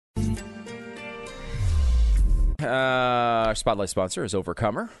Our spotlight sponsor is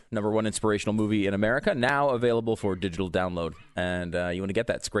Overcomer, #1 inspirational movie in America, now available for digital download. And you want to get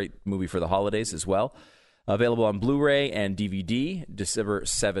that. It's a great movie for the holidays as well. Available on Blu-ray and DVD, December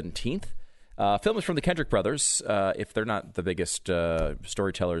 17th. Film is from the Kendrick brothers. If they're not the biggest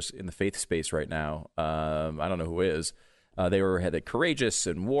storytellers in the faith space right now, I don't know who is. They had Courageous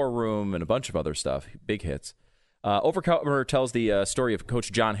and War Room and a bunch of other stuff, big hits. Overcomer tells the story of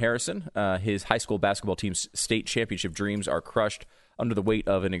Coach John Harrison. His high school basketball team's state championship dreams are crushed under the weight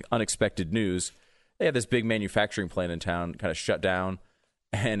of an unexpected news. They had this big manufacturing plant in town kind of shut down,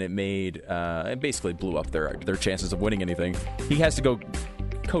 and it basically blew up their chances of winning anything. He has to go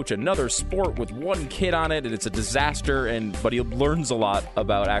coach another sport with one kid on it, and it's a disaster, but he learns a lot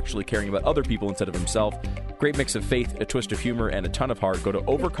about actually caring about other people instead of himself. Great mix of faith, a twist of humor, and a ton of heart. Go to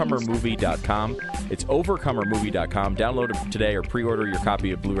overcomermovie.com. It's overcomermovie.com. Download it today or pre-order your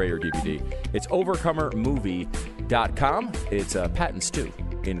copy of Blu-ray or DVD. It's overcomermovie.com. It's Pat and Stu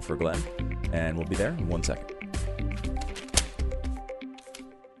in for Glenn, and we'll be there in 1 second.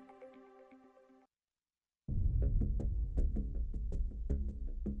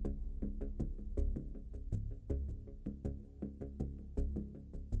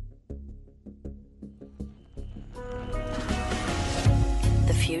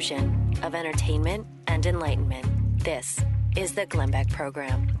 Fusion of entertainment and enlightenment. This is the Glenn Beck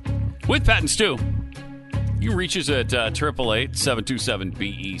Program. With Pat and Stu. You can reach us at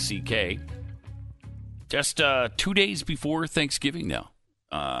 888-727-BECK. Just 2 days before Thanksgiving now.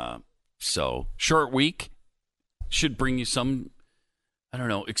 So, short week. Should bring you some,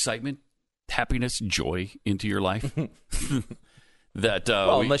 excitement, happiness, joy into your life.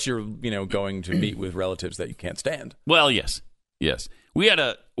 Unless you're, going to meet with relatives that you can't stand. Well, yes. Yes. We had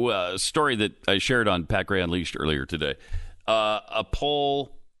a story that I shared on Pat Gray Unleashed earlier today. A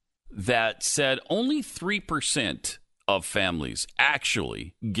poll that said only 3% of families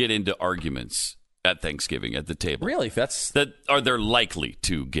actually get into arguments at Thanksgiving at the table. Really? They're likely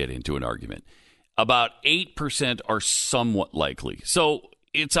to get into an argument. About 8% are somewhat likely. So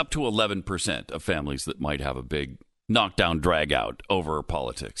it's up to 11% of families that might have a big knockdown drag out over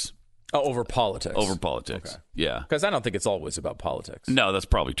politics. Oh, over politics. Over politics, okay. Yeah. Because I don't think it's always about politics. No, that's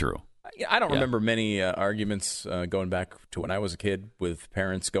probably true. I don't remember many arguments going back to when I was a kid with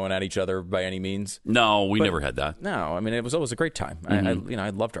parents going at each other by any means. No, we never had that. No, I mean, it was always a great time. Mm-hmm.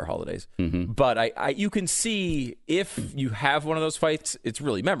 I loved our holidays. Mm-hmm. But you can see if you have one of those fights, it's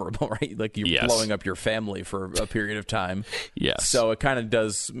really memorable, right? Like you're blowing up your family for a period of time. Yes. So it kind of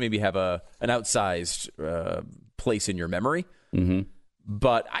does maybe have an outsized place in your memory. Mm-hmm.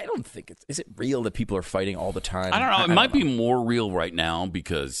 But I don't think is it real that people are fighting all the time? I don't know. It might be more real right now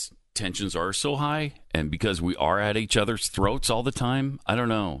because tensions are so high and because we are at each other's throats all the time. I don't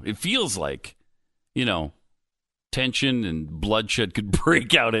know. It feels like, tension and bloodshed could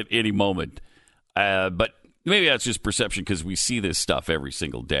break out at any moment. But maybe that's just perception because we see this stuff every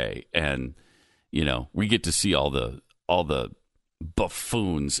single day. And, we get to see all the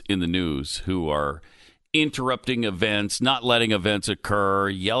buffoons in the news who are interrupting events, not letting events occur,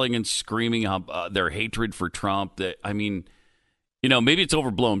 yelling and screaming their hatred for Trump. Maybe it's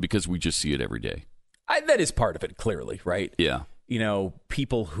overblown because we just see it every day. That is part of it, clearly, right? Yeah.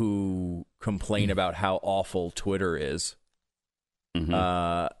 People who complain about how awful Twitter is,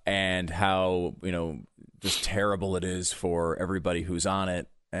 and how, just terrible it is for everybody who's on it.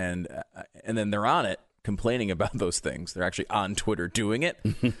 And then they're on it complaining about those things. They're actually on Twitter doing it.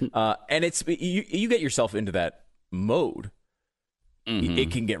 And it's you get yourself into that mode. Mm-hmm.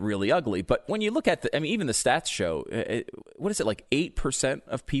 It can get really ugly. But when you look at even the stats show, what is it, like 8%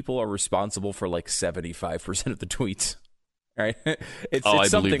 of people are responsible for like 75% of the tweets, right?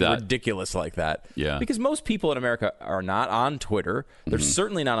 It's something ridiculous like that. Yeah. Because most people in America are not on Twitter. They're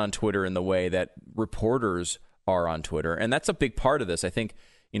certainly not on Twitter in the way that reporters are on Twitter. And that's a big part of this. I think,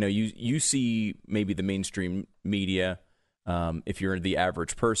 you see maybe the mainstream media, if you're the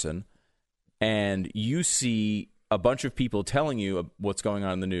average person, and you see a bunch of people telling you what's going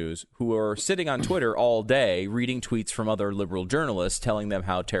on in the news who are sitting on Twitter all day reading tweets from other liberal journalists telling them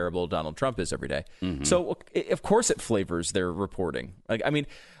how terrible Donald Trump is every day. Mm-hmm. So, of course, it flavors their reporting. I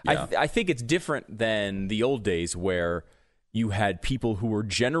think it's different than the old days where you had people who were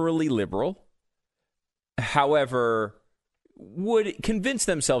generally liberal, however, would convince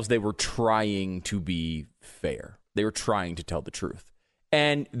themselves they were trying to be fair. They were trying to tell the truth.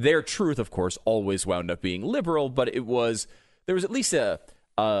 And their truth, of course, always wound up being liberal, but there was at least a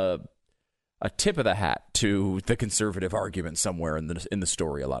tip of the hat to the conservative argument somewhere in the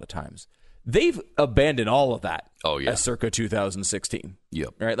story a lot of times. they've abandoned all of that. Oh, yeah. As circa 2016.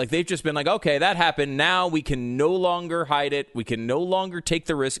 Yep. Right? Like, they've just been like, okay, that happened. Now we can no longer hide it. We can no longer take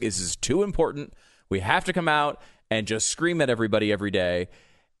the risk. This is too important. We have to come out and just scream at everybody every day.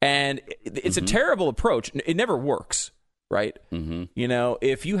 And it's a terrible approach. It never works, right? Mm-hmm. You know,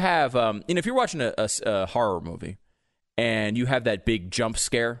 if you have, if you're watching a horror movie and you have that big jump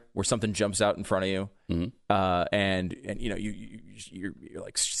scare where something jumps out in front of you, and you know, you're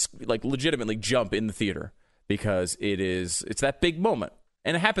like legitimately jump in the theater because it's that big moment.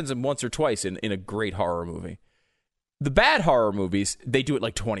 And it happens once or twice in a great horror movie. The bad horror movies, they do it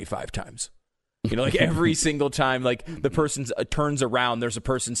like 25 times. You know, like every single time, like the person turns around, there's a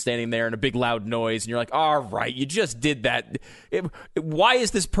person standing there and a big loud noise, and you're like, all right, you just did that. Why is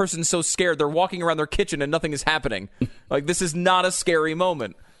this person so scared? They're walking around their kitchen and nothing is happening. Like, this is not a scary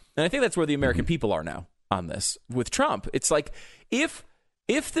moment. And I think that's where the American people are now on this. With Trump, it's like, if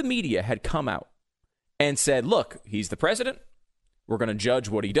the media had come out and said, look, he's the president, we're going to judge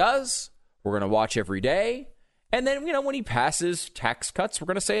what he does, we're going to watch every day. And then, you know, when he passes tax cuts, we're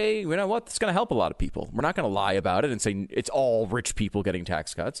going to say, you know what, it's going to help a lot of people. We're not going to lie about it and say it's all rich people getting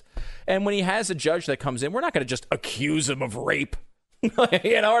tax cuts. And when he has a judge that comes in, we're not going to just accuse him of rape. You know,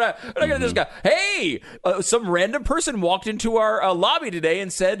 we're not going to just go, hey, some random person walked into our lobby today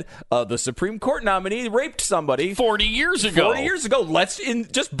and said the Supreme Court nominee raped somebody 40 years ago. 40 years ago. Let's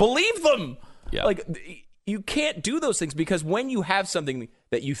just believe them. Yeah. Like, you can't do those things because when you have something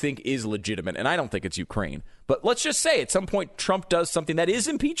that you think is legitimate, and I don't think it's Ukraine, but let's just say at some point Trump does something that is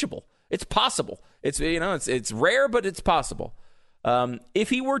impeachable. It's possible. It's, you know, it's rare, but it's possible.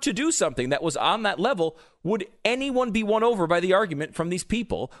 If he were to do something that was on that level, would anyone be won over by the argument from these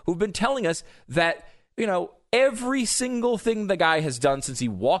people who've been telling us that, you know, every single thing the guy has done since he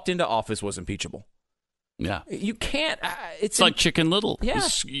walked into office was impeachable? Yeah. You can't. It's like Chicken Little. Yeah.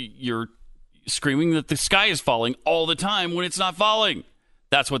 You're screaming that the sky is falling all the time when it's not falling.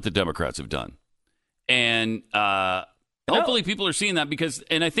 That's what the Democrats have done. And hopefully people are seeing that because,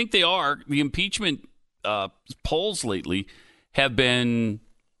 and I think they are, the impeachment polls lately have been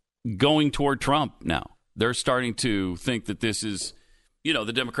going toward Trump now. They're starting to think that this is, you know,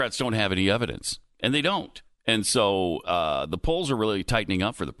 the Democrats don't have any evidence, and they don't. And so the polls are really tightening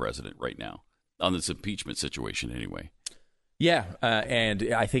up for the president right now on this impeachment situation anyway. Yeah,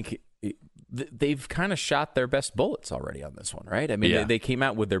 and I think they've kind of shot their best bullets already on this one, right? I mean, they came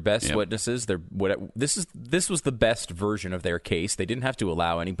out with their best witnesses. This was the best version of their case. They didn't have to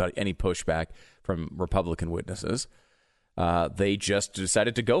allow any pushback from Republican witnesses. They just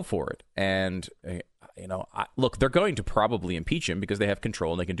decided to go for it. And, you know, look, they're going to probably impeach him because they have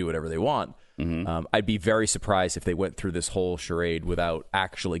control and they can do whatever they want. Mm-hmm. I'd be very surprised if they went through this whole charade without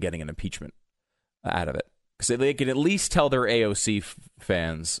actually getting an impeachment out of it. So they can at least tell their AOC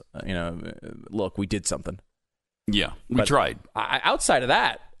fans, you know, look, we did something. Yeah, we tried. Outside of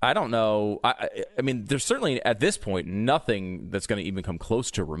that, I don't know. I mean, there's certainly at this point nothing that's going to even come close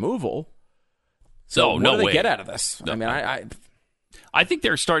to removal. So what do they get out of this? No, I mean, I think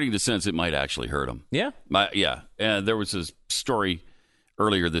they're starting to sense it might actually hurt them. Yeah? Yeah. And there was a story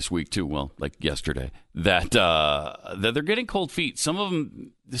earlier this week, too, well, like yesterday, that they're getting cold feet. Some of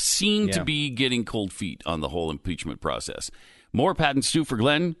them seem to be getting cold feet on the whole impeachment process. More Pat and Stu for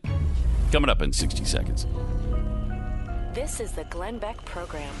Glenn coming up in 60 seconds. This is the Glenn Beck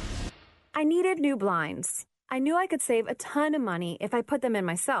Program. I needed new blinds. I knew I could save a ton of money if I put them in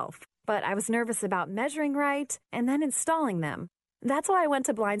myself, but I was nervous about measuring right and then installing them. That's why I went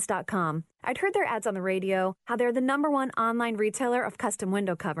to Blinds.com. I'd heard their ads on the radio, how they're the #1 online retailer of custom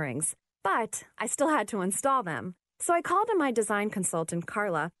window coverings. But I still had to install them. So I called in my design consultant,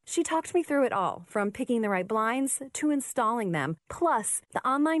 Carla. She talked me through it all, from picking the right blinds to installing them. Plus, the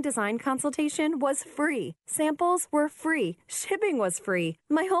online design consultation was free. Samples were free. Shipping was free.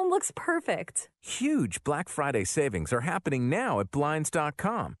 My home looks perfect. Huge Black Friday savings are happening now at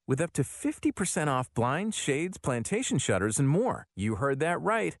Blinds.com with up to 50% off blinds, shades, plantation shutters, and more. You heard that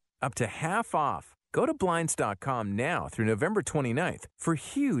right. Up to half off. Go to Blinds.com now through November 29th for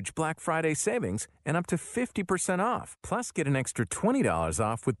huge Black Friday savings and up to 50% off. Plus, get an extra $20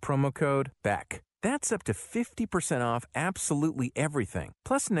 off with promo code BECK. That's up to 50% off absolutely everything.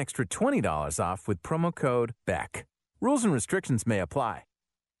 Plus an extra $20 off with promo code BECK. Rules and restrictions may apply.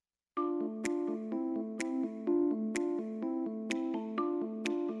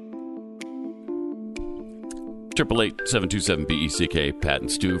 888-727-BECK, Pat and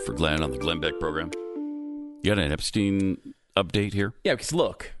Stu for Glenn on the Glenn Beck program. You got an Epstein update here? Yeah, because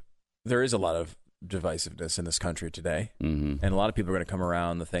look, there is a lot of divisiveness in this country today, and a lot of people are going to come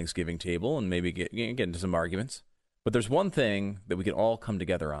around the Thanksgiving table and maybe get into some arguments. But there's one thing that we can all come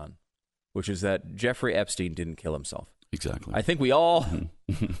together on, which is that Jeffrey Epstein didn't kill himself. Exactly. I think we all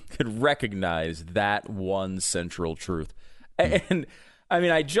could recognize that one central truth. And I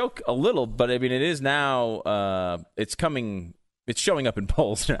mean, I joke a little, but I mean, it is now, it's showing up in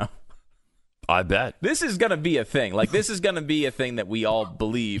polls now. I bet. This is going to be a thing. Like, this is going to be a thing that we all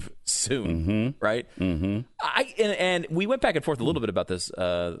believe soon, right? Mm-hmm. And we went back and forth a little bit about this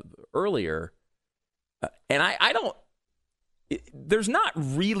earlier, and I don't, there's not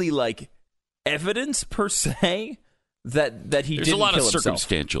really, like, evidence per se that he didn't kill himself. There's a lot of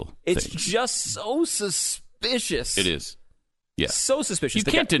circumstantial It's things. just so suspicious. It is. Yeah. So suspicious.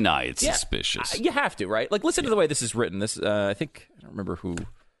 You can't deny it's suspicious. You have to, right? Like, listen to the way this is written. This, I think, I don't remember who, I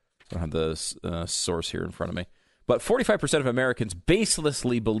don't have the source here in front of me. But 45% of Americans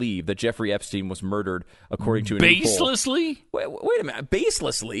baselessly believe that Jeffrey Epstein was murdered, according to an baselessly? Wait a minute.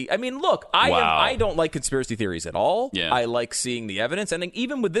 Baselessly? I mean, look, I don't like conspiracy theories at all. Yeah. I like seeing the evidence. And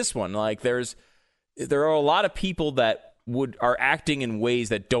even with this one, like, there are a lot of people that are acting in ways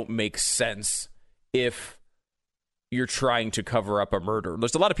that don't make sense if you're trying to cover up a murder.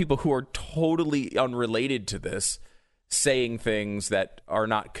 There's a lot of people who are totally unrelated to this saying things that are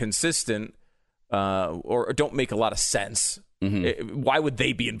not consistent or don't make a lot of sense. Mm-hmm. Why would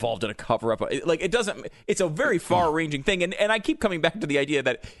they be involved in a cover-up? It's a very far-ranging thing. And I keep coming back to the idea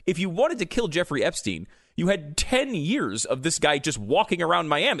that if you wanted to kill Jeffrey Epstein, you had 10 years of this guy just walking around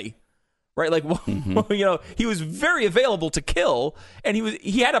Miami. Right, like, you know, he was very available to kill, and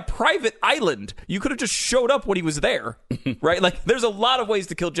he had a private island. You could have just showed up when he was there, right? Like, there's a lot of ways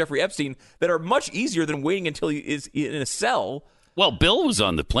to kill Jeffrey Epstein that are much easier than waiting until he is in a cell. Well, Bill was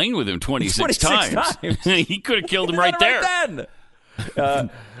on the plane with him 26 times. He could have killed him right there. Right then.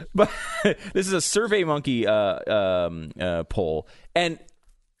 But this is a SurveyMonkey poll, and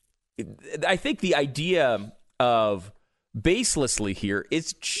I think the idea of baselessly here,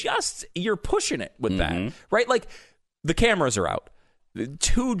 it's just, you're pushing it with that, right? Like, the cameras are out.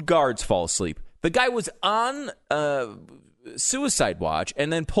 2 guards fall asleep. The guy was on suicide watch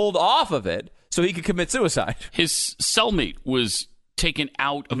and then pulled off of it so he could commit suicide. His cellmate was taken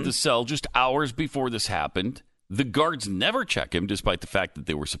out of the cell just hours before this happened. The guards never check him, despite the fact that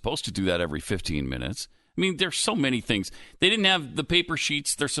they were supposed to do that every 15 minutes. I mean, there's so many things. They didn't have the paper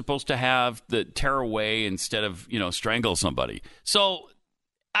sheets they're supposed to have that tear away instead of, strangle somebody. So,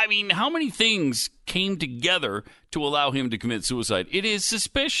 I mean, how many things came together to allow him to commit suicide? It is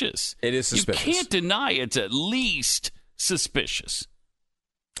suspicious. It is suspicious. You can't deny it's at least suspicious.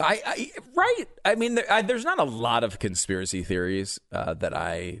 Right. I mean, there's not a lot of conspiracy theories that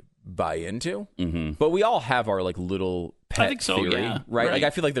I buy into, but we all have our, like, little pet I think so, theory, yeah. right? Like,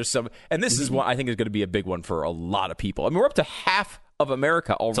 I feel like there's some, and this is one I think is going to be a big one for a lot of people. I mean, we're up to half of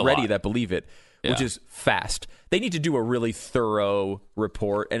America already that believe it, which is fast. They need to do a really thorough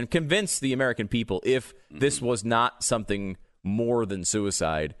report and convince the American people if this was not something more than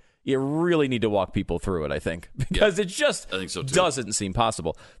suicide. You really need to walk people through it, I think, because it just I think so too. Doesn't seem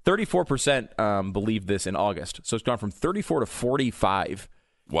possible. 34% believe this in August, so it's gone from 34 to 45.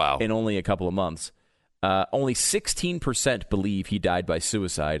 Wow. In only a couple of months. Only 16% believe he died by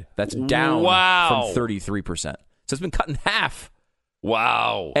suicide. That's down from 33%. So it's been cut in half.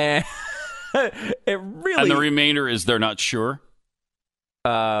 Wow. And it really... And the remainder is they're not sure?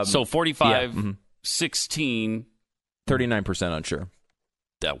 So 45, 16... 39% unsure.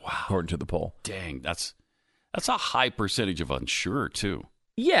 Wow. According to the poll. Dang, that's a high percentage of unsure, too.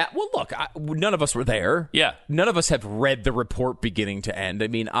 Yeah, well, look, none of us were there. Yeah. None of us have read the report beginning to end. I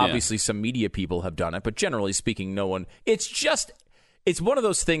mean, obviously some media people have done it, but generally speaking, no one. It's one of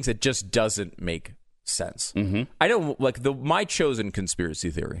those things that just doesn't make sense. Mm-hmm. I know, like, my chosen conspiracy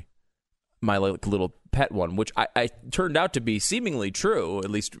theory, my little pet one, which I turned out to be seemingly true,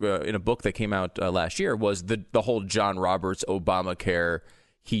 at least in a book that came out last year, was the whole John Roberts Obamacare.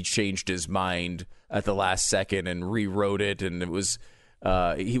 He changed his mind at the last second and rewrote it, and it was...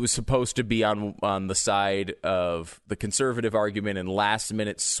 he was supposed to be on the side of the conservative argument and last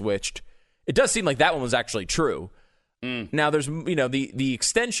minute switched. It does seem like that one was actually true. Now, there's, the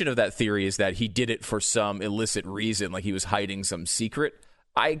extension of that theory is that he did it for some illicit reason, like he was hiding some secret.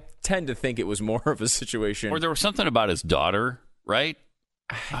 I tend to think it was more of a situation. Or there was something about his daughter, right?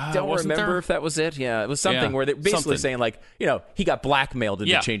 I don't remember if that was it. Yeah, it was something where they're basically saying, like, he got blackmailed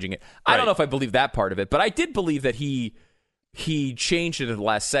into changing it. I don't know if I believe that part of it, but I did believe that he changed it at the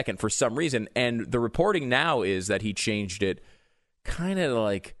last second for some reason, and the reporting now is that he changed it kind of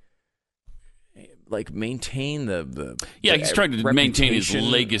like maintain the he's trying to maintain his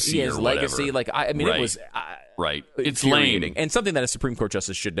legacy. Yeah, his legacy. Like, I mean, it was right. It's infuriating lame, and something that a Supreme Court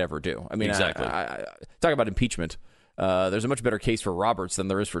justice should never do. I mean, exactly. I talk about impeachment. There's a much better case for Roberts than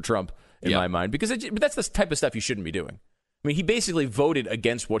there is for Trump, in my mind, because but that's the type of stuff you shouldn't be doing. I mean, he basically voted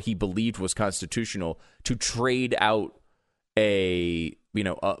against what he believed was constitutional to trade out a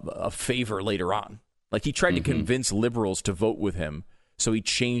favor later on. Like, he tried to convince liberals to vote with him, so he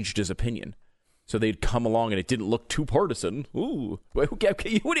changed his opinion. So they'd come along and it didn't look too partisan. Ooh,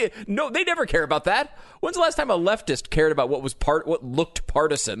 no, they never care about that. When's the last time a leftist cared about what looked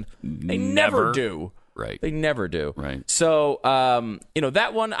partisan? They never do. Right. They never do. Right. So,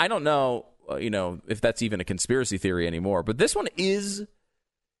 that one, I don't know, if that's even a conspiracy theory anymore. But this one it's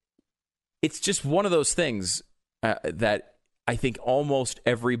just one of those things that I think almost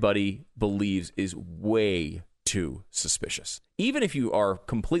everybody believes is way too suspicious. Even if you are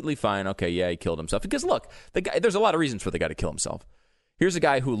completely fine, okay, yeah, he killed himself. Because look, the guy, there's a lot of reasons for the guy to kill himself. Here's a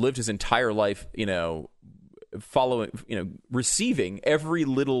guy who lived his entire life, receiving every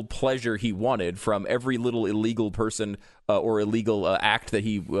little pleasure he wanted from every little illegal person or illegal act that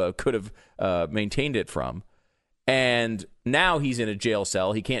he could have maintained it from. And now he's in a jail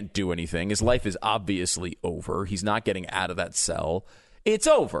cell. He can't do anything. His life is obviously over. He's not getting out of that cell. It's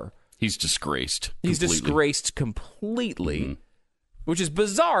over. He's disgraced. He's disgraced completely, which is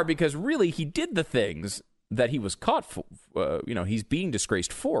bizarre because really he did the things that he was caught for. He's being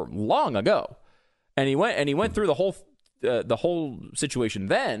disgraced for long ago, and he went through the whole situation.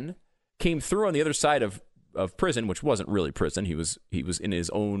 Then came through on the other side of prison, which wasn't really prison. He was in his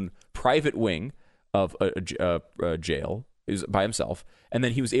own private wing of a jail. He was by himself, and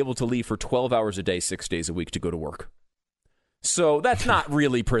then he was able to leave for 12 hours a day, 6 days a week to go to work. So that's not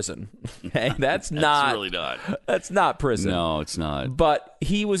really prison. Okay? That's really not. That's not prison. No, it's not. But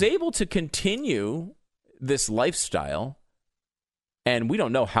he was able to continue this lifestyle, and we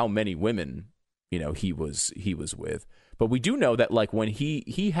don't know how many women, he was with. But we do know that, like, when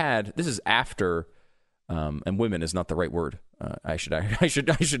he had, this is after, and women is not the right word. I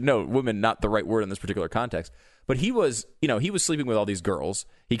should know women not the right word in this particular context. But he was sleeping with all these girls.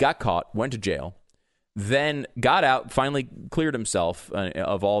 He got caught, went to jail. Then got out, finally cleared himself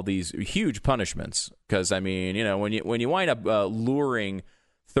of all these huge punishments. Because, I mean, when you wind up luring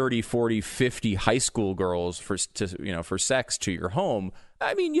 30, 40, 50 high school girls for sex to your home,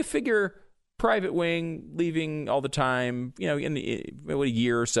 I mean, you figure private wing, leaving all the time, in a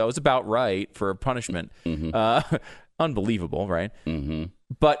year or so is about right for a punishment. Unbelievable, right?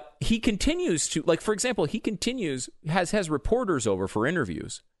 But he continues to, like, for example, has reporters over for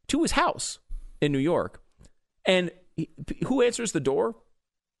interviews to his house in New York, and who answers the door?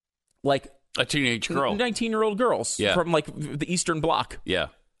 Like a teenage girl, 19-year-old girls from like the Eastern Bloc. Yeah,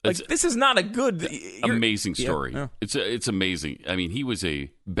 like this is not a good, amazing story. Yeah. It's amazing. I mean, he was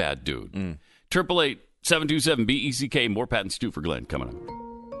a bad dude. 888-727 BECK. More Pat and Stu for Glenn coming up.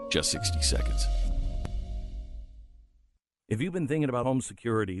 Just 60 seconds. If you've been thinking about home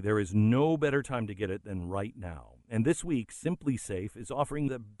security, there is no better time to get it than right now. And this week, Simply Safe is offering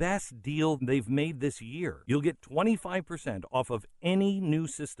the best deal they've made this year. You'll get 25% off of any new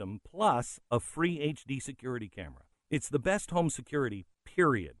system, plus a free HD security camera. It's the best home security,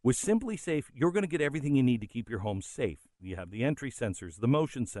 period. With Simply Safe, you're going to get everything you need to keep your home safe. You have the entry sensors, the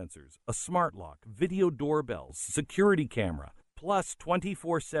motion sensors, a smart lock, video doorbells, security camera, plus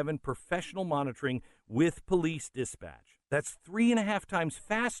 24/7 professional monitoring with police dispatch. That's 3.5 times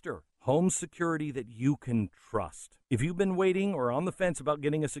faster. Home security that you can trust. If you've been waiting or on the fence about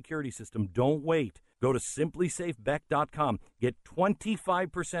getting a security system, don't wait. Go to simplysafebeck.com. Get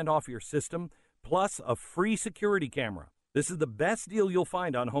 25% off your system, plus a free security camera. This is the best deal you'll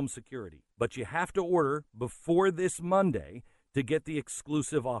find on home security. But you have to order before this Monday to get the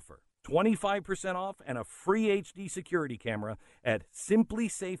exclusive offer. 25% off and a free HD security camera at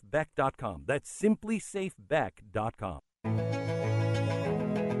simplysafebeck.com. That's simplysafebeck.com.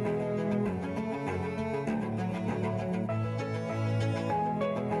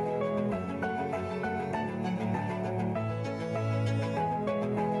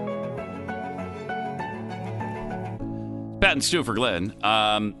 Pat and Stu for Glenn.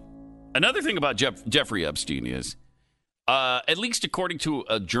 Another thing about Jeffrey Epstein is, at least according to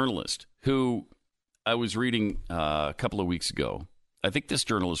a journalist who I was reading a couple of weeks ago, I think this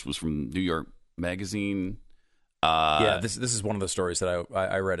journalist was from New York Magazine. This is one of the stories that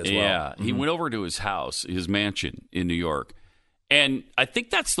I read as well. Yeah, he went over to his house, his mansion in New York. And I think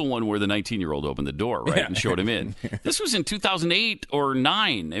that's the one where the 19-year-old opened the door, right, and showed him in. This was in 2008 or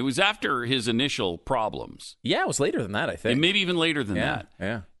 2009. It was after his initial problems. Yeah, it was later than that, I think. And maybe even later than that.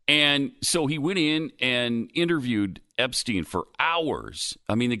 Yeah. And so he went in and interviewed Epstein for hours.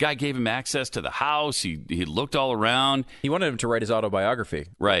 I mean, the guy gave him access to the house. He looked all around. He wanted him to write his autobiography.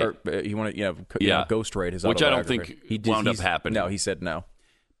 Right. Or, he wanted, ghostwrite his Which I autobiography. don't think wound up happening. No, he said no.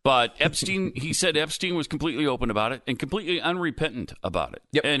 But Epstein, he said Epstein was completely open about it and completely unrepentant about it.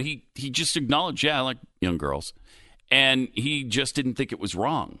 Yep. And he just acknowledged, I like young girls. And he just didn't think it was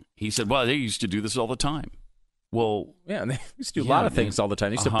wrong. He said, well, they used to do this all the time. Well, yeah, and they used to do a lot of things all the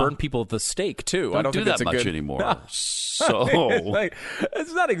time. They used to burn people at the stake too. I don't think do that's that a much good... anymore. So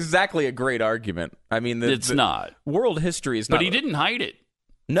it's not exactly a great argument. I mean, it's not. World history is not. But he didn't hide it.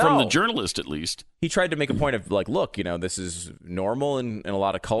 No. From the journalist, at least. He tried to make a point of look, this is normal in a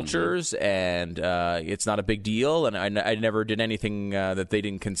lot of cultures, and it's not a big deal. And I never did anything that they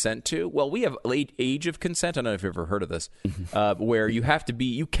didn't consent to. Well, we have late age of consent. I don't know if you've ever heard of this, where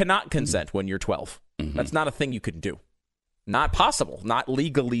you cannot consent when you're 12. Mm-hmm. That's not a thing you can do. Not possible. Not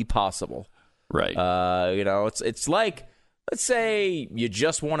legally possible. Right. It's like, let's say you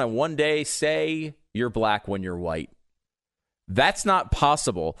just want to one day say you're black when you're white. That's not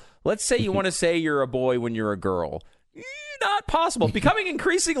possible. Let's say you want to say you're a boy when you're a girl. Not possible. Becoming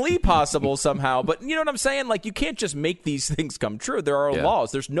increasingly possible somehow. But you know what I'm saying? You can't just make these things come true. There are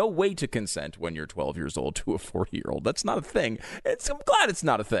laws. There's no way to consent when you're 12 years old to a 40-year-old. That's not a thing. I'm glad it's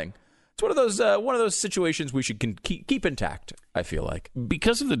not a thing. It's one of those situations we should keep intact, I feel like.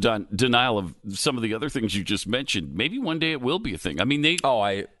 Because of the denial of some of the other things you just mentioned, maybe one day it will be a thing. I mean,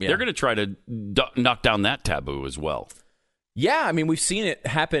 they're going to try to knock down that taboo as well. Yeah, I mean, we've seen it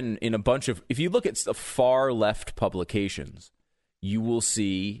happen in a bunch of... If you look at the far left publications, you will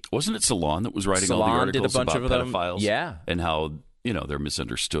see... Wasn't it Salon that was writing all the articles about pedophiles? Yeah. And how, they're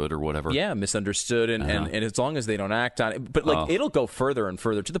misunderstood or whatever? Yeah, misunderstood, and as long as they don't act on it... But, it'll go further and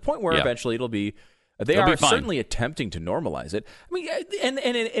further to the point where eventually it'll be... They are certainly attempting to normalize it. I mean, and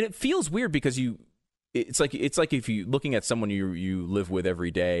it feels weird because It's like if you looking at someone you live with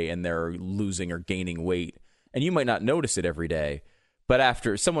every day and they're losing or gaining weight... And you might not notice it every day, but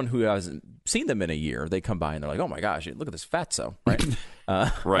after someone who hasn't seen them in a year, they come by and they're like, "Oh my gosh, look at this fatso!" Right?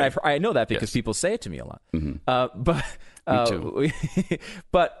 Right. I know that because people say it to me a lot. Mm-hmm. Me too.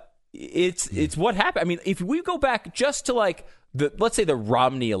 But it's what happened. I mean, if we go back just to let's say the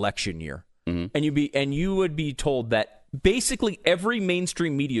Romney election year, and you would be told that basically every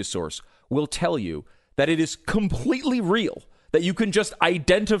mainstream media source will tell you that it is completely real that you can just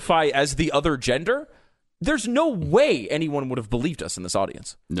identify as the other gender. There's no way anyone would have believed us in this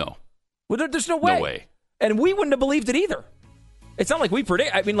audience. No. Well, there's no way. No way. And we wouldn't have believed it either. It's not like we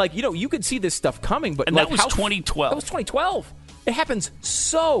predict. I mean, you could see this stuff coming, but... And that was 2012. That was 2012. It happens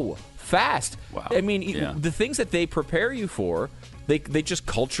so fast. Wow. I mean, the things that they prepare you for, they just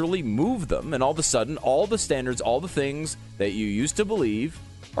culturally move them, and all of a sudden, all the standards, all the things that you used to believe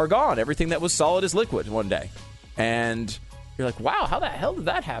are gone. Everything that was solid is liquid one day. And you're like, wow, how the hell did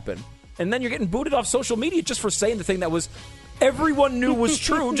that happen? And then you're getting booted off social media just for saying the thing that was everyone knew was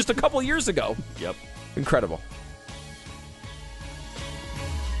true just a couple years ago. Yep. Incredible.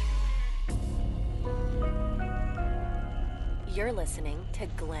 You're listening to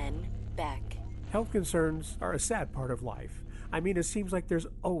Glenn Beck. Health concerns are a sad part of life. I mean, it seems like there's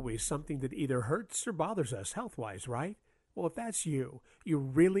always something that either hurts or bothers us health-wise, right? Well, if that's you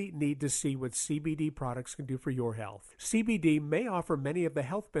really need to see what CBD products can do for your health. CBD may offer many of the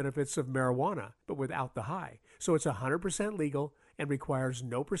health benefits of marijuana, but without the high. So it's 100% legal and requires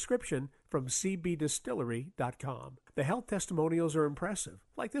no prescription from cbdistillery.com. The health testimonials are impressive,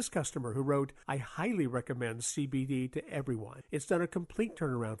 like this customer who wrote, "I highly recommend CBD to everyone. It's done a complete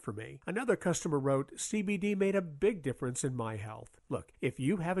turnaround for me." Another customer wrote, "CBD made a big difference in my health." Look, if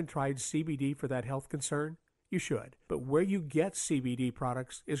you haven't tried CBD for that health concern, you should. But where you get CBD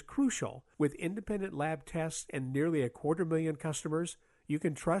products is crucial. With independent lab tests and nearly 250,000 customers, you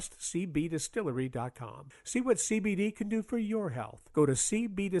can trust cbdistillery.com. See what CBD can do for your health. Go to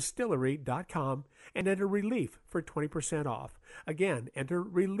cbdistillery.com and enter RELIEF for 20% off. Again, enter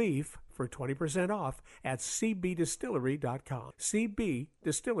RELIEF for 20% off at cbdistillery.com.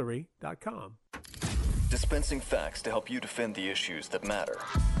 cbdistillery.com. Dispensing facts to help you defend the issues that matter.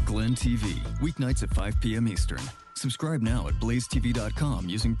 Glenn TV, weeknights at 5 p.m. Eastern. Subscribe now at blazetv.com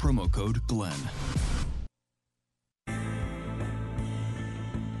using promo code GLENN.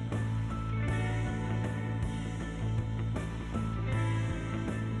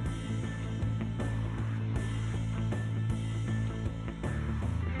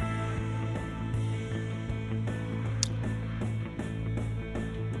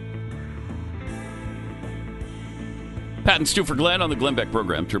 Pat and Stu for Glenn on the Glenn Beck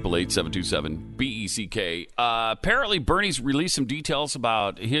program, 888-727-BECK. Apparently, Bernie's released some details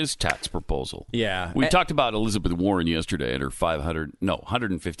about his tax proposal. Yeah. We talked about Elizabeth Warren yesterday and her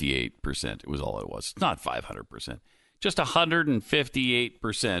 158%. It was all it was. It's not 500%. Just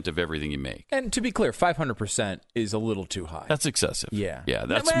 158% of everything you make. And to be clear, 500% is a little too high. That's excessive. Yeah. Yeah,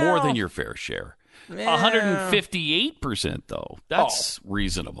 that's more than your fair share. 158%, though. That's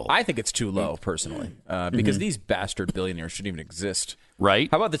reasonable. I think it's too low, personally, because these bastard billionaires shouldn't even exist. Right.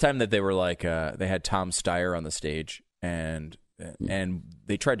 How about the time that they were like, they had Tom Steyer on the stage, and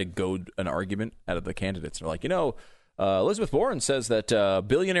they tried to goad an argument out of the candidates. They're like, Elizabeth Warren says that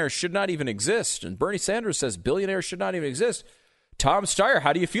billionaires should not even exist, and Bernie Sanders says billionaires should not even exist. Tom Steyer,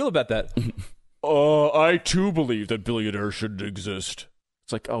 how do you feel about that? I, too, believe that billionaires shouldn't exist.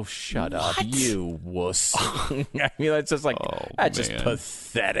 It's like, oh, shut up, you wuss. I mean, it's just like, that's just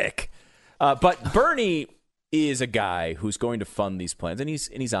pathetic. But Bernie is a guy who's going to fund these plans, and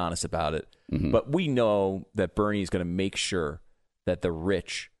he's honest about it. Mm-hmm. But we know that Bernie is going to make sure that the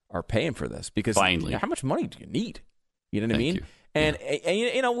rich are paying for this, because finally, how much money do you need? You know what I mean? You. And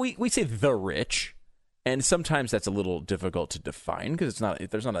we say the rich, and sometimes that's a little difficult to define because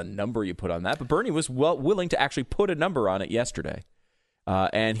there's not a number you put on that. But Bernie was willing to actually put a number on it yesterday.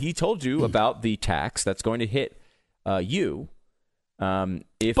 And he told you about the tax that's going to hit you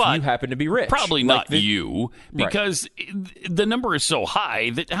if you happen to be rich. Probably not you, because the number is so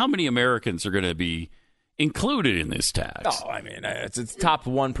high that how many Americans are going to be included in this tax? Oh, I mean, it's top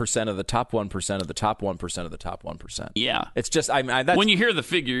 1% of the top 1% of the top 1% of the top 1%. Yeah. It's just, when you hear the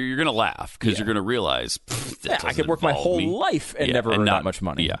figure, you're going to laugh because you're going to realize, I could work my whole life and never earn that much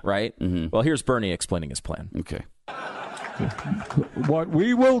money, right? Mm-hmm. Well, here's Bernie explaining his plan. Okay. What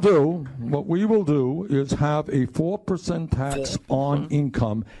we will do is have a 4% tax on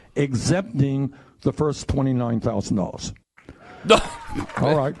income, exempting the first $29,000.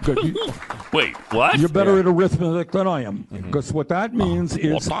 All right, good. Wait, what? You're better at arithmetic than I am, because what that means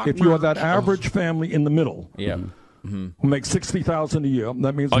is if you are that average family in the middle, who makes $60,000 a year,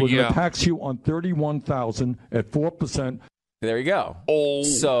 that means we're going to tax you on $31,000 at 4%. There you go. Oh,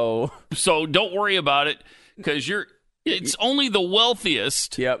 so don't worry about it, because it's only the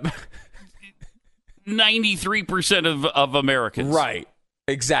wealthiest. Yep. 93% of Americans. Right.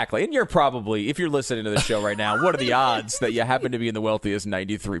 Exactly. And you're probably, if you're listening to the show right now, what are the odds that you happen to be in the wealthiest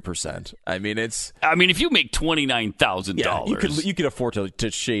 93%? I mean, if you make $29,000, you could afford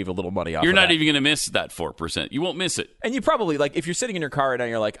to shave a little money off. You're of not that. even going to miss that 4%. You won't miss it. And you probably, if you're sitting in your car right now,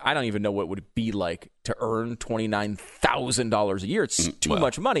 you're like, I don't even know what it would be like to earn $29,000 a year. It's too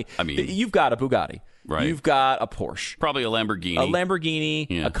much money. I mean, you've got a Bugatti. Right. You've got a Porsche. Probably a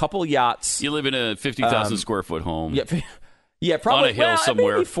Lamborghini. A couple yachts. You live in a 50,000 square foot home. Yep. Yeah, probably on a hill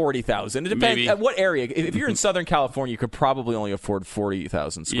somewhere. Maybe 40,000. It depends at what area. If you're in Southern California, you could probably only afford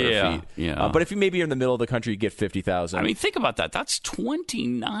 40,000 square feet. Yeah. But if you maybe you're in the middle of the country, you get 50,000. I mean, think about that. That's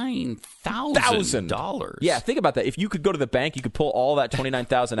 $29,000. Yeah, think about that. If you could go to the bank, you could pull all that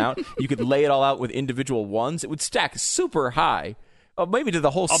 29,000 out. You could lay it all out with individual ones. It would stack super high, maybe to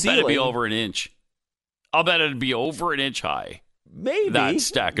the whole ceiling. I'll bet it'd be over an inch. I'll bet it'd be over an inch high. Maybe that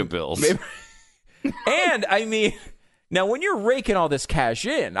stack of bills. And I mean. Now, when you're raking all this cash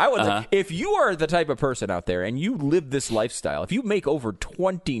in, if you are the type of person out there and you live this lifestyle, if you make over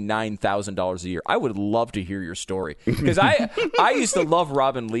 $29,000 a year, I would love to hear your story. Because I used to love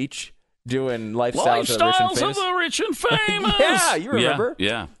Robin Leach doing Lifestyles of the Rich and Famous. Yeah, you remember?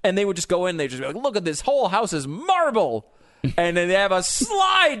 Yeah. And they would just go in, they'd just be like, look at this whole house is marble. And then they have a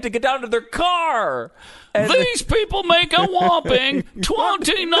slide to get down to their car. And these people make a whopping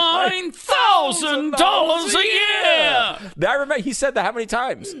 $29,000 a year. I remember he said that how many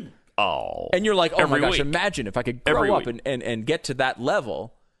times? Oh. And you're like, oh my gosh, week. imagine if I could grow up and get to that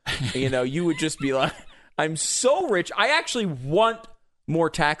level. You would just be like, I'm so rich. I actually want more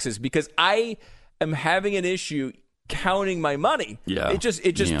taxes because I am having an issue counting my money. Yeah. It just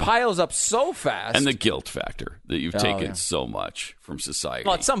piles up so fast. And the guilt factor that you've taken so much from society.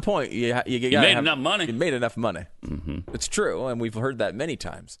 Well, at some point, you made enough money. You made enough money. Mm-hmm. It's true, and we've heard that many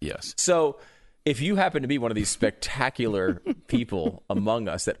times. Yes. So if you happen to be one of these spectacular people among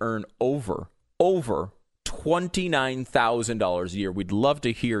us that earn over $29,000 a year, we'd love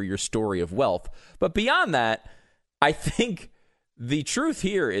to hear your story of wealth. But beyond that, I think the truth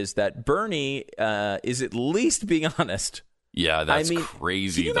here is that Bernie is at least being honest. Yeah, that's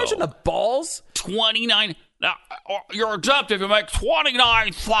crazy. Can you imagine the balls? 29. Now, you're exempt if you make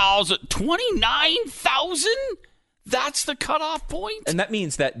 29,000. 29,000? That's the cutoff point? And that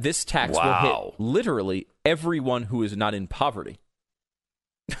means that this tax will hit literally everyone who is not in poverty.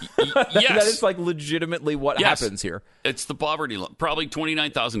 Yes. That is like legitimately what happens here. It's the poverty line. Probably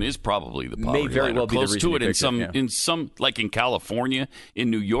 29,000 is probably the poverty May very line. well be close the reason to it in some like in California, in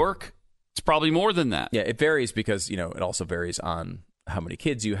New York, it's probably more than that. Yeah, it varies because, it also varies on how many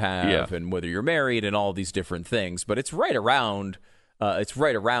kids you have and whether you're married and all these different things, but it's right around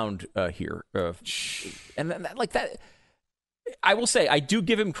here. And like that, I will say, I do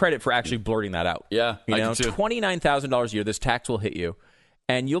give him credit for actually blurting that out. Yeah, I do too. $29,000 a year, this tax will hit you,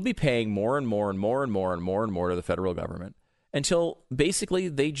 and you'll be paying more and more and more and more and more and more to the federal government until basically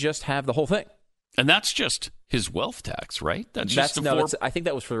they just have the whole thing. And that's just his wealth tax, right? I think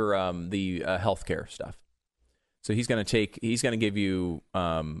that was for the health care stuff. So he's going to give you,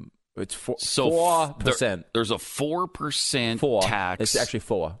 it's 4%. There's a 4% tax. It's actually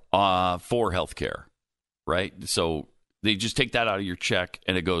 4%. For health care, right? So they just take that out of your check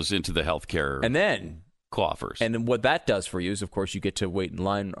and it goes into the health care and then coffers. And then what that does for you is, of course, you get to wait in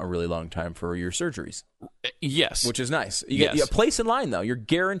line a really long time for your surgeries. Yes. Which is nice. You get a place in line, though. You're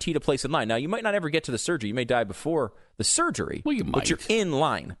guaranteed a place in line. Now, you might not ever get to the surgery. You may die before the surgery. Well, you might. But you're in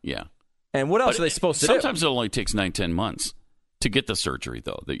line. Yeah. And what else are they supposed to do? Sometimes it only takes 9-10 months to get the surgery,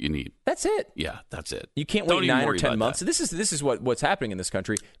 though, that you need. That's it. Yeah, that's it. You can't wait 9 or 10 months. This is what's happening in this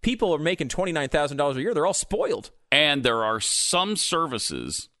country. People are making $29,000 a year. They're all spoiled. And there are some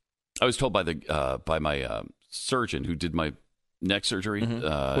services. I was told by my surgeon who did my neck surgery.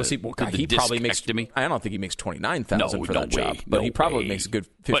 He probably makes. I don't think he makes $29,000 for that job, but he probably makes a good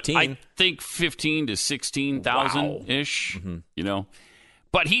 $15,000. But I think $15,000 to $16,000 ish. Mm-hmm.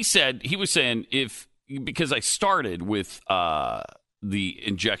 But he was saying because I started with the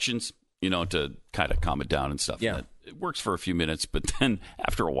injections, to kind of calm it down and stuff. Yeah, and it works for a few minutes, but then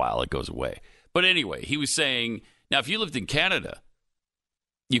after a while it goes away. But anyway, he was saying now if you lived in Canada,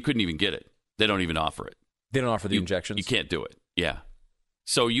 you couldn't even get it. They don't even offer it. They don't offer the injections. You can't do it. Yeah.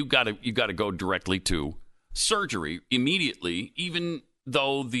 So you got to go directly to surgery immediately, even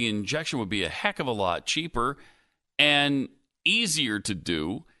though the injection would be a heck of a lot cheaper and easier to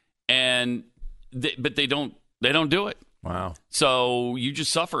do, but they don't do it. Wow. So you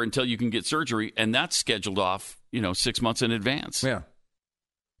just suffer until you can get surgery, and that's scheduled off, 6 months in advance. Yeah.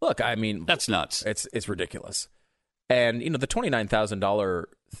 Look, I mean, that's nuts. It's ridiculous. And, the $29,000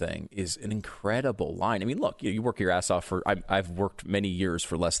 thing is an incredible line. I mean, look, you work your ass off for, I've worked many years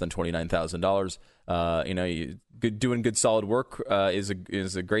for less than $29,000. Doing good solid work is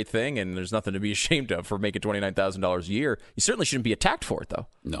a great thing, and there's nothing to be ashamed of for making $29,000 a year. You certainly shouldn't be attacked for it, though.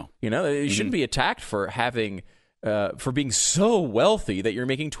 No. You shouldn't be attacked for having, for being so wealthy that you're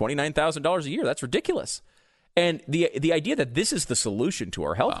making $29,000 a year. That's ridiculous. And the idea that this is the solution to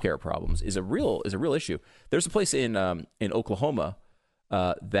our healthcare problems is a real issue. There's a place in Oklahoma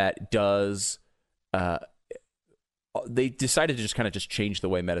that does. They decided to just change the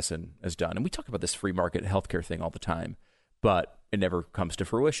way medicine is done, and we talk about this free market healthcare thing all the time, but it never comes to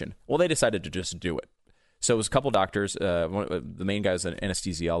fruition. Well, they decided to just do it. So it was a couple doctors. The main guy is an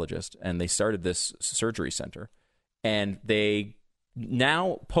anesthesiologist, and they started this surgery center, and they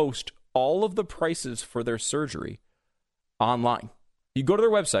now post all of the prices for their surgery online. You go to their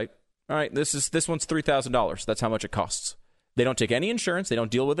website. All right, this one's $3,000. That's how much it costs. They don't take any insurance. They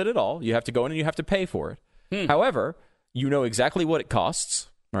don't deal with it at all. You have to go in and you have to pay for it. However, you know exactly what it costs,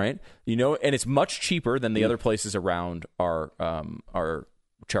 right? And it's much cheaper than the other places around are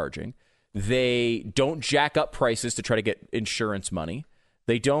charging. They don't jack up prices to try to get insurance money.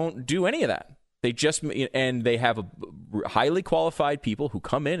 They don't do any of that. And they have highly qualified people who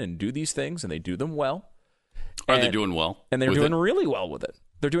come in and do these things, and they do them well. Are they doing well? And they're doing really well with it.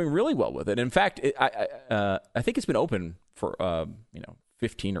 They're doing really well with it. In fact, I think it's been open for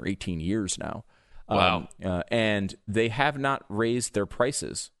 15 or 18 years now. Wow. And they have not raised their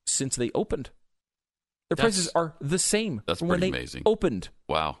prices since they opened. Their prices are the same. That's from pretty when they amazing. Opened.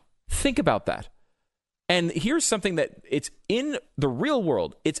 Wow. Think about that. And here's something that it's in the real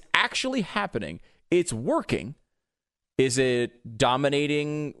world. It's actually happening. It's working. Is it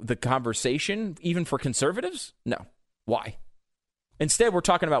dominating the conversation, even for conservatives? No. Why? Instead, we're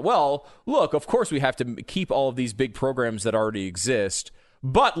talking about, well, look, of course we have to keep all of these big programs that already exist,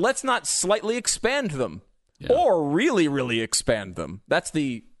 but let's not slightly expand them or really, really expand them. That's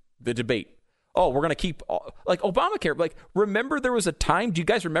the debate. Oh, we're going to keep, like Obamacare. Like, remember there was a time, do you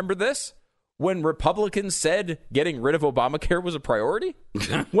guys remember this? When Republicans said getting rid of Obamacare was a priority?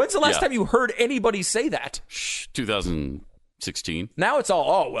 When's the last time you heard anybody say that? 2016. Now it's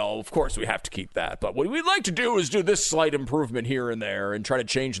all, well, of course we have to keep that. But what we'd like to do is do this slight improvement here and there and try to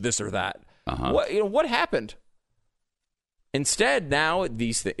change this or that. What happened? Instead, now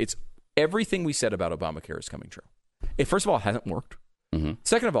it's everything we said about Obamacare is coming true. First of all, it hasn't worked. Mm-hmm.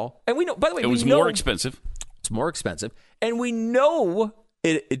 Second of all, and we know, by the way, it was more expensive. It's more expensive. And we know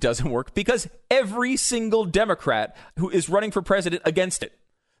it doesn't work because every single Democrat who is running for president against it.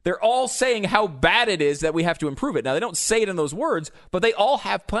 They're all saying how bad it is that we have to improve it. Now, they don't say it in those words, but they all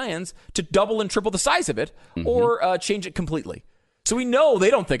have plans to double and triple the size of it or change it completely. So we know they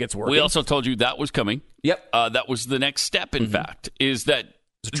don't think it's working. We also told you that was coming. Yep. That was the next step, in fact, is that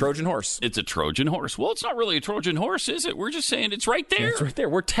it's a Trojan horse. It's a Trojan horse. Well, it's not really a Trojan horse, is it? We're just saying it's right there. It's right there.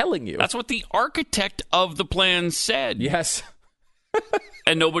 We're telling you. That's what the architect of the plan said. Yes.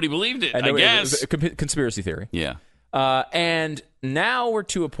 And nobody believed it, I guess. It was a conspiracy theory. Yeah. And now we're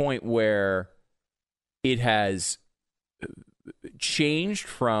to a point where it has changed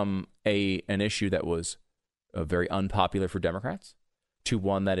from an issue that was very unpopular for Democrats to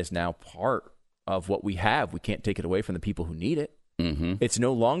one that is now part of what we have. We can't take it away from the people who need it. Mm-hmm. It's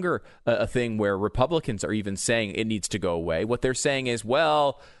no longer a thing where Republicans are even saying it needs to go away. What they're saying is,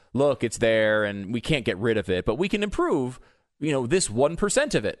 well, look, it's there and we can't get rid of it, but we can improve, this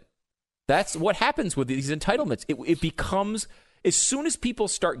 1% of it. That's what happens with these entitlements. It becomes, as soon as people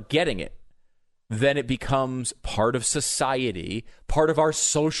start getting it, then it becomes part of society, part of our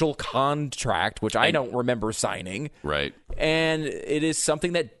social contract, which I don't remember signing. Right. And it is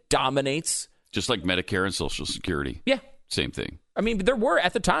something that dominates. Just like Medicare and Social Security. Yeah. Same thing. I mean, there were,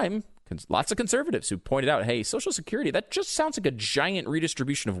 at the time, lots of conservatives who pointed out, hey, Social Security, that just sounds like a giant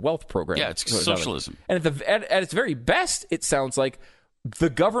redistribution of wealth program. Yeah, it's socialism. And at its very best, it sounds like the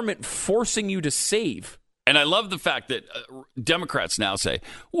government forcing you to save. And I love the fact that Democrats now say,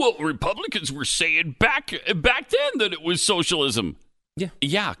 well, Republicans were saying back then that it was socialism. Yeah.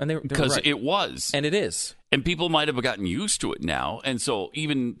 Yeah, because right. it was. And it is. And people might have gotten used to it now. And so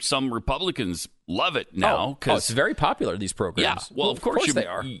even some Republicans love it now. It's very popular, these programs. Yeah, well, of course they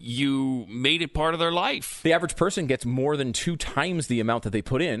are. You made it part of their life. The average person gets more than 2 times the amount that they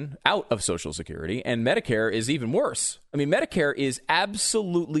put in out of Social Security, and Medicare is even worse. I mean, Medicare is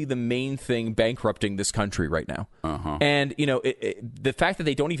absolutely the main thing bankrupting this country right now. Uh-huh. And, the fact that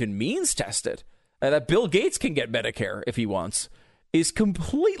they don't even means test it, that Bill Gates can get Medicare if he wants, is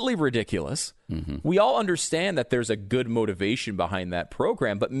completely ridiculous. Mm-hmm. We all understand that there's a good motivation behind that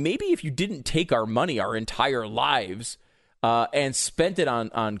program, but maybe if you didn't take our money our entire lives and spent it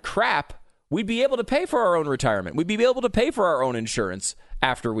on crap, we'd be able to pay for our own retirement. We'd be able to pay for our own insurance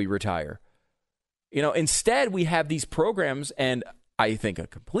after we retire. Instead, we have these programs, and I think a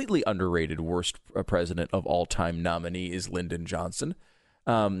completely underrated worst president of all time nominee is Lyndon Johnson.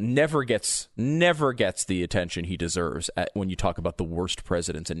 Never gets the attention he deserves when you talk about the worst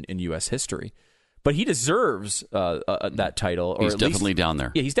presidents in U.S. history. But he deserves that title. Or he's definitely down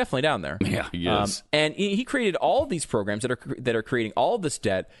there. Yeah, he's definitely down there. Yeah, he is. And he created all of these programs that are creating all of this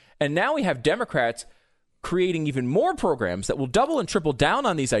debt. And now we have Democrats creating even more programs that will double and triple down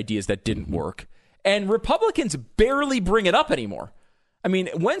on these ideas that didn't work. And Republicans barely bring it up anymore. I mean,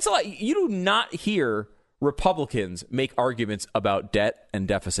 you do not hear Republicans make arguments about debt and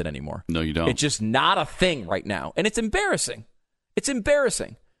deficit anymore. No, you don't. It's just not a thing right now. And it's embarrassing. It's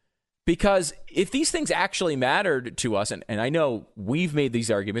embarrassing. Because if these things actually mattered to us, and I know we've made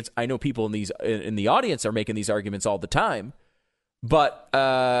these arguments, I know people in the audience are making these arguments all the time, but,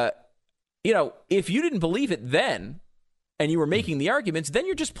 if you didn't believe it then, and you were making the arguments, then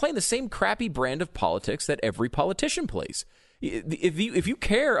you're just playing the same crappy brand of politics that every politician plays. If you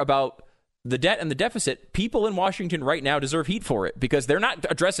care about the debt and the deficit, people in Washington right now deserve heat for it because they're not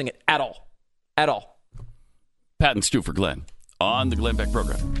addressing it at all. At all. Pat and Stu for Glenn on the Glenn Beck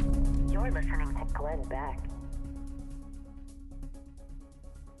program. You're listening to Glenn Beck.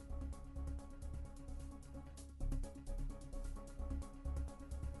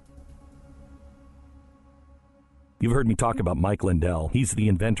 You've heard me talk about Mike Lindell. He's the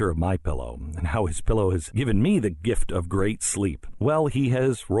inventor of MyPillow and how his pillow has given me the gift of great sleep. Well, he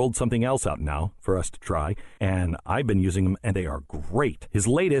has rolled something else out now for us to try, and I've been using them, and they are great. His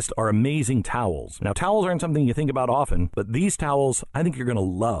latest are amazing towels. Now, towels aren't something you think about often, but these towels I think you're going to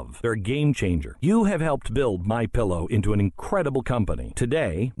love. They're a game changer. You have helped build MyPillow into an incredible company.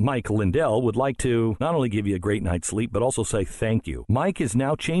 Today, Mike Lindell would like to not only give you a great night's sleep, but also say thank you. Mike is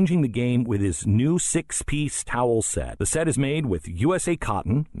now changing the game with his new 6-piece towel set. The set is made with USA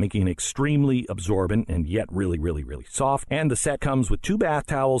cotton, making it extremely absorbent and yet really, really, really soft. And the set comes with 2 bath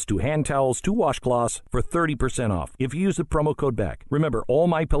towels, 2 hand towels, 2 washcloths for 30% off if you use the promo code BECK. Remember, all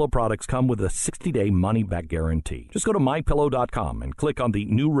MyPillow products come with a 60-day money-back guarantee. Just go to MyPillow.com and click on the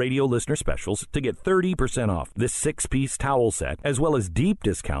new radio listener specials to get 30% off this 6-piece towel set, as well as deep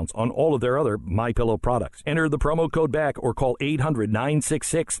discounts on all of their other MyPillow products. Enter the promo code BECK or call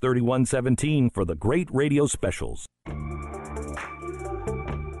 800-966-3117 for the great radio specials.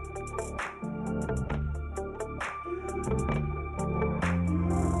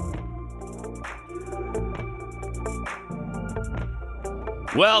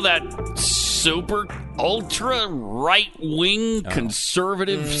 Well, that super ultra right-wing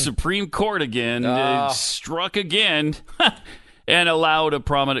conservative Supreme Court again struck again and allowed a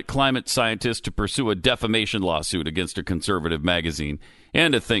prominent climate scientist to pursue a defamation lawsuit against a conservative magazine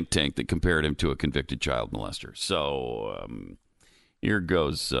and a think tank that compared him to a convicted child molester. So here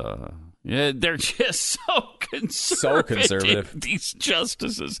goes. They're just so conservative. So conservative. These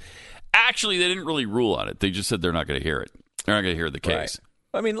justices. Actually, they didn't really rule on it. They just said they're not going to hear it. They're not going to hear the case. Right.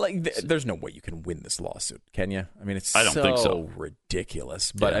 I mean, there's no way you can win this lawsuit, can you? I mean, I don't think so.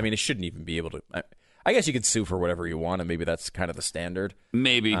 Ridiculous. But, I mean, it shouldn't even be able to. I guess you could sue for whatever you want, and maybe that's kind of the standard.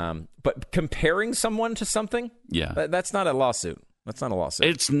 Maybe. But comparing someone to something? Yeah. That's not a lawsuit. That's not a lawsuit.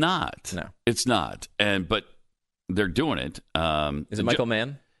 It's not. No. It's not. But they're doing it. Is it Michael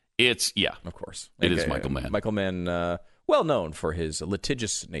Mann? It's, yeah. Of course. It is Michael Mann. Michael Mann, well known for his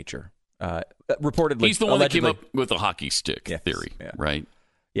litigious nature. Reportedly, he's the one allegedly, that came up with the hockey stick theory, right?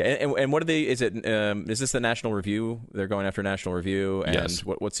 Yeah, and what are they? Is this the National Review? They're going after National Review, and yes.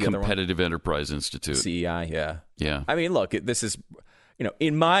 What's the other one? Competitive Enterprise Institute, CEI. Yeah. I mean, look, this is,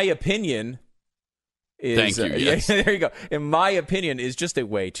 in my opinion, thank you. Yes. Yeah, there you go. In my opinion, is just a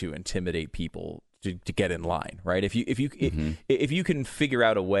way to intimidate people to get in line, right? If you can figure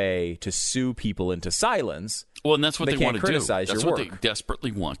out a way to sue people into silence, well, and that's what they want to do. That's what they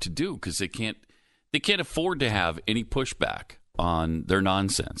desperately want to do because they can't afford to have any pushback on their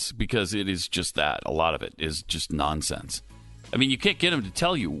nonsense because it is just that. A lot of it is just nonsense. I mean, you can't get them to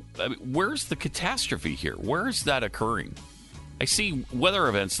tell you, where's the catastrophe here? Where is that occurring? I see weather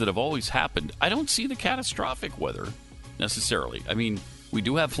events that have always happened. I don't see the catastrophic weather necessarily. I mean, we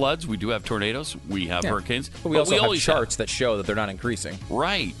do have floods. We do have tornadoes. We have hurricanes. But we also have charts that show that they're not increasing.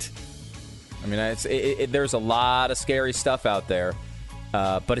 Right. I mean, there's a lot of scary stuff out there.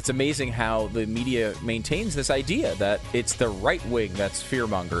 But it's amazing how the media maintains this idea that it's the right wing that's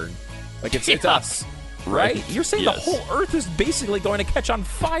fear-mongering. Like, it's us. Right? You're saying the whole earth is basically going to catch on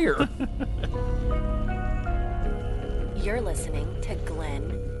fire. You're listening to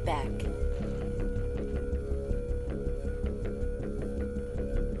Glenn Beck.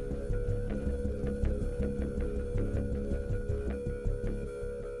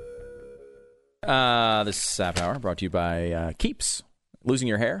 This half hour brought to you by Keeps. Losing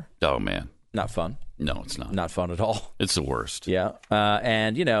your hair? Oh, man. Not fun. No, it's not. Not fun at all. It's the worst. Yeah.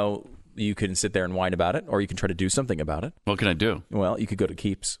 And, you can sit there and whine about it, or you can try to do something about it. What can I do? Well, you could go to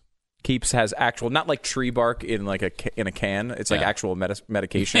Keeps. Keeps has actual, not like tree bark in a can. It's like actual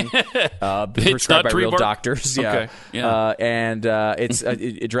medication prescribed by real doctors. Okay. Yeah. And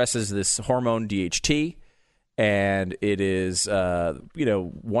it addresses this hormone DHT. And it is,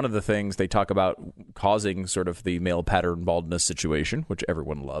 one of the things they talk about causing sort of the male pattern baldness situation, which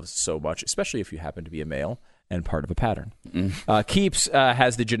everyone loves so much, especially if you happen to be a male and part of a pattern. Keeps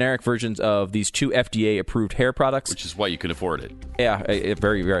has the generic versions of these 2 FDA-approved hair products. Which is why you can afford it. Yeah,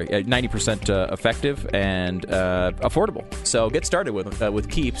 very, very 90% effective and affordable. So get started with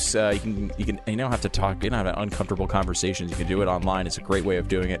Keeps. You don't have to talk. You don't have uncomfortable conversations. You can do it online. It's a great way of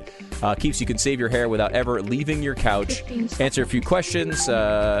doing it. Keeps, you can save your hair without ever leaving your couch. Answer a few questions.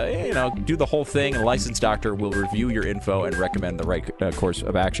 Do the whole thing. A licensed doctor will review your info and recommend the right course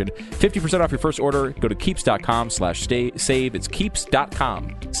of action. 50% off your first order. Go to keeps.com/save. It's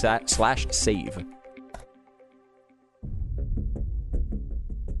keeps.com/save.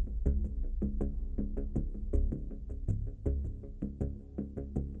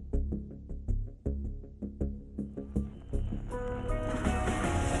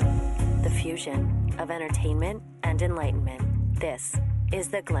 The fusion of entertainment and enlightenment. This is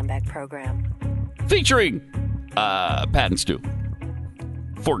the Glenn Beck Program. Featuring Pat and Stu.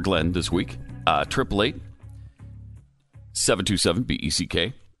 For Glenn this week.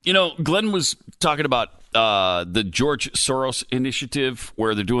 888-727-BECK. Glenn was talking about the George Soros initiative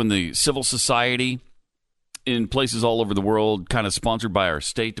where they're doing the civil society in places all over the world, kind of sponsored by our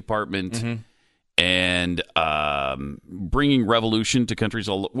State Department, and bringing revolution to countries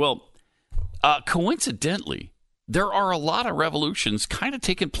all over. Well, coincidentally, there are a lot of revolutions kind of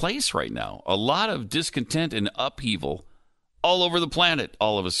taking place right now. A lot of discontent and upheaval all over the planet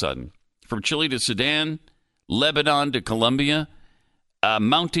all of a sudden. From Chile to Sudan, Lebanon to Colombia,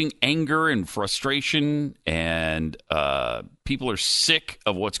 mounting anger and frustration, and people are sick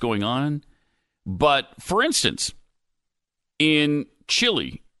of what's going on. But, for instance, in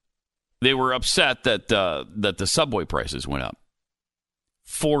Chile, they were upset that the subway prices went up.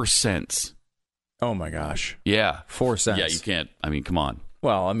 4 cents. Oh, my gosh. Yeah. 4 cents. Yeah, you can't. I mean, come on.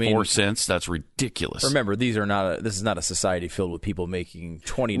 Well, I mean, 4 cents, that's ridiculous. Remember, this is not a society filled with people making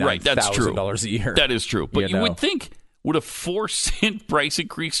 $29,000 a year. That is true. But you would think Would a 4-cent price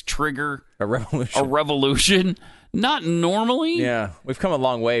increase trigger a revolution? A revolution? Not normally. Yeah, we've come a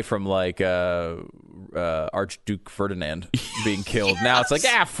long way from like Archduke Ferdinand being killed. Yes. Now it's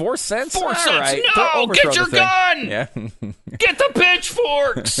like, 4 cents? 4 cents? Right. No, get your gun! Yeah. Get the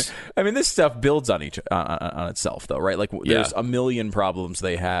pitchforks! I mean, this stuff builds on itself, though, right? Like, there's a million problems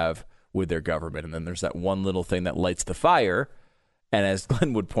they have with their government, and then there's that one little thing that lights the fire. And as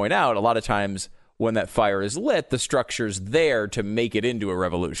Glenn would point out, a lot of times when that fire is lit, the structure's there to make it into a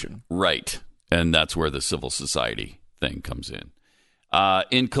revolution. Right. And that's where the civil society thing comes in.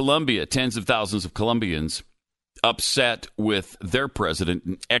 In Colombia, tens of thousands of Colombians upset with their president,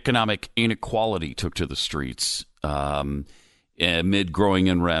 and economic inequality took to the streets amid growing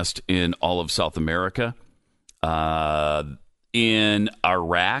unrest in all of South America. In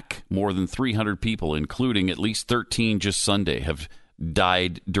Iraq, more than 300 people, including at least 13 just Sunday, have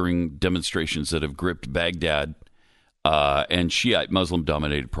died during demonstrations that have gripped Baghdad and Shiite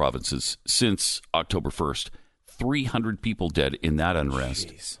Muslim-dominated provinces since October 1st. 300 people dead in that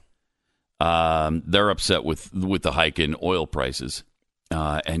unrest. They're upset with the hike in oil prices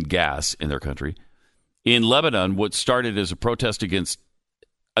and gas in their country. In Lebanon, what started as a protest against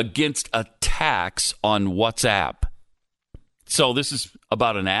a tax on WhatsApp. So this is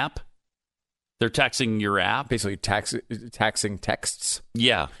about an app. They're taxing your app, basically taxing texts.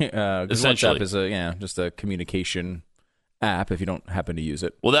 Yeah, essentially, WhatsApp is just a communication app. If you don't happen to use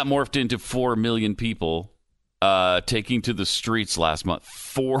it, well, that morphed into 4 million people taking to the streets last month.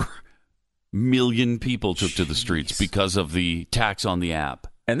 4 million people took to the streets because of the tax on the app.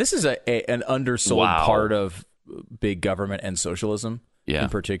 And this is an undersold part of big government and socialism in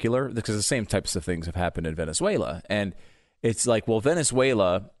particular, because the same types of things have happened in Venezuela. And it's like, well,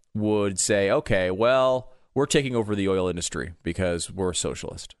 Venezuela would say, okay, well, we're taking over the oil industry because we're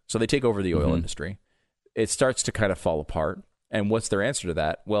socialist. So they take over the oil industry. It starts to kind of fall apart. And what's their answer to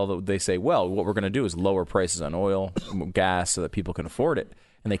that? Well, they say, well, what we're going to do is lower prices on oil, gas, so that people can afford it.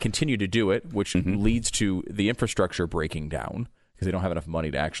 And they continue to do it, which leads to the infrastructure breaking down because they don't have enough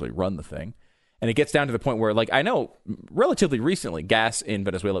money to actually run the thing. And it gets down to the point where, like, I know relatively recently, gas in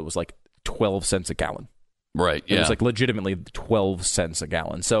Venezuela was like 12 cents a gallon. Right, yeah. It was like legitimately 12 cents a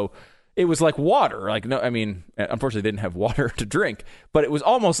gallon. So it was like water. Like, no, I mean, unfortunately, they didn't have water to drink, but it was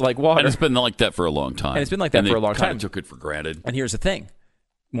almost like water. And it's been like that for a long time. And it's been like that for a long time. Kind of took it for granted. And here's the thing.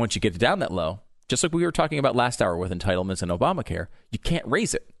 Once you get it down that low, just like we were talking about last hour with entitlements and Obamacare, you can't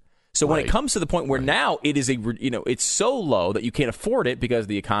raise it. So when it comes to the point where now it is it's so low that you can't afford it because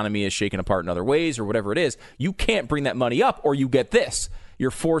the economy is shaken apart in other ways or whatever it is, you can't bring that money up, or you get this.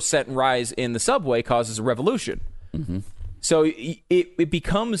 Your 4-cent rise in the subway causes a revolution. So it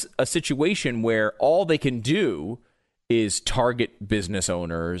becomes a situation where all they can do is target business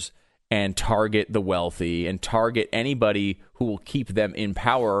owners and target the wealthy and target anybody who will keep them in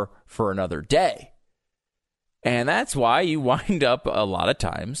power for another day. And that's why you wind up a lot of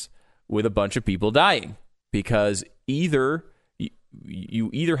times with a bunch of people dying, because you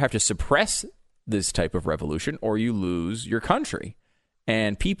either have to suppress this type of revolution or you lose your country.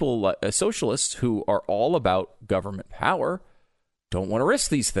 And people, socialists who are all about government power, don't want to risk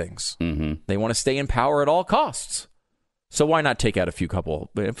these things. They want to stay in power at all costs. So why not take out a few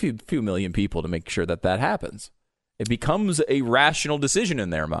million people to make sure that happens? It becomes a rational decision in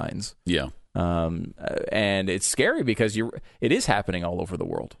their minds. Yeah. And it's scary because it is happening all over the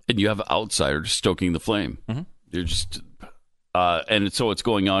world. And you have outsiders stoking the flame. They're just, and so it's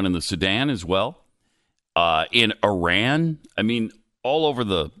going on in the Sudan as well. In Iran, I mean, all over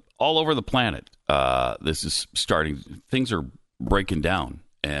the planet, this is starting. Things are breaking down,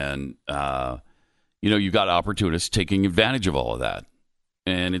 and you got opportunists taking advantage of all of that,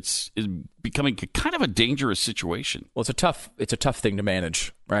 and it's becoming kind of a dangerous situation. Well, it's a tough thing to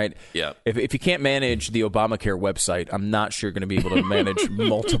manage, right? Yeah. If you can't manage the Obamacare website, I'm not sure you're going to be able to manage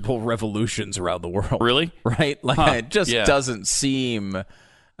multiple revolutions around the world. Really? Right? Like it just doesn't seem.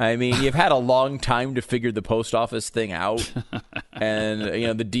 I mean, you've had a long time to figure the post office thing out, and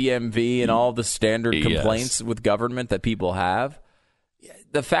the DMV and all the standard complaints with government that people have.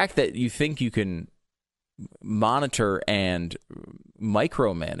 The fact that you think you can monitor and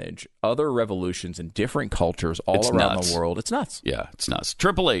micromanage other revolutions in different cultures all around the world, it's nuts. Yeah, it's nuts.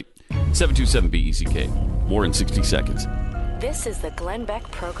 888-727-BECK. More in 60 seconds. This is the Glenn Beck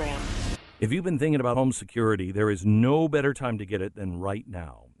Program. If you've been thinking about home security, there is no better time to get it than right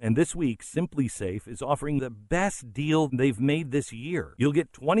now. And this week, Simply Safe is offering the best deal they've made this year. You'll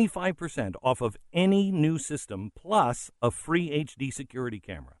get 25% off of any new system plus a free HD security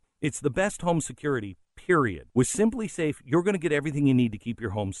camera. It's the best home security, period. With Simply Safe, you're going to get everything you need to keep your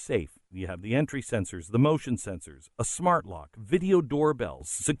home safe. You have the entry sensors, the motion sensors, a smart lock, video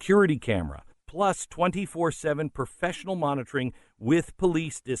doorbells, security camera, plus 24/7 professional monitoring with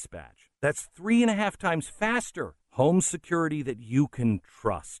police dispatch. That's 3.5 times faster. Home security that you can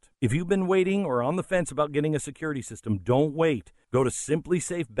trust. If you've been waiting or on the fence about getting a security system, don't wait. Go to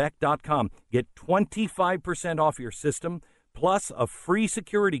simplysafebeck.com. Get 25% off your system, plus a free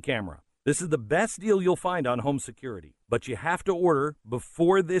security camera. This is the best deal you'll find on home security, but you have to order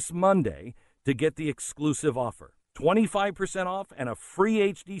before this Monday to get the exclusive offer. 25% off and a free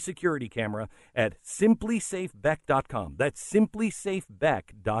HD security camera at simplysafebeck.com. That's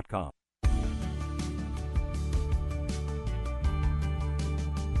simplysafebeck.com.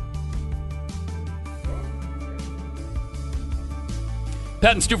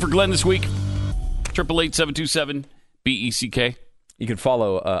 Pat and Stu for Glenn this week. 888-727-BECK. You can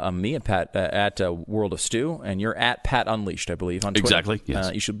follow me and Pat at World of Stu, and you're at Pat Unleashed, I believe, on Twitter. Exactly,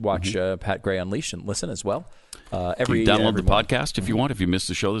 yes. You should watch Pat Gray Unleashed and listen as well. You can download the podcast if you want. If you missed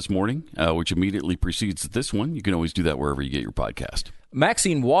the show this morning, which immediately precedes this one, you can always do that wherever you get your podcast.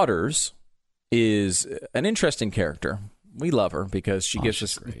 Maxine Waters is an interesting character. We love her because she gives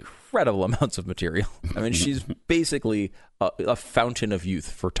us incredible amounts of material. I mean, she's basically a fountain of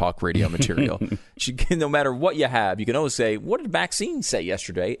youth for talk radio material. She can, no matter what you have, you can always say, what did Maxine say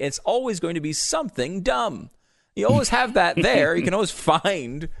yesterday? It's always going to be something dumb. You always have that there. You can always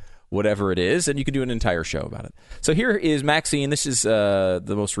find whatever it is, and you can do an entire show about it. So here is Maxine. This is the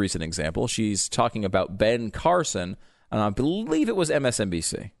most recent example. She's talking about Ben Carson, and I believe it was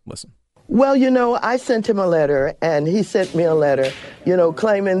MSNBC. Listen. Well, I sent him a letter, and he sent me a letter,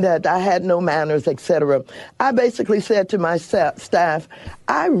 claiming that I had no manners, etc. I basically said to my staff,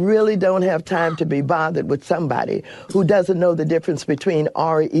 I really don't have time to be bothered with somebody who doesn't know the difference between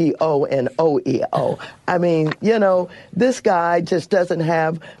REO and OEO. I mean, this guy just doesn't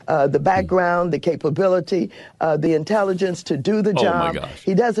have the background, the capability, the intelligence to do the job. My gosh.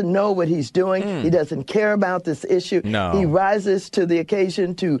 He doesn't know what he's doing. He doesn't care about this issue. No. He rises to the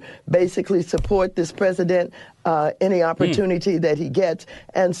occasion to basically support this president any opportunity that he gets.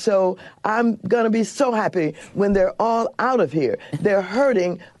 And so I'm going to be so happy when they're all out of here. They're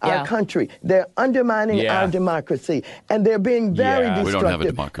hurting our country. They're undermining our democracy. And they're being very destructive. We don't have a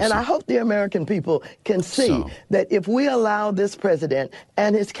democracy. And I hope the American people can see that if we allow this president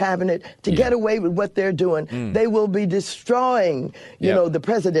and his cabinet to get away with what they're doing, they will be destroying, the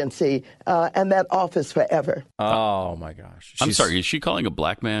presidency and that office forever. Oh, my gosh. I'm sorry. Is she calling a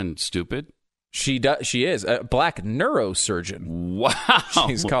black man stupid? She does. She is a black neurosurgeon. Wow.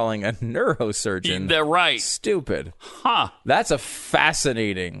 She's calling a neurosurgeon. They're right. Stupid. Huh. That's a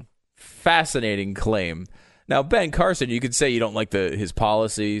fascinating claim. Now, Ben Carson, you could say you don't like his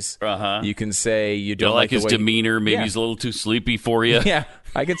policies. You can say you don't like his demeanor. Maybe he's a little too sleepy for you. Yeah,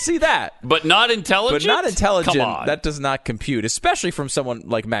 I could see that. But not intelligent? Come on. That does not compute, especially from someone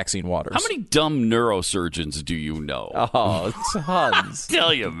like Maxine Waters. How many dumb neurosurgeons do you know? Oh, tons. I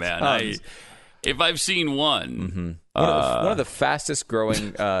tell you, man. If I've seen one. One of the fastest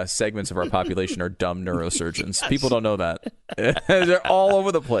growing segments of our population are dumb neurosurgeons. People don't know that. They're all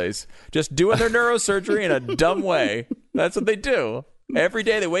over the place, just doing their neurosurgery in a dumb way. That's what they do. Every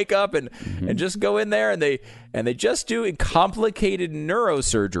day they wake up and just go in there and they just do complicated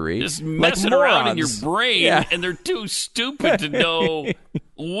neurosurgery. Just messing around in your brain, and they're too stupid to know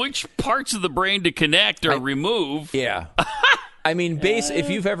which parts of the brain to connect or remove. Yeah. I mean, if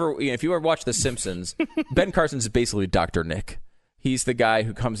you ever watched The Simpsons, Ben Carson's basically Dr. Nick. He's the guy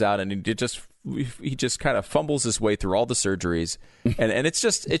who comes out and he just kind of fumbles his way through all the surgeries, and it's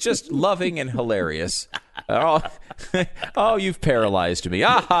just loving and hilarious. Oh, you've paralyzed me.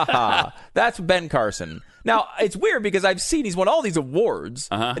 Ah ha ha. That's Ben Carson. Now, it's weird because he's won all these awards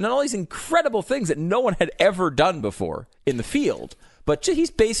and done all these incredible things that no one had ever done before in the field. But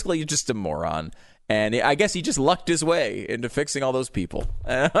he's basically just a moron. And I guess he just lucked his way into fixing all those people.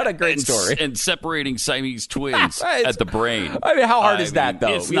 What a great story. And separating Siamese twins at the brain. I mean, how hard is that,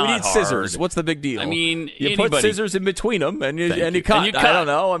 though? It's not need scissors. What's the big deal? I mean, you put scissors in between them and you cut. I don't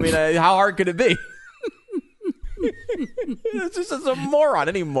know. I mean, how hard could it be? It's just a moron.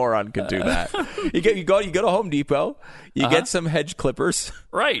 Any moron could do that. You go to Home Depot. You get some hedge clippers,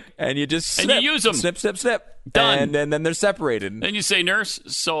 right? And you just snip, and you use them. Snip, snip, snip. Done. And then they're separated. Then you say, "Nurse,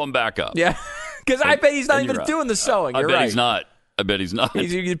 sew them back up." Yeah, because I bet he's not even doing the sewing. I bet he's not.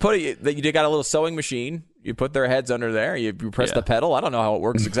 You got a little sewing machine. You put their heads under there. You press the pedal. I don't know how it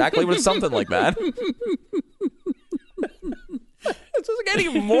works exactly, but it's something like that. It's just like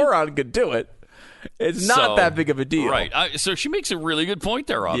any moron could do it. It's not that big of a deal. Right. So she makes a really good point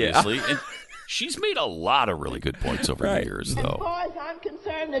there, obviously. Yeah. And she's made a lot of really good points over the years, though. As far as I'm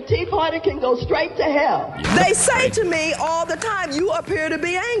concerned, the Tea Party can go straight to hell. Yeah. They say to me all the time, you appear to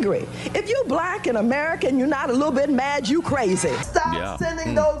be angry. If you're black and American, you're not a little bit mad, you crazy. Stop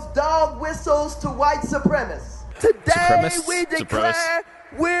sending those dog whistles to white supremacists. Today we declare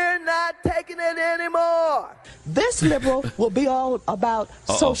we're not taking it anymore. This liberal will be all about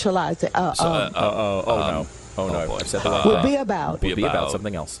socializing. No. Oh, no. I said the wrong Will be about. Will be about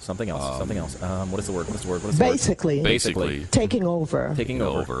something else. Something else. What is the word? Basically, taking over.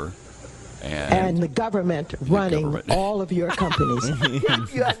 And the government running all of your companies.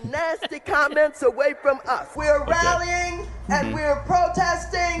 Keep your nasty comments away from us. We're rallying and we're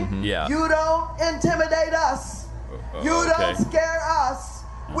protesting. You don't intimidate us. You don't scare us.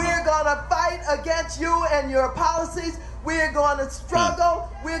 We're going to fight against you and your policies. We're going to struggle.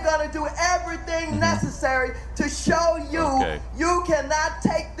 We're going to do everything necessary to show you you cannot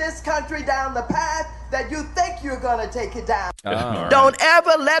take this country down the path that you think you're going to take it down. Don't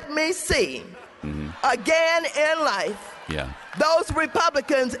ever let me see again in life those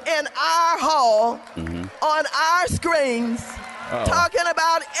Republicans in our hall on our screens talking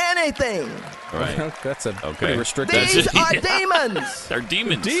about anything. Right. That's a pretty restricted. These are demons. They're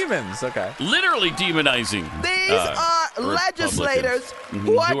demons. Demons, okay. Literally demonizing. These are legislators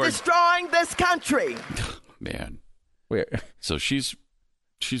who are destroying this country. Man. Wait. So she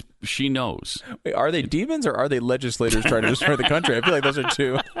knows. Wait, are they demons or are they legislators trying to destroy the country? I feel like those are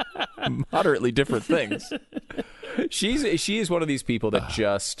two moderately different things. She is one of these people that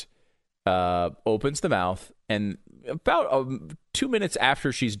just opens the mouth and about 2 minutes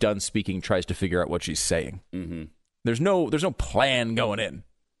after she's done speaking tries to figure out what she's saying. There's no plan going in.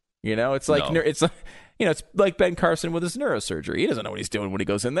 You know, it's like it's like Ben Carson with his neurosurgery. He doesn't know what he's doing when he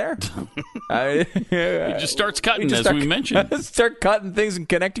goes in there. He just starts cutting, we mentioned. Start cutting things and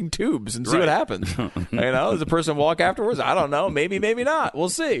connecting tubes and see what happens. Does the person walk afterwards? I don't know. Maybe not. We'll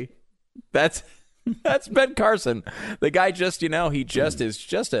see. That's Ben Carson. The guy just, he just is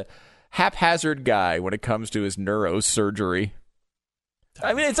just a haphazard guy when it comes to his neurosurgery.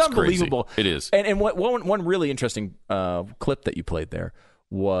 I mean, it's unbelievable. Crazy. It is. And one really interesting clip that you played there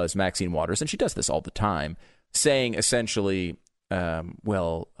was Maxine Waters, and she does this all the time, saying essentially,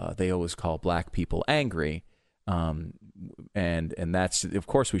 they always call black people angry, and that's, of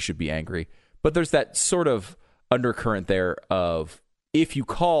course, we should be angry. But there's that sort of undercurrent there of if you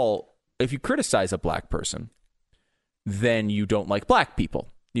criticize a black person, then you don't like black people.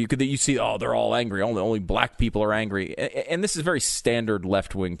 You see, they're all angry. Only black people are angry. And this is very standard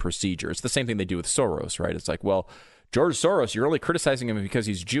left-wing procedure. It's the same thing they do with Soros, right? It's like, well, George Soros, you're only criticizing him because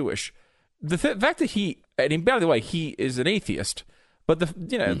he's Jewish. The fact that by the way, he is an atheist. But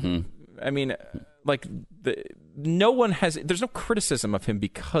no one has. There's no criticism of him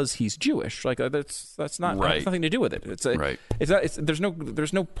because he's Jewish. Like that's not. Right. Has nothing to do with it.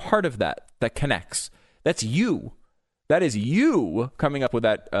 There's no part of that connects. That's you. That is you coming up with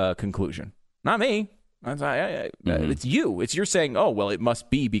that conclusion, not me. It's you. It's you're saying, oh, well, it must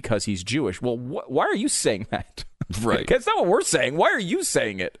be because he's Jewish. Well, why are you saying that? Right. That's not what we're saying. Why are you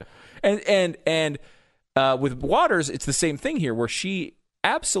saying it? And with Waters, it's the same thing here, where she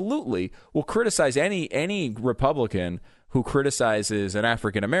absolutely will criticize any Republican who criticizes an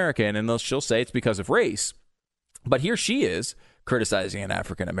African American, and she'll say it's because of race. But here she is criticizing an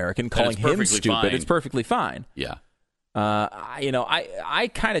African American, calling him stupid. Fine. It's perfectly fine. Yeah.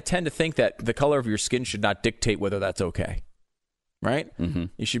 I kind of tend to think that the color of your skin should not dictate whether that's okay, right?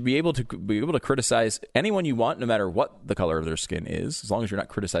 You should be able to criticize anyone you want, no matter what the color of their skin is, as long as you're not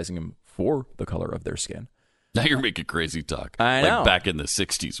criticizing them for the color of their skin. Now you're making crazy talk. I know. Like back in the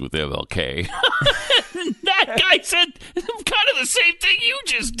 60s with MLK. That guy said kind of the same thing you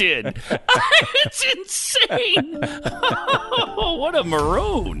just did. It's insane. Oh, what a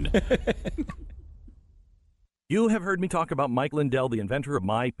maroon. You have heard me talk about Mike Lindell, the inventor of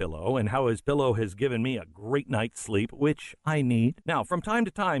MyPillow, and how his pillow has given me a great night's sleep, which I need. Now, from time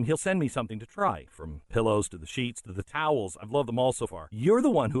to time, he'll send me something to try, from pillows to the sheets to the towels. I've loved them all so far. You're the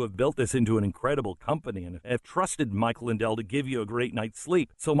one who have built this into an incredible company and have trusted Mike Lindell to give you a great night's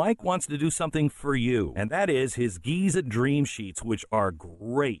sleep. So Mike wants to do something for you, and that is his Giza Dream Sheets, which are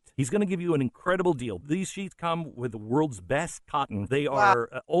great. He's going to give you an incredible deal. These sheets come with the world's best cotton. They are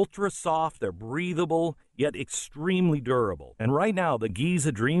ultra soft, they're breathable, yet extremely durable. And right now, the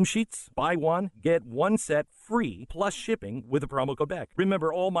Giza Dream Sheets, buy one, get one set free plus shipping with the promo code BECK.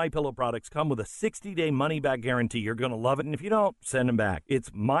 Remember, all MyPillow products come with a 60-day money-back guarantee. You're going to love it, and if you don't, send them back. It's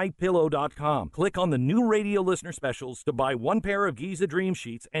MyPillow.com. Click on the new radio listener specials to buy one pair of Giza Dream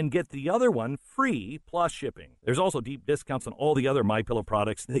Sheets and get the other one free plus shipping. There's also deep discounts on all the other MyPillow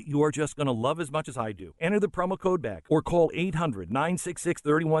products that you are just going to love as much as I do. Enter the promo code BECK or call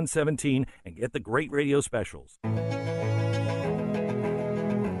 800-966-3117 and get the great radio specials.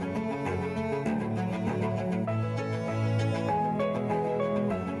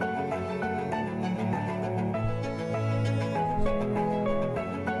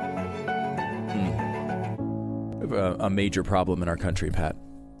 A major problem in our country, Pat,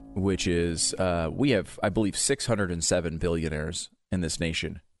 which is we have, I believe, 607 billionaires in this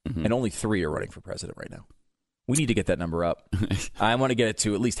nation, and only 3 are running for president right now. We need to get that number up. I want to get it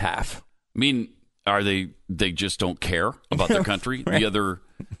to at least half. I mean, are they just don't care about their country? Right.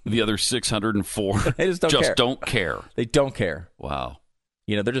 The other 604 they just don't care. They don't care. Wow.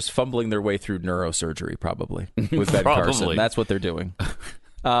 You know, they're just fumbling their way through neurosurgery, probably, with Ben Carson. That's what they're doing.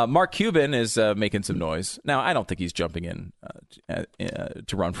 Mark Cuban is making some noise. Now, I don't think he's jumping in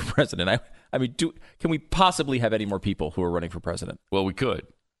to run for president. I mean, can we possibly have any more people who are running for president? Well, we could.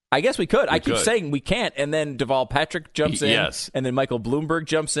 I guess we could. I keep saying we can't, and then Deval Patrick jumps in. Yes. And then Michael Bloomberg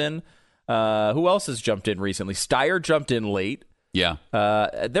jumps in. Who else has jumped in recently? Steyer jumped in late. Yeah.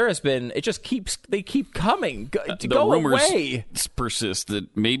 There has been, they keep coming. The Go rumors away. persist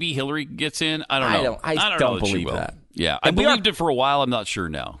that maybe Hillary gets in. I don't know. I don't believe that. Yeah. I believed it for a while. I'm not sure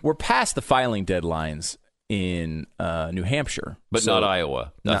now. We're past the filing deadlines in New Hampshire. But not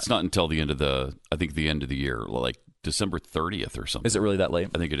Iowa. That's not until the end of the year, like December 30th or something. Is it really that late?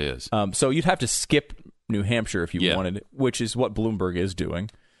 I think it is. So you'd have to skip New Hampshire if you wanted, which is what Bloomberg is doing.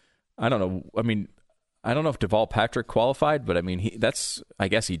 I don't know. I mean, I don't know if Deval Patrick qualified, but I mean, I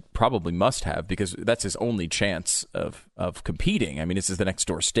guess he probably must have, because that's his only chance of competing. I mean, this is the next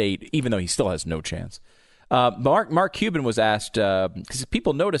door state, even though he still has no chance. Mark Cuban was asked, because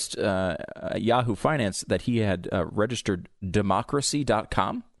people noticed Yahoo Finance that he had registered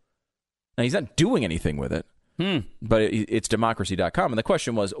democracy.com. Now, he's not doing anything with it, but it's democracy.com. And the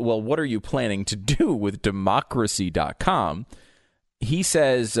question was, well, what are you planning to do with democracy.com? He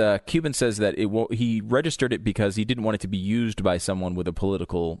says, Cuban says that he registered it because he didn't want it to be used by someone with a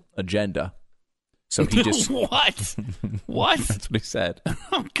political agenda. So he just... What? What? That's what he said.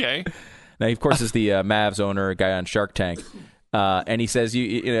 Okay. Now, he, of course, is the Mavs owner, a guy on Shark Tank. And he says,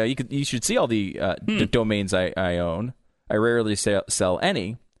 you should see all the domains I own. I rarely sell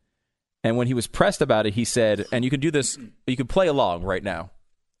any. And when he was pressed about it, he said, and you can do this, you can play along right now.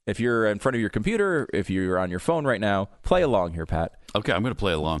 If you're in front of your computer, if you're on your phone right now, play along here, Pat. Okay, I'm going to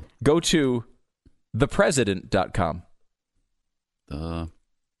play along. Go to thepresident.com.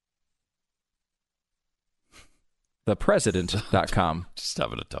 Just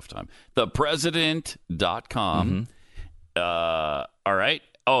having a tough time. Thepresident.com. All right.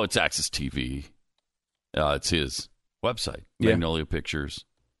 Oh, it's Access TV. It's his website. Magnolia Pictures.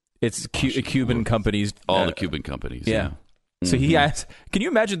 It's Cuban companies. All the Cuban companies. Yeah. So he has. Can you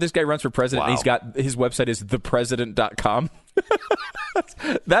imagine this guy runs for president and he's got his website is thepresident.com?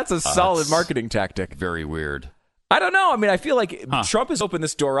 That's a solid marketing tactic. Very weird. I don't know. I mean, I feel like Trump has opened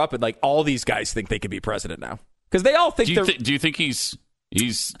this door up and like all these guys think they could be president now. Because they all think do you think he's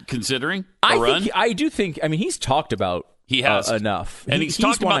considering a run? I do think. I mean, he's talked about enough. And he's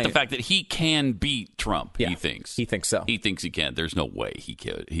talked about the fact that he can beat Trump, he thinks. He thinks so. He thinks he can. There's no way he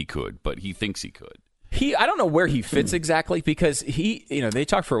could, but he thinks he could. I don't know where he fits exactly, because they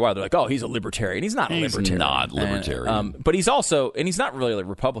talk for a while. They're like, oh, he's a libertarian. He's not a libertarian. He's not libertarian. But he's also, and he's not really a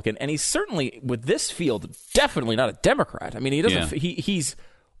Republican. And he's certainly, with this field, definitely not a Democrat. I mean, he doesn't,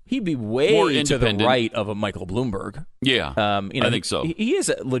 he'd be way to the right of a Michael Bloomberg. Yeah. I think so. He is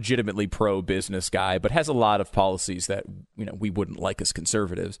a legitimately pro-business guy, but has a lot of policies that, we wouldn't like as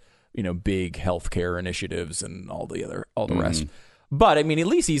conservatives, big healthcare initiatives and all the rest. But I mean, at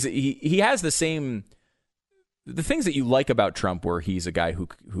least he has the same, the things that you like about Trump, where he's a guy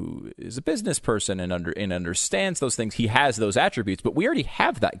who is a business person and understands those things. He has those attributes, but we already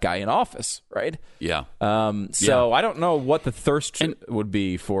have that guy in office, right? Yeah. So I don't know what the thirst would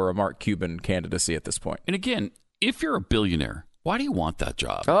be for a Mark Cuban candidacy at this point. And again, if you're a billionaire, why do you want that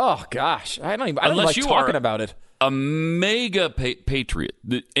job? Oh gosh, I don't like talking about it. A mega patriot,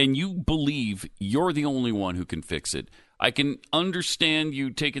 and you believe you're the only one who can fix it. I can understand you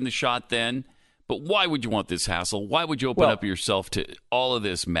taking the shot then. But why would you want this hassle? Why would you open up yourself to all of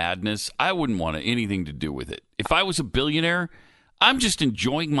this madness? I wouldn't want anything to do with it. If I was a billionaire, I'm just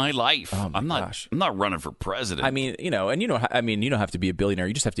enjoying my life. Oh my I'm not running for president. I mean, you don't have to be a billionaire.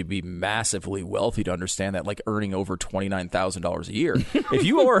 You just have to be massively wealthy to understand that, like earning over $29,000 a year. If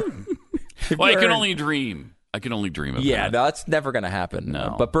you are, I can only dream. I can only dream of that. Yeah, no, that's never going to happen.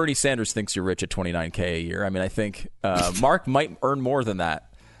 No. But Bernie Sanders thinks you're rich at $29K a year. I mean, I think Mark might earn more than that.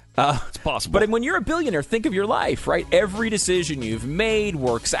 It's possible. But when you're a billionaire, think of your life, right? Every decision you've made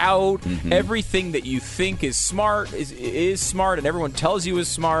works out. Mm-hmm. Everything that you think is smart is smart, and everyone tells you is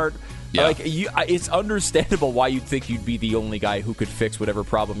smart. Yeah. Like it's understandable why you'd think you'd be the only guy who could fix whatever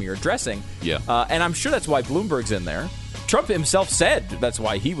problem you're addressing. Yeah. And I'm sure that's why Bloomberg's in there. Trump himself said that's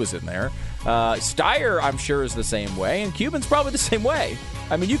why he was in there. Steyer, I'm sure, is the same way, and Cuban's probably the same way.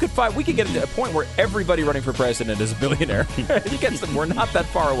 I mean, we could get to a point where everybody running for president is a billionaire. We're not that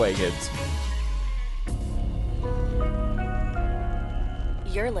far away, kids.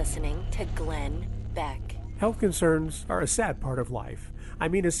 You're listening to Glenn Beck. Health concerns are a sad part of life. I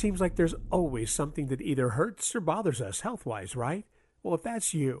mean, it seems like there's always something that either hurts or bothers us health-wise, right? Well, if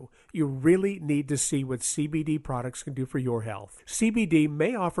that's you really need to see what CBD products can do for your health. CBD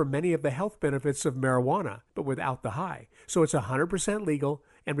may offer many of the health benefits of marijuana, but without the high. So it's 100% legal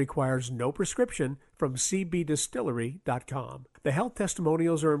and requires no prescription from cbdistillery.com. The health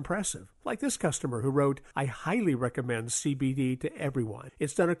testimonials are impressive, like this customer who wrote, "I highly recommend CBD to everyone.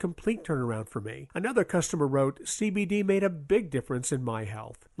 It's done a complete turnaround for me." Another customer wrote, "CBD made a big difference in my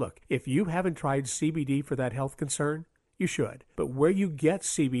health." Look, if you haven't tried CBD for that health concern, you should. But where you get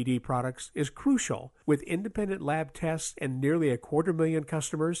CBD products is crucial. With independent lab tests and nearly 250,000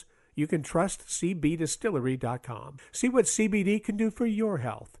 customers, you can trust cbdistillery.com. See what CBD can do for your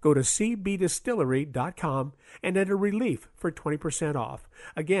health. Go to cbdistillery.com and enter RELIEF for 20% off.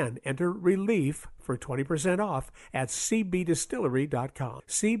 Again, enter RELIEF for 20% off at cbdistillery.com.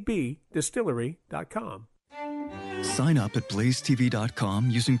 cbdistillery.com. Sign up at blazetv.com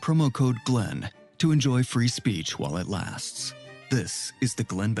using promo code GLENN to enjoy free speech while it lasts. This is the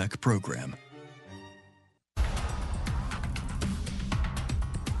Glenn Beck Program.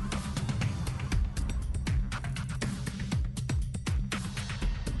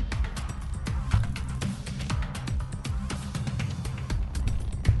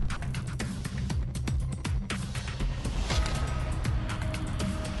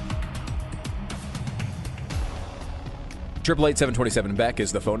 Triple 727 Beck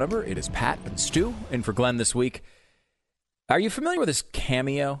is the phone number. It is Pat and Stu in for Glenn this week. Are you familiar with this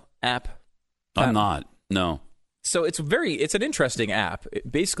Cameo app? I'm not. No. So it's an interesting app.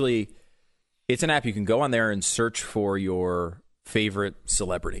 Basically, it's an app you can go on there and search for your favorite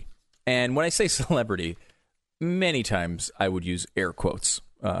celebrity. And when I say celebrity, many times I would use air quotes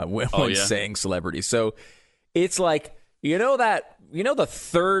when saying celebrity. So it's like, the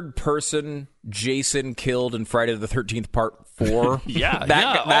third person Jason killed in Friday the 13th Part 4?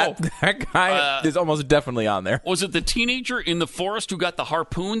 That guy is almost definitely on there. Was it the teenager in the forest who got the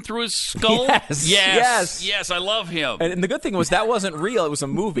harpoon through his skull? Yes, I love him. And the good thing was that wasn't real. It was a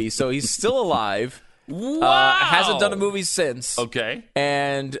movie, so he's still alive. Wow. Hasn't done a movie since. Okay.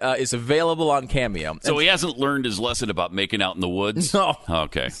 And is available on Cameo. So he hasn't learned his lesson about making out in the woods? No.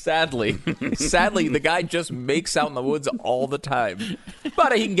 Okay. Sadly, the guy just makes out in the woods all the time.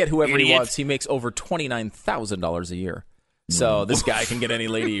 But he can get whoever he wants. He makes over $29,000 a year. So this guy can get any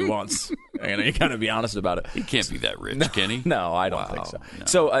lady he wants. And you got to be honest about it. He can't be that rich, can he? No, I don't think so. No.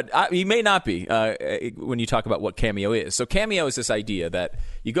 So he may not be when you talk about what Cameo is. So Cameo is this idea that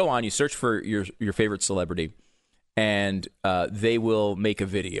you go on, you search for your favorite celebrity, and they will make a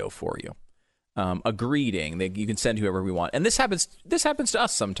video for you. A greeting you can send whoever we want, and this happens to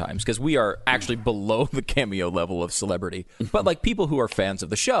us sometimes because we are actually below the Cameo level of celebrity. But like people who are fans of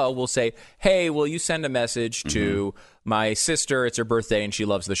the show will say, "Hey, will you send a message to my sister? It's her birthday and she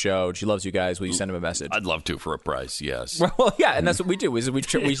loves the show. And she loves you guys. Will you send him a message?" I'd love to for a price. Yes. Well, yeah, and that's what we do. Is we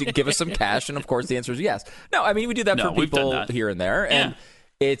give us some cash, and of course the answer is yes. No, I mean we do that for people here and there, and.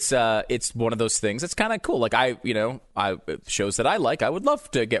 It's one of those things. It's kind of cool. Like shows that I like, I would love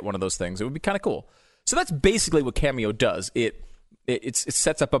to get one of those things. It would be kind of cool. So that's basically what Cameo does. It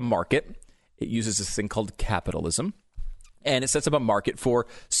sets up a market. It uses this thing called capitalism, and it sets up a market for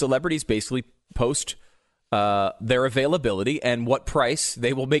celebrities. Basically, post their availability and what price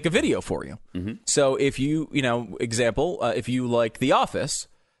they will make a video for you. Mm-hmm. So if you if you like The Office,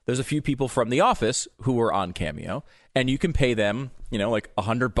 there's a few people from The Office who are on Cameo, and you can pay them, like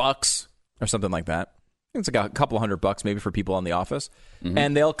 $100 or something like that. It's like a couple $100 maybe for people on The Office,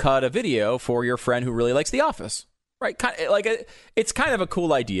 and they'll cut a video for your friend who really likes The Office. Right? It's kind of a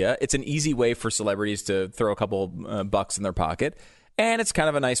cool idea. It's an easy way for celebrities to throw a couple bucks in their pocket, and it's kind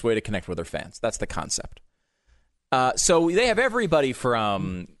of a nice way to connect with their fans. That's the concept. So they have everybody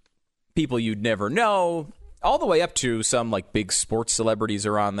from people you'd never know all the way up to some like big sports celebrities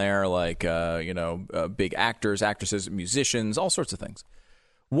are on there, like big actors, actresses, musicians, all sorts of things.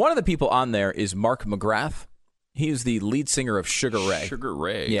 One of the people on there is Mark McGrath. He is the lead singer of Sugar Ray. Sugar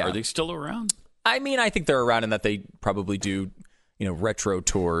Ray. Yeah. Are they still around? I mean, I think they're around in that they probably do, retro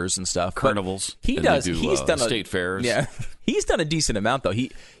tours and stuff. Carnivals. But he's done state fairs. Yeah. He's done a decent amount, though.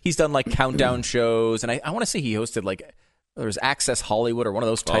 He's done like countdown shows. And I want to say he hosted like, there was Access Hollywood or one of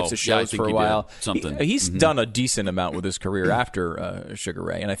those types of shows for a while. He's done a decent amount with his career after Sugar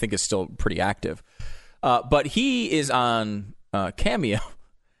Ray, and I think is still pretty active. But he is on Cameo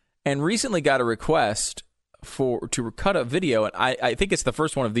and recently got a request to cut a video, and I think it's the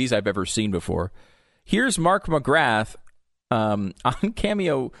first one of these I've ever seen before. Here's Mark McGrath on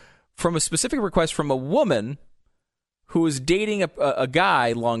Cameo from a specific request from a woman who is dating a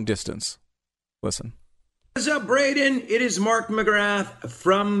guy long distance. Listen. What's up, Braden? It is Mark McGrath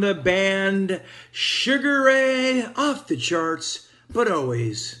from the band Sugar Ray, off the charts, but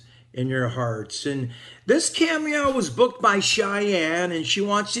always in your hearts. And this cameo was booked by Cheyenne, and she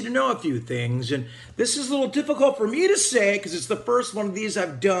wants you to know a few things. And this is a little difficult for me to say because it's the first one of these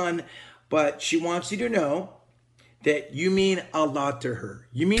I've done, but she wants you to know that you mean a lot to her.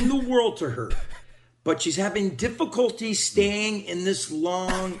 You mean the world to her. But she's having difficulty staying in this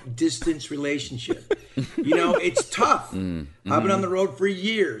long-distance relationship. It's tough. Mm-hmm. I've been on the road for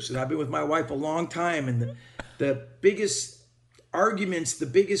years, and I've been with my wife a long time, and the biggest arguments, the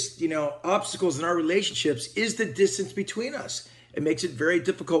biggest, obstacles in our relationships is the distance between us. It makes it very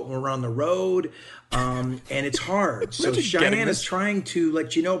difficult when we're on the road, and it's hard. So Cheyenne is trying to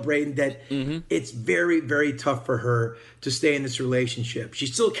let you know, Braden, that it's very, very tough for her to stay in this relationship. She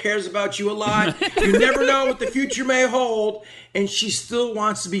still cares about you a lot. You never know what the future may hold, and she still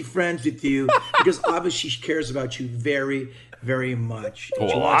wants to be friends with you because obviously she cares about you very, very much.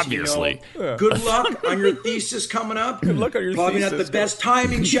 Well, obviously. Good luck on your thesis coming up. Good luck on your Probably thesis. Probably not the best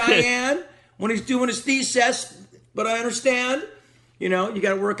timing, Cheyenne, when he's doing his thesis, but I understand. You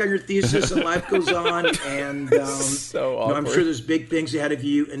got to work on your thesis and life goes on. And so awkward. I'm sure there's big things ahead of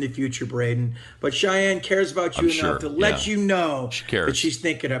you in the future, Braden. But Cheyenne cares about you enough to let you know that she's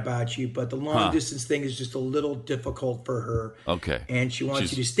thinking about you. But the long distance thing is just a little difficult for her. Okay. And she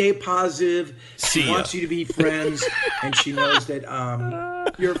wants you to stay positive. She wants you to be friends. And she knows that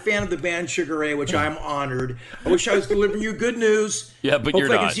you're a fan of the band Sugar Ray, which I'm honored. I wish I was delivering you good news. Yeah, but Hopefully you're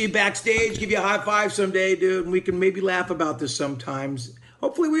not. I can see you backstage, give you a high five someday, dude, and we can maybe laugh about this sometimes.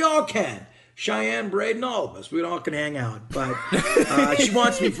 Hopefully we all can. Cheyenne, Braden, all of us. We all can hang out. But she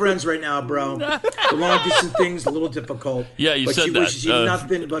wants to be friends right now, bro. The long distance thing's a little difficult. Yeah, you but said she that. wishes you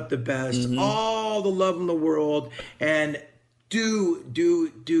nothing but the best. All the love in the world. And do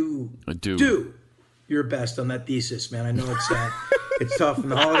your best on that thesis, man. I know it's tough in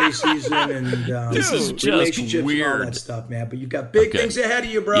the holiday season and this is just relationships weird. and all that stuff, man. But you've got big things ahead of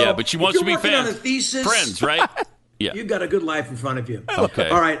you, bro. Yeah, but she wants to be on a thesis, friends, right? Yeah. You've got a good life in front of you. Okay.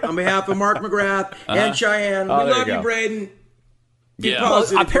 All right. On behalf of Mark McGrath and Cheyenne, we love you, Braden. Keep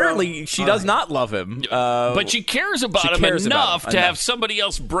positive, apparently, she does not love him. But she cares about him enough to have somebody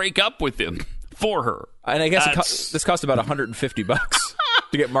else break up with him for her. And I guess this cost about $150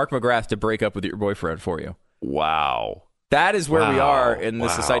 to get Mark McGrath to break up with your boyfriend for you. Wow. That is where we are in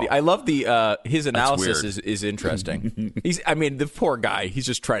this society. I love his analysis is interesting. The poor guy, he's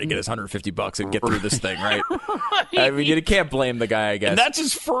just trying to get his $150 and get through this thing, right? I mean, you can't blame the guy, I guess. And that's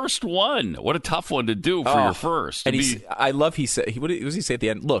his first one. What a tough one to do for your first. And I love he said, what does he say at the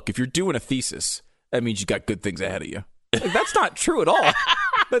end? Look, if you're doing a thesis, that means you got good things ahead of you. Like, that's not true at all.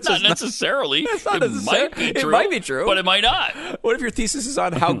 That's not necessarily. That's not necessary. It might be true. But it might not. What if your thesis is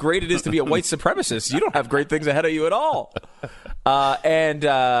on how great it is to be a white supremacist? You don't have great things ahead of you at all.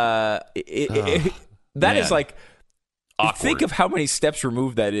 That is like, awkward. Think of how many steps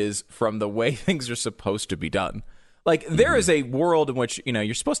removed that is from the way things are supposed to be done. Like, there is a world in which,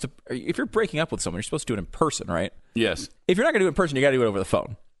 you're supposed to, if you're breaking up with someone, you're supposed to do it in person, right? Yes. If you're not going to do it in person, you got to do it over the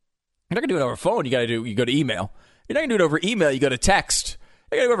phone. You're not going to do it over phone, you go to email. You're not going to do it over email, you go to text.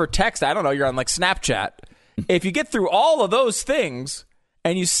 You got to go over text. I don't know. You're on like Snapchat. If you get through all of those things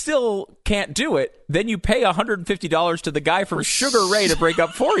and you still can't do it, then you pay $150 to the guy from Sugar Ray to break up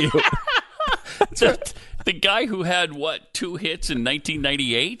for you. The guy who had 2 hits in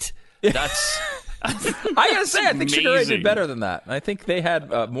 1998? That's I gotta say, I think Sugar Ray did better than that. I think they had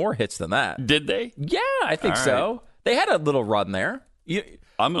more hits than that. Did they? Yeah, I think so. They had a little run there.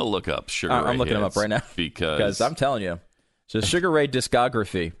 I'm going to look up Sugar Ray. I'm looking him up right now because I'm telling you. So Sugar Ray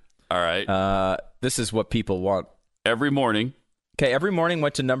discography. All right. This is what people want. Every morning. Okay, Every Morning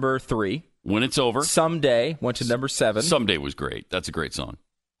went to number 3. When It's Over. Someday went to number 7. Someday was great. That's a great song.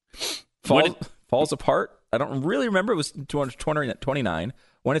 Falls Apart. I don't really remember. It was 29.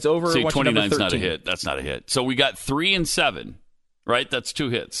 When It's Over. See, went to number 29's 13. not a hit. That's not a hit. So we got 3 and 7, right? That's 2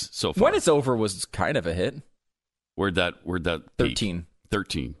 hits so far. When It's Over was kind of a hit. Where'd that 13.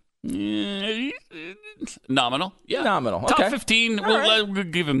 13. Nominal. Yeah. Nominal. Top Okay. 15. All We'll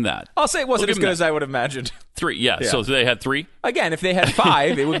give him that. I'll say it wasn't as good as I would have imagined. 3. Yeah. Yeah. So they had 3. Again, if they had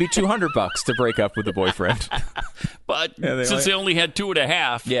 5, it would be $200 to break up with the boyfriend. But since they only had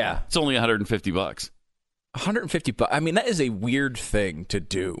 2.5, it's only $150. $150. I mean, that is a weird thing to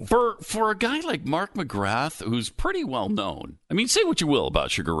do for a guy like Mark McGrath, who's pretty well known. I mean, say what you will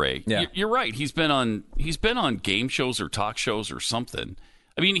about Sugar Ray. Yeah. You're right. He's been on game shows or talk shows or something.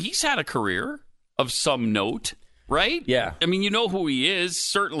 I mean, he's had a career of some note, right? Yeah. I mean, you know who he is.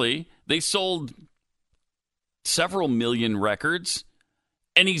 Certainly, they sold several million records,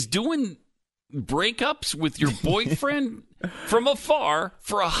 and he's doing breakups with your boyfriend from afar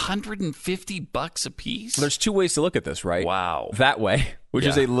for $150 a piece. There's 2 ways to look at this, right? Wow. That way, which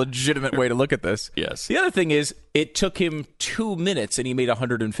is a legitimate way to look at this. Yes. The other thing is, it took him 2 minutes and he made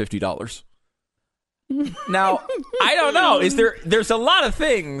 $150. Now, I don't know. There's a lot of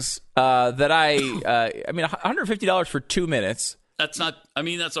things that I mean, $150 for 2 minutes. That's not, I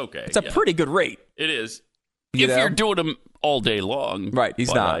mean, that's okay. It's a pretty good rate. It is. You're doing them all day long. Right, he's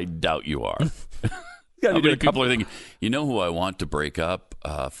but not. I doubt you are. How many people are thinking, you know who I want to break up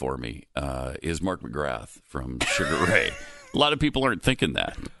for me is Mark McGrath from Sugar Ray. A lot of people aren't thinking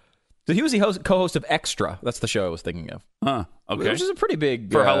that. So he was the co-host of Extra. That's the show I was thinking of. Huh, okay. Which is a pretty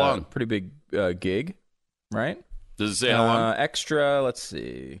big... For how long? Pretty big gig, right? Does it say how long? Extra, let's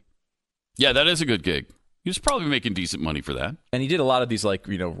see. Yeah, that is a good gig. He was probably making decent money for that. And he did a lot of these, like,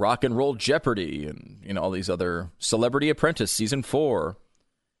 Rock and Roll Jeopardy and, all these other Celebrity Apprentice Season 4.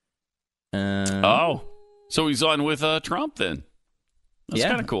 So he's on with Trump then. That's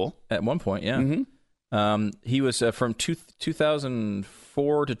kind of cool. At one point, yeah. Mm-hmm. He was from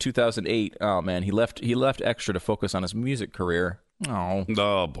 2004 to 2008. Oh, man, he left Extra to focus on his music career. Oh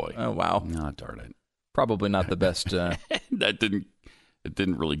boy. Oh, wow. Oh, darn it. Probably not the best. It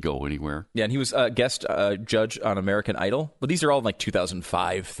didn't really go anywhere. Yeah, and he was a guest judge on American Idol. But these are all like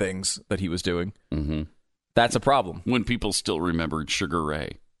 2005 things that he was doing. Mm-hmm. That's a problem. When people still remembered Sugar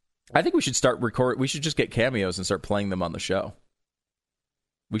Ray. I think we should we should just get cameos and start playing them on the show.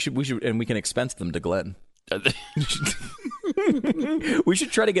 We should, and we can expense them to Glenn. We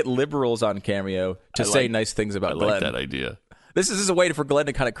should try to get liberals on Cameo to say nice things about Glenn. I like that idea. This is a way for Glenn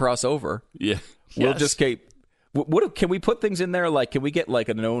to kind of cross over. Yeah. We'll just keep... can we put things in there like, can we get like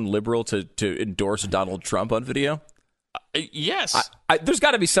a known liberal to endorse Donald Trump on video? Yes. There's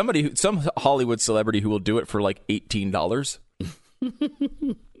got to be some Hollywood celebrity who will do it for like $18.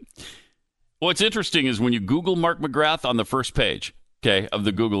 What's interesting is when you Google Mark McGrath on the first page, okay, of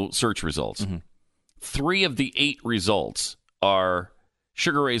the Google search results, 3 of the 8 results are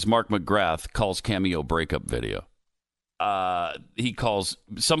Sugar Ray's Mark McGrath calls Cameo breakup video.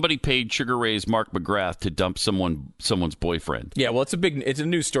 Somebody paid Sugar Ray's Mark McGrath to dump someone's boyfriend. Yeah, well, it's a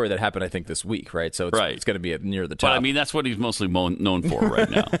news story that happened, I think, this week, right? So it's going to be near the top. But I mean, that's what he's mostly known for right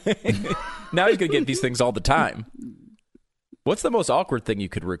now. Now he's going to get these things all the time. What's the most awkward thing you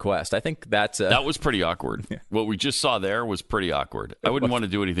could request? I think that was pretty awkward. Yeah. What we just saw there was pretty awkward. I wouldn't want to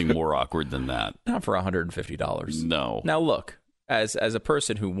do anything more awkward than that. Not for $150. No. Now look. As a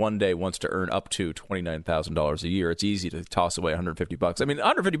person who one day wants to earn up to $29,000 a year, it's easy to toss away $150. I mean,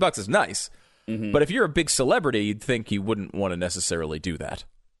 $150 is nice, but if you're a big celebrity, you'd think you wouldn't want to necessarily do that.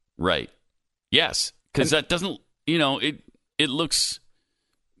 Right. Yes, because that doesn't, it looks,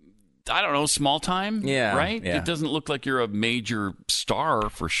 I don't know, small time. Yeah. Right. Yeah. It doesn't look like you're a major star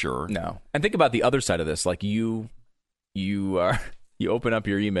for sure. No. And think about the other side of this. Like you open up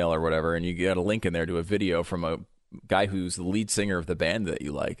your email or whatever, and you get a link in there to a video from a guy who's the lead singer of the band that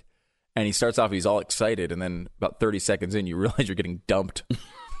you like, and he starts off, he's all excited, and then about 30 seconds in, you realize you're getting dumped.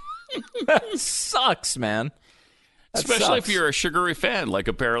 That sucks, man. Especially if you're a Sugar Ray fan, like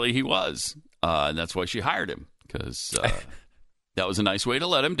apparently he was, and that's why she hired him, because that was a nice way to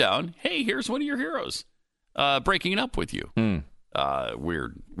let him down. Hey, here's one of your heroes breaking up with you.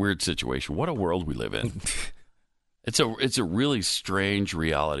 Weird situation. What a world we live in. It's a really strange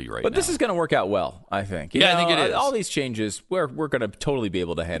reality right now. But this is going to work out well, I think. I think it is. All these changes, we're going to totally be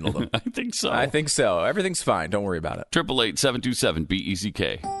able to handle them. I think so. I think so. Everything's fine. Don't worry about it.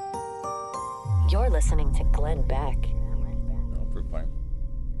 888-727-BEZK. You're listening to Glenn Beck.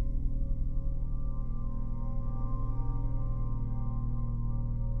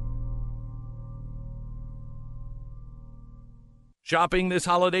 Shopping this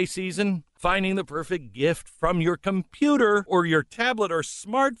holiday season? Finding the perfect gift from your computer or your tablet or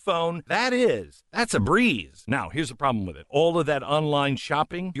smartphone, that's a breeze. Now, here's the problem with it. All of that online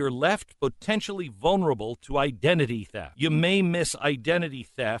shopping, you're left potentially vulnerable to identity theft. You may miss identity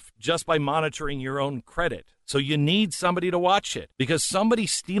theft just by monitoring your own credit. So you need somebody to watch it, because somebody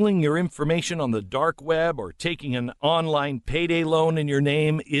stealing your information on the dark web or taking an online payday loan in your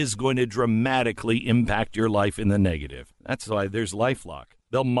name is going to dramatically impact your life in the negative. That's why there's LifeLock.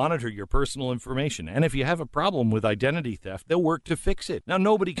 They'll monitor your personal information, and if you have a problem with identity theft, they'll work to fix it. Now,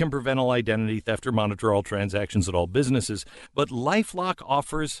 nobody can prevent all identity theft or monitor all transactions at all businesses, but LifeLock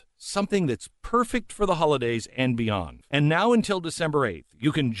offers something that's perfect for the holidays and beyond. And now until December 8th,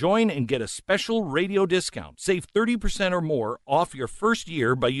 you can join and get a special radio discount. Save 30% or more off your first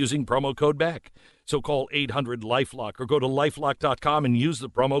year by using promo code BECK. So call 800-LifeLock or go to lifelock.com and use the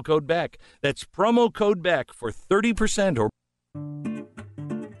promo code BECK. That's promo code BECK for 30% or...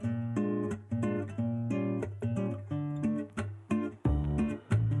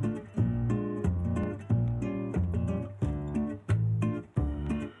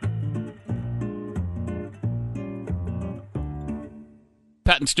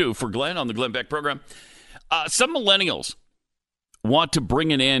 Pat and Stu for Glenn on the Glenn Beck program. Some millennials want to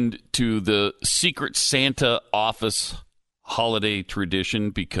bring an end to the Secret Santa office holiday tradition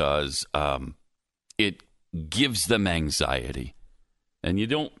because it gives them anxiety, and you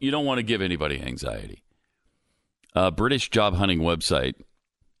don't want to give anybody anxiety. A British job hunting website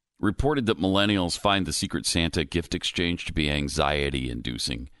reported that millennials find the Secret Santa gift exchange to be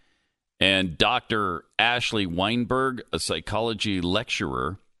anxiety-inducing. And Dr. Ashley Weinberg, a psychology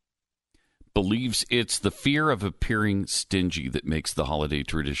lecturer, believes it's the fear of appearing stingy that makes the holiday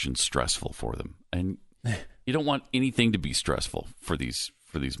tradition stressful for them. And you don't want anything to be stressful for these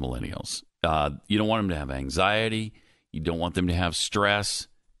millennials. You don't want them to have anxiety. You don't want them to have stress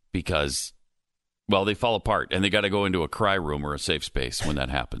because, well, they fall apart and they got to go into a cry room or a safe space when that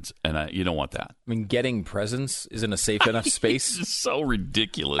happens. And you don't want that. I mean, getting presents isn't a safe enough space. It's so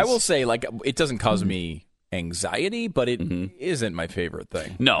ridiculous. I will say, like, it doesn't cause me anxiety, but it isn't my favorite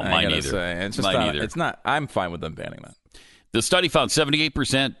thing. No, mine neither. It's just it's not. I'm fine with them banning that. The study found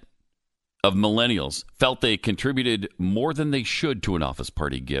 78% of millennials felt they contributed more than they should to an office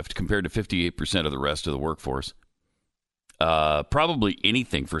party gift, compared to 58% of the rest of the workforce. Probably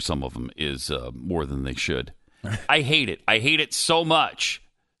anything for some of them is more than they should. I hate it. I hate it so much,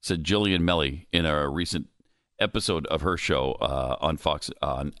 said Jillian Melly in a recent episode of her show on Fox,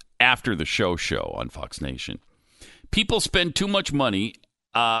 After the Show on Fox Nation. People spend too much money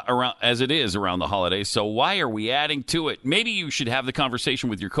around as it is around the holidays, so why are we adding to it? Maybe you should have the conversation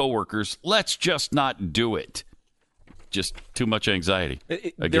with your coworkers. Let's just not do it. Just too much anxiety.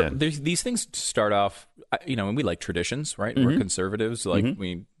 Again, these things start off, and we like traditions, right? We're conservatives.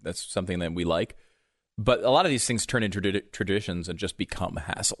 That's something that we like. But a lot of these things turn into traditions and just become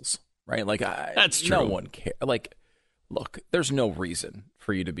hassles, right? Like, that's true. No one cares. Like, look, there's no reason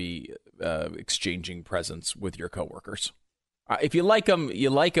for you to be exchanging presents with your coworkers. If you like them,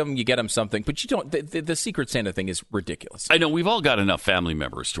 you get them something, but you don't. The Secret Santa thing is ridiculous. I know we've all got enough family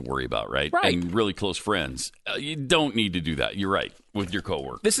members to worry about, right? Right. And really close friends. You don't need to do that. You're right, with your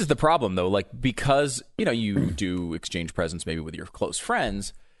coworker. This is the problem, though. Like, because, you do exchange presents maybe with your close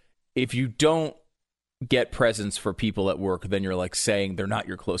friends. If you don't get presents for people at work, then you're like saying they're not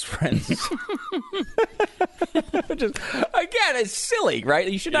your close friends. Again, it's silly,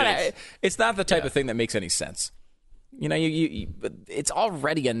 right? You should not. It's not the type of thing that makes any sense. It's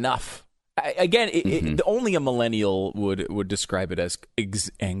already enough. Only a millennial would describe it as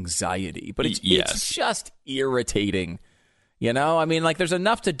anxiety, but it's just irritating. There's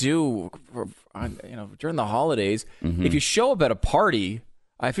enough to do, during the holidays. If you show up at a party,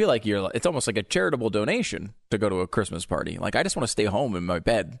 I feel like it's almost like a charitable donation to go to a Christmas party. Like, I just want to stay home in my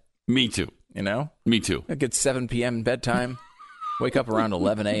bed. Me too. Me too. I get 7 p.m. bedtime, wake up around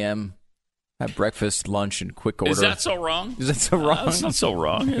 11 a.m., have breakfast, lunch, in quick order. Is that so wrong? Is that so wrong? That's not so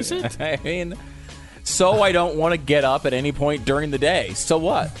wrong, is it? I mean, so I don't want to get up at any point during the day. So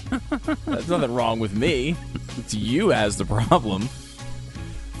what? There's nothing wrong with me. It's you has the problem.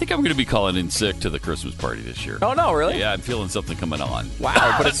 I think I'm going to be calling in sick to the Christmas party this year. Oh, no, really? Yeah, I'm feeling something coming on.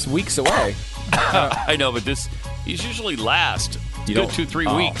 Wow, but it's weeks away. I know, but these usually last good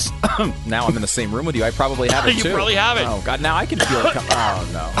 2-3 weeks. Now I'm in the same room with you. I probably have it, too. You probably have it. Oh, God, now I can feel it. Oh,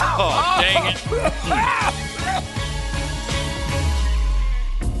 no. Oh, dang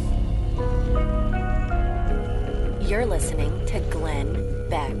it. You're listening to Glenn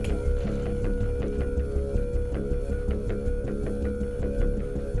Beck.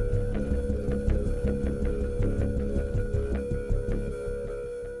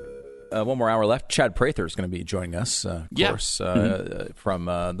 one more hour left. Chad Prather is going to be joining us, of course, from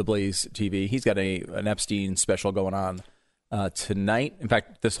the Blaze TV. He's got an Epstein special going on tonight. In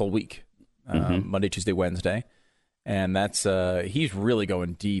fact, this whole week, Monday, Tuesday, Wednesday. And that's he's really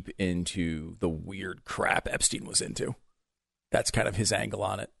going deep into the weird crap Epstein was into. That's kind of his angle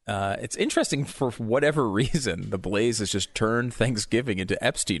on it. It's interesting for whatever reason, the Blaze has just turned Thanksgiving into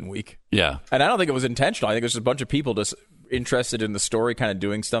Epstein week. Yeah. And I don't think it was intentional. I think it was just a bunch of people just interested in the story, kind of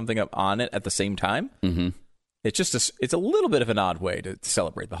doing something up on it at the same time. Mm-hmm. It's just it's a little bit of an odd way to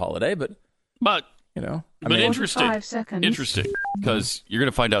celebrate the holiday, but you know, but interesting, because you're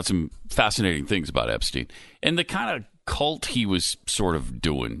going to find out some fascinating things about Epstein and the kind of cult he was sort of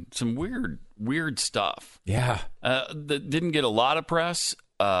doing. Some weird stuff. Yeah, that didn't get a lot of press,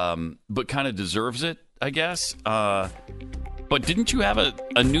 but kind of deserves it, I guess. But didn't you have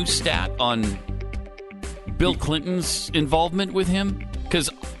a new stat on Bill Clinton's involvement with him? Because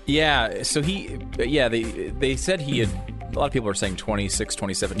they said he had. A lot of people are saying 26,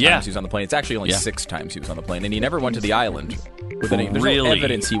 27 times he was on the plane. It's actually only 6 times he was on the plane, and he never went to the island. There's no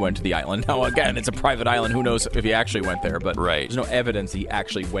evidence he went to the island. Now, again, it's a private island. Who knows if he actually went there, but there's no evidence he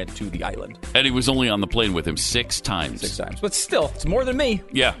actually went to the island. And he was only on the plane with him 6 times. 6 times. But still, it's more than me.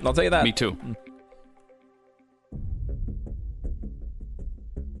 Yeah. I'll tell you that. Me too.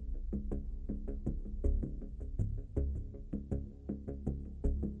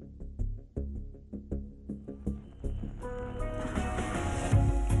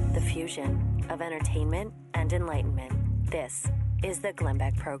 Fusion of entertainment and enlightenment. This is the Glenn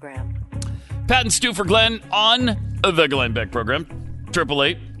Beck Program. Pat and Stu for Glenn on the Glenn Beck Program.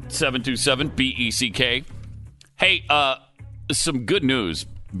 888-727-BECK. Hey, some good news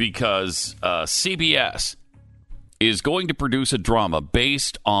because CBS is going to produce a drama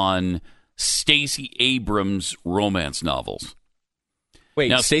based on Stacey Abrams' romance novels. Wait,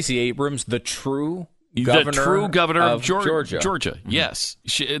 now, Stacey Abrams, the true governor of Georgia. Mm-hmm. Yes.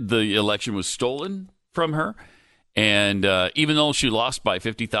 The election was stolen from her. And even though she lost by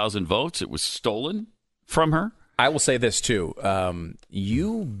 50,000 votes, it was stolen from her. I will say this, too.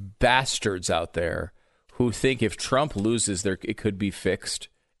 You bastards out there who think if Trump loses, it could be fixed,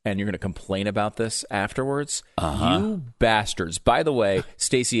 and you're going to complain about this afterwards. You bastards. By the way,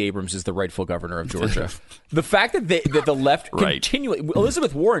 Stacey Abrams is the rightful governor of Georgia. The fact that the left continually...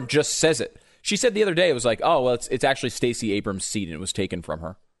 Elizabeth Warren just says it. She said the other day, it was like, oh, well, it's actually Stacey Abrams' seat, and it was taken from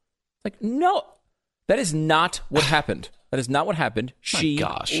her. Like, no, that is not what happened. That is not what happened. She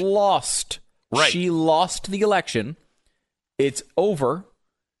lost. Right. She lost the election. It's over.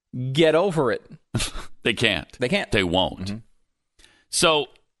 Get over it. They can't. They can't. They won't. Mm-hmm. So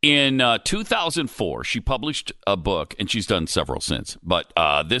in 2004, she published a book, and she's done several since, but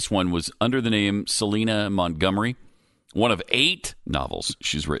this one was under the name Selena Montgomery. One of 8 novels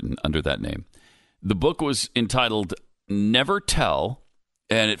she's written under that name. The book was entitled Never Tell,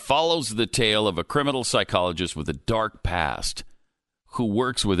 and it follows the tale of a criminal psychologist with a dark past who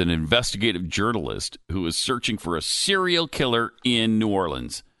works with an investigative journalist who is searching for a serial killer in New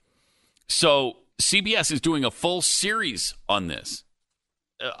Orleans. So CBS is doing a full series on this.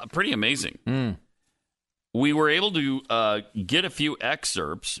 Pretty amazing. We were able to get a few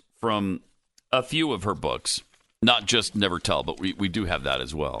excerpts from a few of her books. Not just Never Tell, but we do have that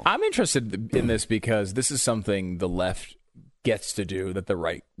as well. I'm interested in this because this is something the left gets to do that the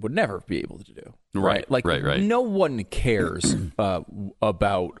right would never be able to do. Right. No one cares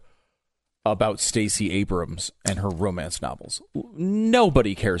about Stacey Abrams and her romance novels.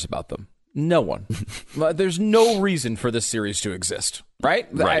 Nobody cares about them. No one. There's no reason for this series to exist. Right?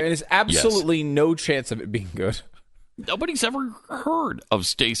 I mean, there's absolutely no chance of it being good. Nobody's ever heard of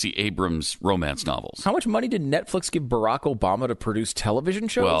Stacey Abrams' romance novels. How much money did Netflix give Barack Obama to produce television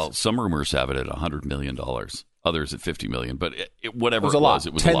shows? Well, some rumors have it at $100 million, others at $50 million. But whatever it was,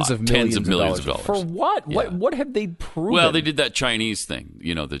 it was tens a lot. Tens of millions of dollars. For what? Yeah. What have they proven? Well, they did that Chinese thing.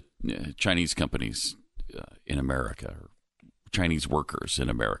 You know, the Chinese companies in America, or Chinese workers in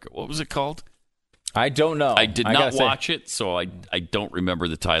America. What was it called? I don't know. I did not watch it, so I don't remember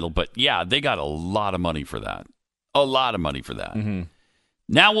the title. But yeah, they got a lot of money for that. A lot of money for that. Mm-hmm.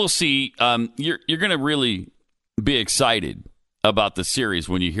 Now we'll see. You're going to really be excited about the series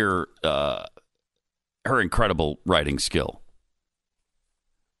when you hear her incredible writing skill.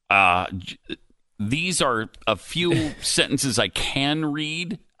 These are a few sentences I can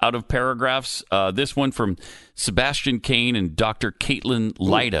read out of paragraphs. This one from Sebastian Cain and Dr. Caitlin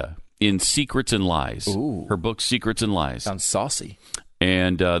Lyda in Secrets and Lies. Ooh. Her book, Secrets and Lies. Sounds saucy.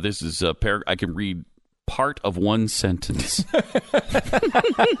 And this is a I can read part of one sentence.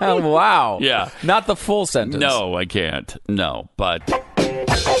 Wow. Yeah. Not the full sentence. No, I can't. No, but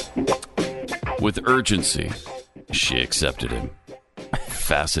With urgency, she accepted him,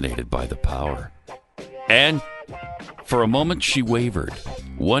 fascinated by the power. And for a moment, she wavered,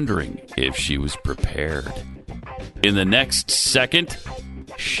 wondering if she was prepared. In the next second,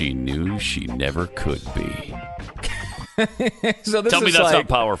 she knew she never could be. So this Tell me is that's not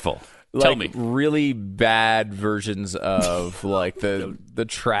powerful. Tell me. Really bad versions of like the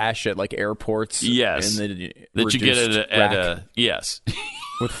trash at like airports. Yes. And that you get at a yes.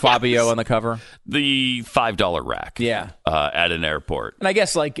 With Fabio on the cover. The $5 rack. Yeah. At an airport. And I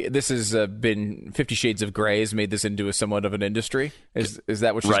guess like this has been 50 Shades of Grey has made this into a somewhat of an industry. Is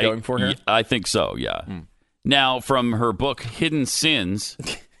that what she's going for here? I think so, yeah. Now, from her book, Hidden Sins,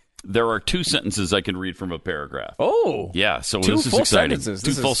 there are 2 sentences I can read from a paragraph. Oh. Yeah, so Two this is full exciting.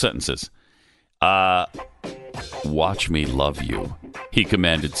 Sentences. Two full sentences. Watch me love you, he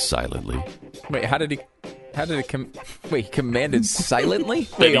commanded silently. Wait, he commanded silently?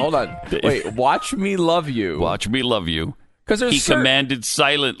 Wait, hold on. Wait, watch me love you. Watch me love you. He commanded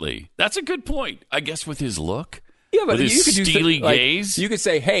silently. That's a good point. I guess with his look. Yeah, but with his steely gaze. You could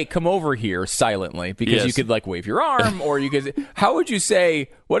say, hey, come over here silently, because you could like wave your arm, or you could. How would you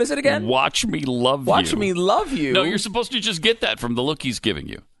say, what is it again? Watch me love you. Watch me love you. No, you're supposed to just get that from the look he's giving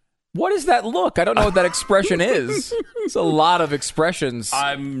you. What is that look? I don't know what that expression is. It's a lot of expressions.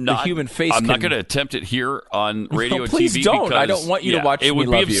 The human face. I'm not going to attempt it here on radio and please TV. Don't. Because, I don't want you to watch me love you. It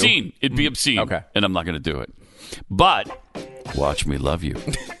would be obscene. It'd be obscene. Okay. And I'm not going to do it. But watch me love you,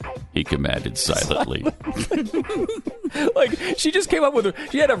 he commanded silently. Like, she just came up with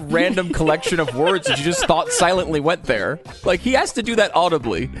she had a random collection of words and she just thought silently went there. Like, he has to do that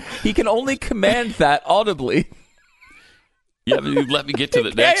audibly. He can only command that audibly. Yeah, but you let me get to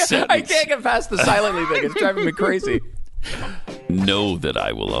the next sentence. I can't get past the silently thing. It's driving me crazy. Know that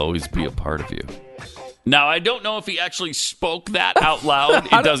I will always be a part of you. Now, I don't know if he actually spoke that out loud.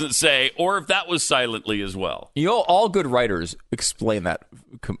 It doesn't say, or if that was silently as well. You know, all good writers explain that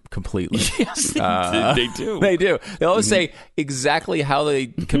completely. Yes, they do. They do. They always say exactly how they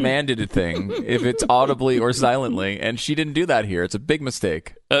commanded a thing, if it's audibly or silently, and she didn't do that here. It's a big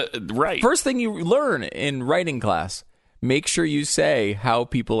mistake. Right. First thing you learn in writing class, make sure you say how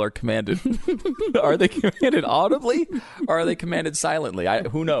people are commanded. Are they commanded audibly, or are they commanded silently?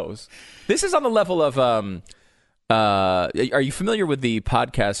 Who knows? This is on the level of. Are you familiar with the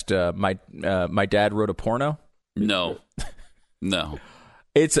podcast? My dad wrote a porno. No.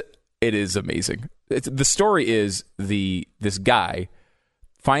 It is amazing. The story is this guy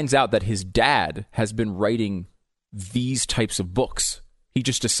finds out that his dad has been writing these types of books. He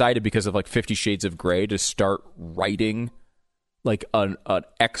just decided, because of like 50 Shades of Grey, to start writing like an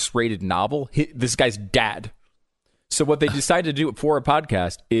X-rated novel. This guy's dad. So what they decided to do for a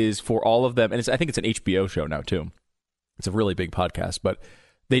podcast is for all of them, and I think it's an HBO show now too. It's a really big podcast, but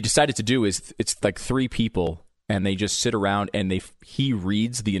they decided to do is it's like 3 people, and they just sit around and he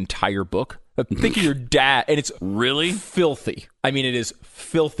reads the entire book. Think of your dad, and it's really filthy. I mean, it is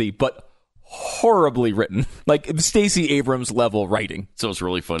filthy, but horribly written, like Stacey Abrams level writing. So it's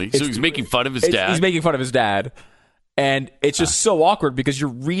really funny. So he's making fun of his dad. He's making fun of his dad, and it's just so awkward because you're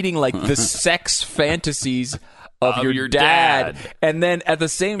reading like the sex fantasies of your dad, and then at the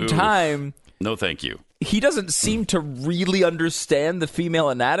same time, no, thank you. He doesn't seem to really understand the female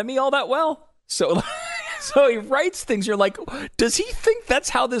anatomy all that well. So he writes things. You're like, does he think that's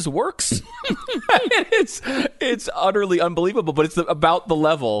how this works? It's utterly unbelievable, but it's about the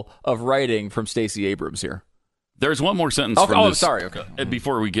level of writing from Stacey Abrams here. There's one more sentence from this. Sorry. Okay.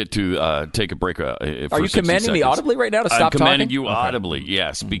 Before we get to take a break. Are you commanding me audibly right now to stop talking? I'm commanding you audibly,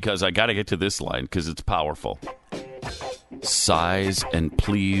 yes, because I got to get to this line because it's powerful. Sighs and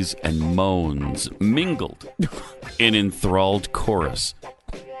pleas and moans mingled in enthralled chorus.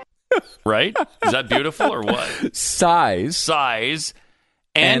 Right? Is that beautiful or what? Sighs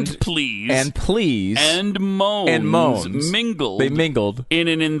and pleas and moans mingled. They mingled in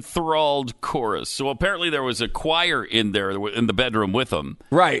an enthralled chorus. So apparently there was a choir in there in the bedroom with them,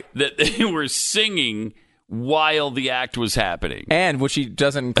 right? That they were singing while the act was happening. And what she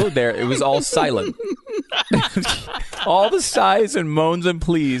doesn't include there, it was all silent. All the sighs and moans and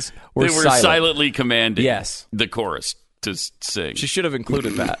pleas were silently commanding. Yes, the chorus to sing. She should have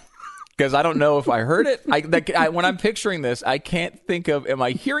included that. Because I don't know if I heard it. When I'm picturing this, I can't think of, am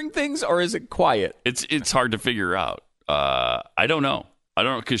I hearing things or is it quiet? It's hard to figure out. I don't know.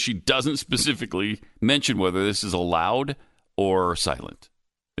 Because she doesn't specifically mention whether this is loud or silent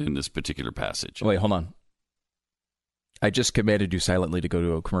in this particular passage. Wait, hold on. I just commanded you silently to go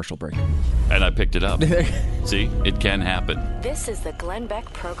to a commercial break. And I picked it up. See, it can happen. This is the Glenn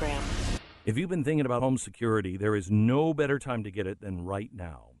Beck Program. If you've been thinking about home security, there is no better time to get it than right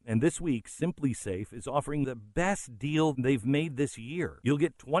now. And this week, Simply Safe is offering the best deal they've made this year. You'll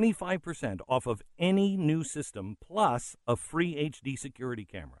get 25% off of any new system plus a free HD security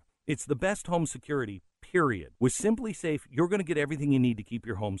camera. It's the best home security, period. With Simply Safe, you're going to get everything you need to keep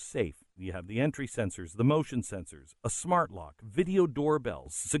your home safe. You have the entry sensors, the motion sensors, a smart lock, video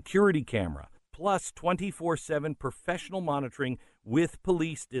doorbells, security camera, plus 24/7 professional monitoring with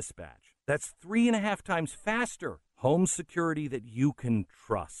police dispatch. That's 3.5 times faster. Home security that you can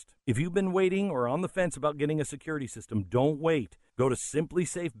trust. If you've been waiting or on the fence about getting a security system, don't wait. Go to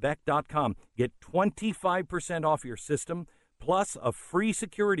simplysafebeck.com. Get 25% off your system plus a free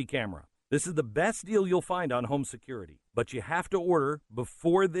security camera. This is the best deal you'll find on home security, but you have to order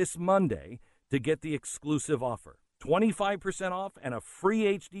before this Monday to get the exclusive offer. 25% off and a free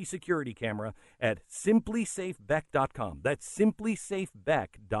HD security camera at simplysafebeck.com. That's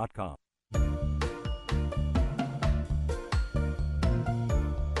simplysafebeck.com.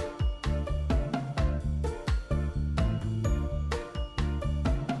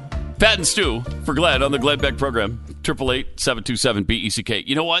 Pat and Stu for Glenn on the Glenn Beck program. 888-727-BECK.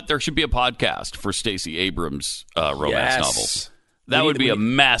 You know what? There should be a podcast for Stacey Abrams' romance novels. That would be a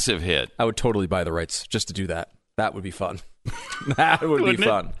massive hit. I would totally buy the rights just to do that. That would be fun. That would be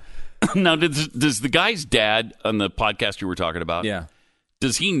fun. Now, does the guy's dad on the podcast you were talking about? Yeah.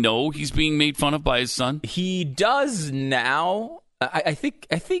 Does he know he's being made fun of by his son? He does now. I think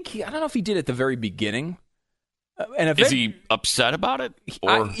he, I don't know if he did at the very beginning. Is he upset about it?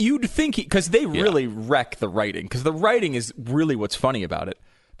 You'd think because they really wreck the writing, because the writing is really what's funny about it.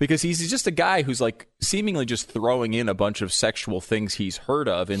 Because he's just a guy who's like seemingly just throwing in a bunch of sexual things he's heard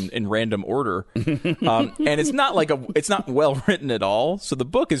of in random order, and it's not it's not well written at all. So the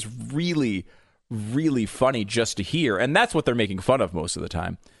book is really, really funny just to hear, and that's what they're making fun of most of the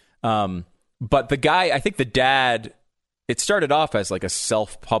time. But the guy, I think the dad, it started off as like a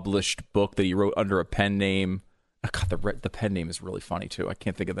self-published book that he wrote under a pen name. Oh, God, the pen name is really funny too. I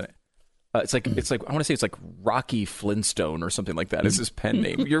can't think of the name. It's like I want to say it's like Rocky Flintstone or something like that. Is his pen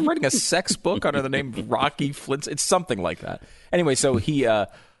name? You're writing a sex book under the name Rocky Flintstone. It's something like that. Anyway, so he, I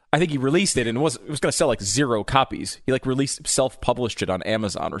think he released it and it was going to sell like 0 copies. He self-published it on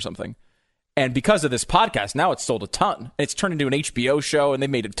Amazon or something. And because of this podcast, now it's sold a ton. It's turned into an HBO show and they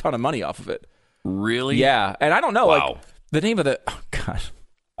made a ton of money off of it. Really? Yeah. And I don't know, wow. like the name of the. Oh God.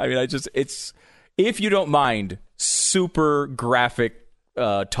 I mean, it's. If you don't mind super graphic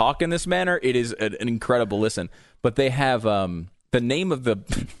talk in this manner, it is an incredible listen. But they have the name of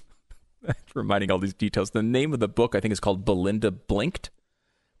the reminding all these details. The name of the book, I think, is called Belinda Blinked.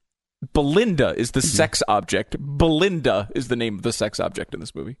 Belinda is the sex object. Belinda is the name of the sex object in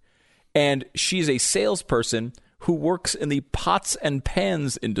this movie. And she's a salesperson who works in the pots and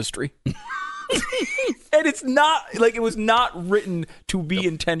pans industry. And it's not like it was not written to be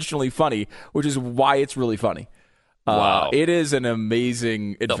intentionally funny, which is why it's really funny. Wow. It is an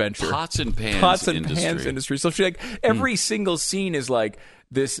amazing adventure. The pots and pans industry. So she every single scene is like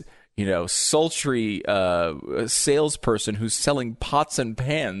this, sultry salesperson who's selling pots and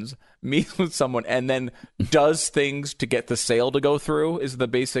pans meets with someone and then does things to get the sale to go through is the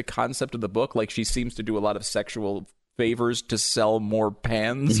basic concept of the book. Like she seems to do a lot of sexual favors to sell more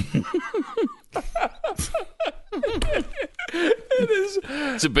pans.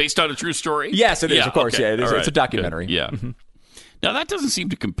 Is it based on a true story? Yes, it is. Of course, okay. Yeah, it is. Right. It's a documentary. Good. Yeah. Mm-hmm. Now that doesn't seem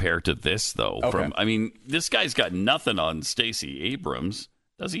to compare to this, though. Okay. This guy's got nothing on Stacey Abrams,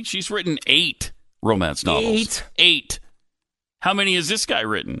 does he? She's written 8 romance novels. 8. How many has this guy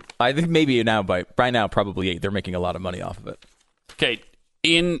written? I think maybe by now probably 8. They're making a lot of money off of it. Okay.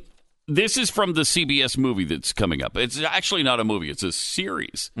 This is from the CBS movie that's coming up. It's actually not a movie. It's a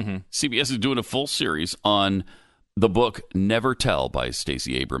series. Mm-hmm. CBS is doing a full series on the book Never Tell by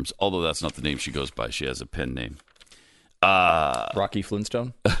Stacey Abrams, although that's not the name she goes by. She has a pen name. Rocky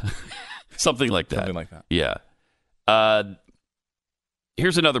Flintstone? Something like that. Something like that. Yeah.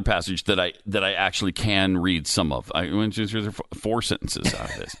 Here's another passage that I actually can read some of. I went through 4 sentences out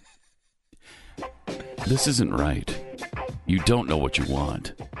of this. This isn't right. You don't know what you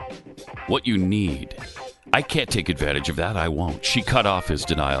want. What you need. I can't take advantage of that. I won't. She cut off his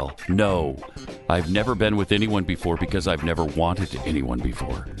denial. No, I've never been with anyone before because I've never wanted anyone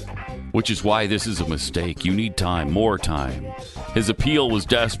before. Which is why this is a mistake. You need time, more time. His appeal was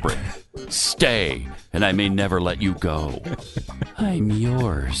desperate. Stay, and I may never let you go. I'm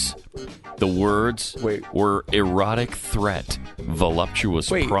yours. The words were erotic threat, voluptuous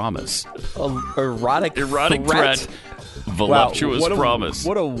promise. Erotic threat, voluptuous promise.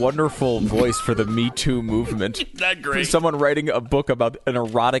 What a wonderful voice for the Me Too movement. Isn't that great? Someone writing a book about an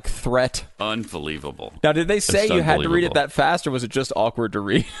erotic threat. Unbelievable. Now, did they say you had to read it that fast, or was it just awkward to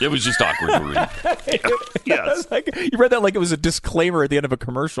read? It was just awkward to read. Yes. You read that like it was a disclaimer at the end of a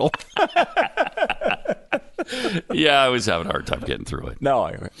commercial. Yeah, I was having a hard time getting through it.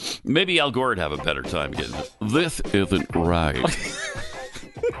 No. Maybe Al Gore would have a better time getting it. This isn't right.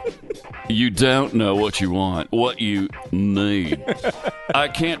 You don't know what you want, what you need. I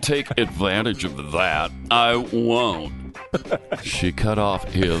can't take advantage of that. I won't. She cut off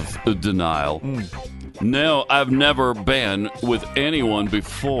his denial. No, I've never been with anyone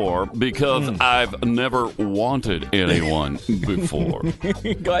before because I've never wanted anyone before.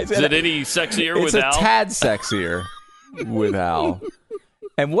 Guys, is it any sexier with Al? It's a tad sexier with Al.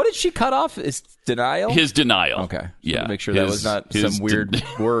 And what did she cut off? Is denial? His denial. Okay. Yeah. Make sure that was not some weird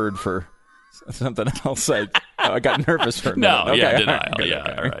word for something else. I got nervous for a minute. No, okay. yeah, denial.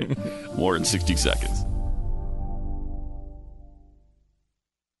 Yeah, all right. More in 60 seconds.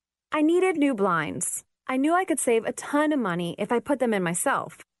 I needed new blinds. I knew I could save a ton of money if I put them in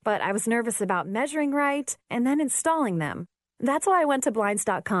myself, but I was nervous about measuring right and then installing them. That's why I went to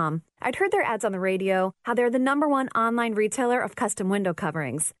Blinds.com. I'd heard their ads on the radio, how they're the #1 online retailer of custom window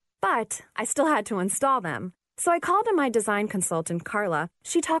coverings, but I still had to install them. So I called in my design consultant, Carla.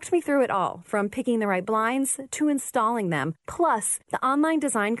 She talked me through it all, from picking the right blinds to installing them. Plus, the online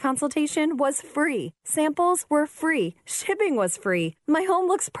design consultation was free. Samples were free. Shipping was free. My home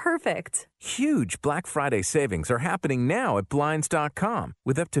looks perfect. Huge Black Friday savings are happening now at Blinds.com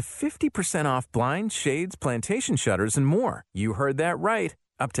with up to 50% off blinds, shades, plantation shutters, and more. You heard that right.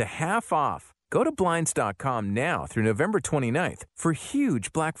 Up to half off. Go to Blinds.com now through November 29th for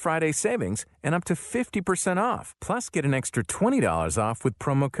huge Black Friday savings and up to 50% off. Plus, get an extra $20 off with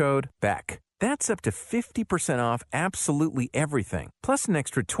promo code BECK. That's up to 50% off absolutely everything. Plus an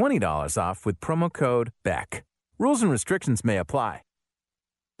extra $20 off with promo code BECK. Rules and restrictions may apply.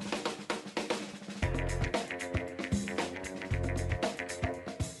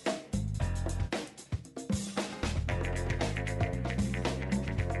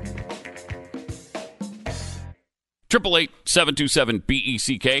 Triple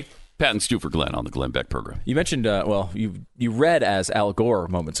 8-727-BECK. Pat and Stu for Glenn on the Glenn Beck program. You mentioned, you read as Al Gore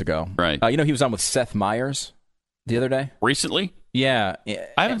moments ago. Right. He was on with Seth Meyers the other day. Recently? Yeah.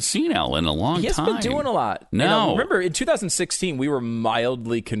 I haven't seen Al in a long time. He has been doing a lot. No. Remember, in 2016, we were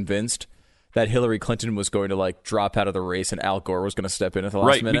mildly convinced that Hillary Clinton was going to drop out of the race and Al Gore was going to step in at the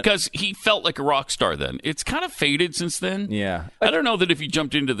last minute. Right, because he felt like a rock star then. It's kind of faded since then. Yeah. I don't know that if he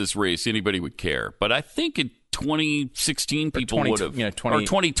jumped into this race, anybody would care. But I think in 2016, people would have. Or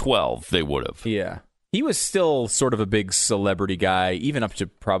 2012, they would have. Yeah. He was still sort of a big celebrity guy, even up to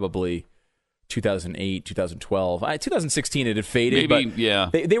probably 2008, 2012. 2016, it had faded. Maybe, but yeah.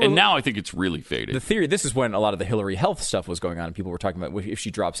 They were, and now I think it's really faded. The theory, this is when a lot of the Hillary health stuff was going on, and people were talking about, if she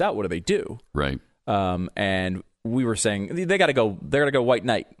drops out, what do they do? Right. And we were saying, they got to go white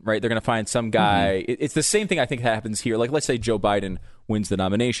knight, right? They're going to find some guy. Mm-hmm. It's the same thing I think happens here. Like, let's say Joe Biden wins the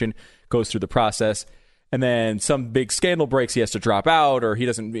nomination, goes through the process, and then some big scandal breaks, he has to drop out, or he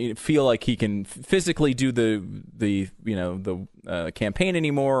doesn't feel like he can physically do the campaign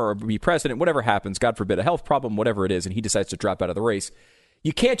anymore or be president, whatever happens, God forbid, a health problem, whatever it is, and he decides to drop out of the race.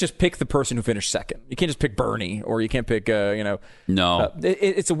 You can't just pick the person who finished second. You can't just pick Bernie, or you can't pick, No.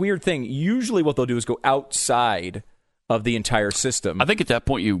 It's a weird thing. Usually what they'll do is go outside of the entire system. I think at that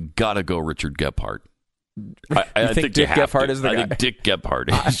point you got to go Richard Gephardt. I think Dick Gephardt is the guy. I think Dick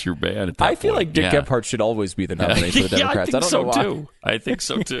Gephardt is your man at that I feel point. like Dick Gephardt should always be the nominee for the Democrats. I think don't know why. too. I think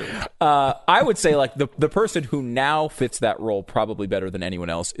so, too. I would say the person who now fits that role probably better than anyone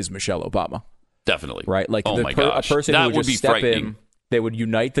else is Michelle Obama. Definitely. Right? Like my gosh. A person that who would would just be step frightening. in. They would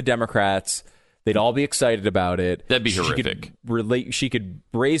unite the Democrats. They'd all be excited about it. That'd be horrific. She could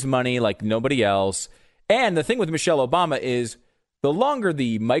raise money like nobody else. And the thing with Michelle Obama is the longer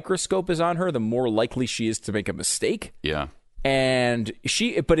the microscope is on her, the more likely she is to make a mistake. Yeah. And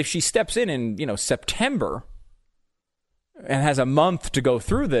but if she steps in September and has a month to go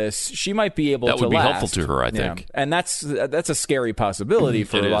through this, she might be able to last. That would be helpful to her, I think. And that's a scary possibility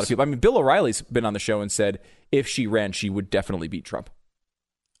for a lot of people. I mean, Bill O'Reilly's been on the show and said if she ran, she would definitely beat Trump.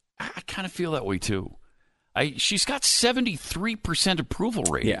 I kind of feel that way, too. She's got 73% approval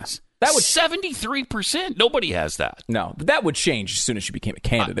ratings. Yeah. That would 73%. Nobody has that. No, but that would change as soon as she became a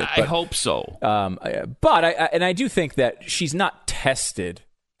candidate. I hope so. But I do think that she's not tested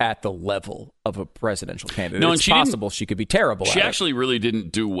at the level of a presidential candidate. No, it's possible she could be terrible. She actually really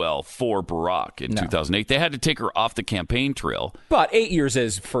didn't do well for Barack in 2008. They had to take her off the campaign trail. But 8 years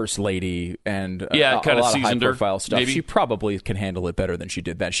as first lady and kind of a lot seasoned of high-profile stuff, maybe. she probably can handle it better than she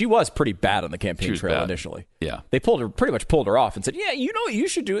did then. She was pretty bad on the campaign trail initially. Yeah, they pretty much pulled her off and said, "Yeah, you know what you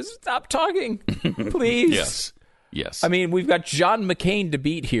should do is stop talking, please." Yes. I mean, we've got John McCain to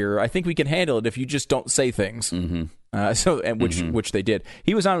beat here. I think we can handle it if you just don't say things. Mm-hmm. Which they did.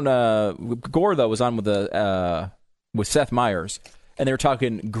 He was on. Gore though was on with Seth Meyers, and they were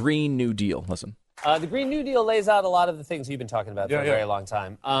talking Green New Deal. Listen, the Green New Deal lays out a lot of the things you've been talking about for a very long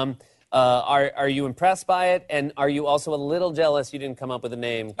time. Are you impressed by it, and are you also a little jealous you didn't come up with a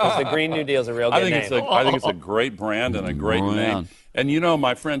name? Because the Green New Deal is a real good name. I think it's a great brand and a great name. And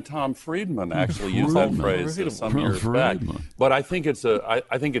my friend Tom Friedman actually used that phrase some years back. But I think it's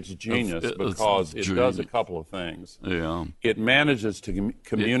genius because it does a couple of things. Yeah, it manages to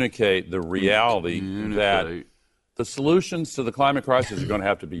communicate the reality that the solutions to the climate crisis are going to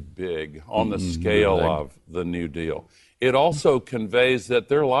have to be big on the scale of the New Deal. It also conveys that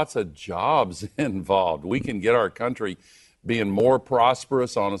there are lots of jobs involved. We can get our country being more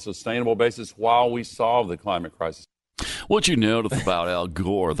prosperous on a sustainable basis while we solve the climate crisis. What you notice about Al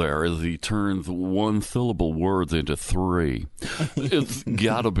Gore there is he turns one-syllable words into three. It's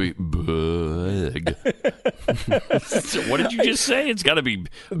got to be big. What did you just say? It's got to be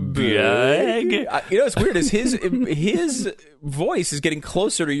big. You know what's weird is his voice is getting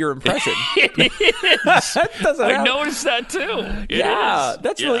closer to your impression. It is. I noticed that too.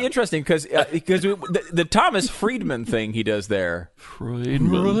 That's really interesting because the Thomas Friedman thing he does there.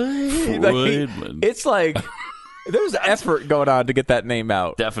 Friedman. It's like. There's effort going on to get that name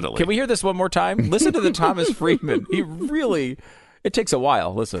out. Definitely. Can we hear this one more time? Listen to the Thomas Friedman. It takes a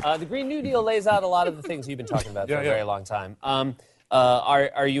while. Listen. The Green New Deal lays out a lot of the things you've been talking about for a very long time.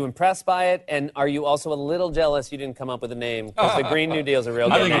 Are you impressed by it, and are you also a little jealous you didn't come up with a name? Because the Green New Deal is a real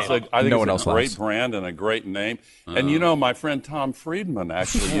good name. I think it's a great brand and a great name. And my friend Tom Friedman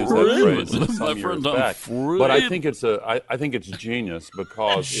actually used that phrase some years back. But I think it's genius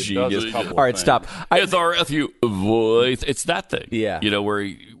because it does a couple of things. All right, stop. It's our FU voice. It's that thing. Yeah.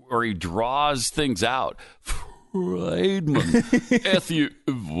 Where he draws things out. Friedman. FU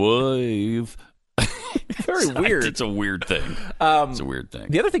voice. Very weird. It's a weird thing. It's a weird thing.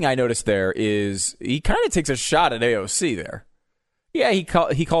 The other thing I noticed there is he kind of takes a shot at AOC there. Yeah, he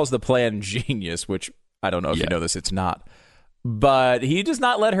calls the plan genius, which I don't know if you know this. It's not. But he does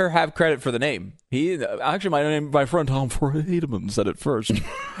not let her have credit for the name. My friend Tom Friedman said it first.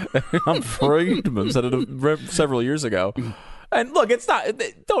 Tom Friedman said it several years ago. And look,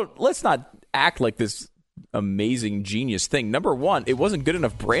 let's not act like this amazing genius thing. Number one, it wasn't good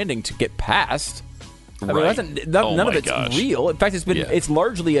enough branding to get passed. None of it's real. In fact, it's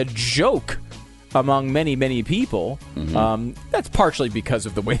largely a joke among many, many people. Mm-hmm. That's partially because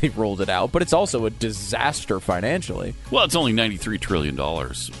of the way they rolled it out, but it's also a disaster financially. Well, it's only $93 trillion,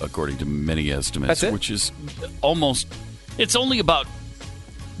 according to many estimates, which is almost, it's only about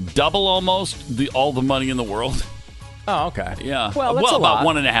double almost all the money in the world. Oh, okay. Yeah. Well, that's about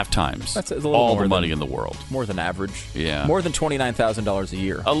 1.5 times that's all the money in the world. More than average. Yeah. More than $29,000 a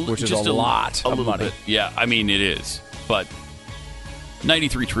year, which is a lot of money. Bit. Yeah, I mean, it is. But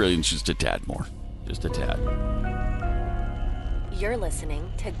 93 trillion is just a tad more. Just a tad. You're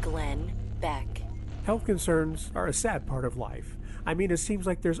listening to Glenn Beck. Health concerns are a sad part of life. I mean, it seems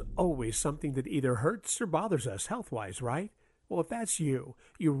like there's always something that either hurts or bothers us health-wise, right? Well, if that's you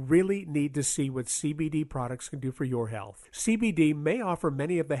really need to see what CBD products can do for your health. CBD may offer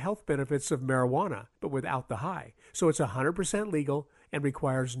many of the health benefits of marijuana, but without the high. So it's 100% legal and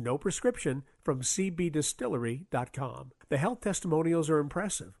requires no prescription from cbdistillery.com. The health testimonials are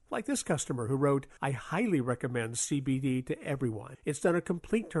impressive, like this customer who wrote, "I highly recommend CBD to everyone. It's done a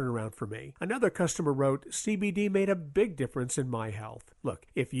complete turnaround for me." Another customer wrote, "CBD made a big difference in my health." Look,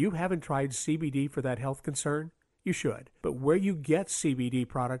 if you haven't tried CBD for that health concern, you should. But where you get CBD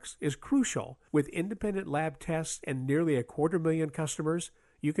products is crucial. With independent lab tests and nearly 250,000 customers,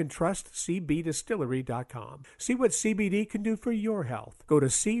 you can trust cbdistillery.com. See what CBD can do for your health. Go to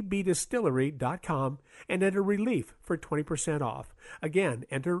cbdistillery.com and enter RELIEF for 20% off. Again,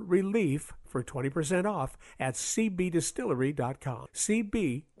 enter RELIEF for 20% off at cbdistillery.com.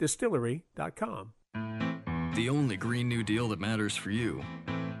 cbdistillery.com. The only Green New Deal that matters for you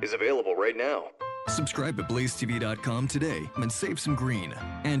is available right now. Subscribe at BlazeTV.com today and save some green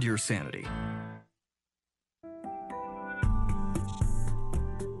and your sanity.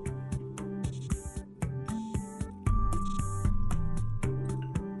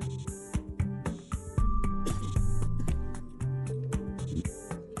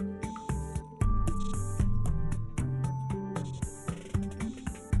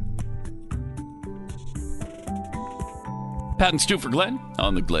 Pat and Stu for Glenn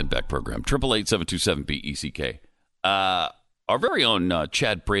on the Glenn Beck program. 888-727-BECK. Our very own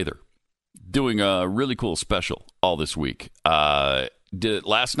Chad Prather doing a really cool special all this week. Did it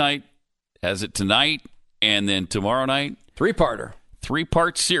last night, has it tonight, and then tomorrow night.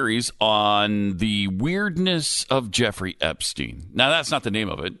 Three-part series on the weirdness of Jeffrey Epstein. Now, that's not the name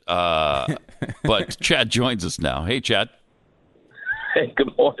of it, but Chad joins us now. Hey, Chad. Hey,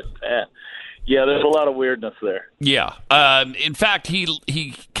 good morning, Pat. Yeah, there's a lot of weirdness there. Yeah. In fact,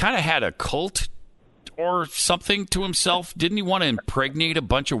 he kind of had a cult or something to himself. Didn't he want to impregnate a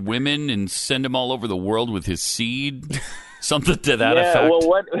bunch of women and send them all over the world with his seed? Something to that effect. Well,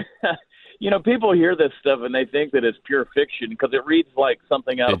 what... people hear this stuff and they think that it's pure fiction because it reads like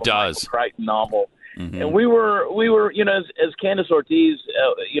something out of a Michael Crichton novel. Mm-hmm. And we were, as Candace Ortiz,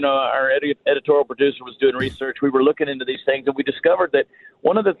 our editorial producer was doing research, we were looking into these things, and we discovered that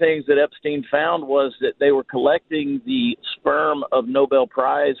one of the things that Epstein found was that they were collecting the sperm of Nobel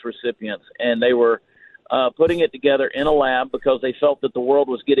Prize recipients, and they were putting it together in a lab because they felt that the world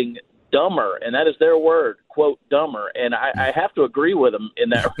was getting dumber, and that is their word, quote, dumber. And I have to agree with them in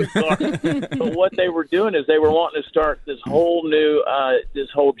that regard. But what they were doing is they were wanting to start this whole new, this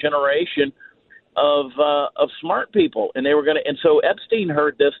whole generation of smart people, and they were going to. And so Epstein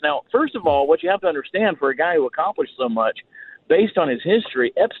heard this. Now, first of all, what you have to understand for a guy who accomplished so much, based on his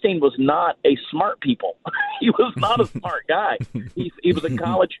history, Epstein was not a smart people. He was not a smart guy. He was a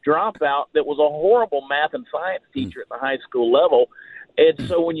college dropout that was a horrible math and science teacher at the high school level. And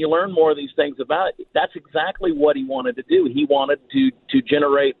so when you learn more of these things about it, that's exactly what he wanted to do. He wanted to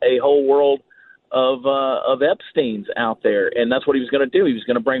generate a whole world of Epsteins out there, and that's what he was going to do. He was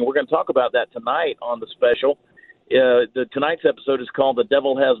going to bring. We're going to talk about that tonight on the special. Tonight's episode is called "The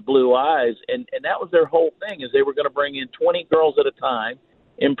Devil Has Blue Eyes," and that was their whole thing. Is they were going to bring in 20 girls at a time,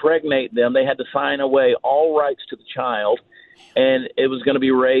 impregnate them. They had to sign away all rights to the child, and it was going to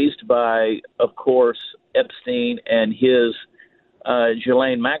be raised by, of course, Epstein and his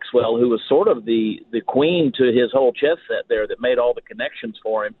Ghislaine Maxwell, who was sort of the queen to his whole chess set there, that made all the connections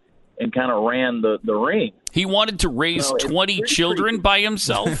for him and kind of ran the ring. He wanted to raise 20 children by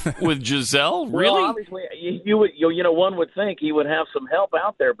himself with Giselle? Really? Well, obviously, one would think he would have some help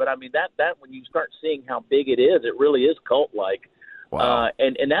out there, but I mean, that when you start seeing how big it is, it really is cult-like. Wow.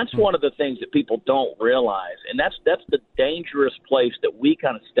 And that's one of the things that people don't realize, and that's the dangerous place that we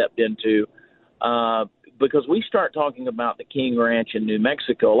kind of stepped into, because we start talking about the King Ranch in New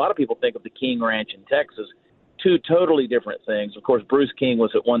Mexico. A lot of people think of the King Ranch in Texas, two totally different things. Of course, Bruce King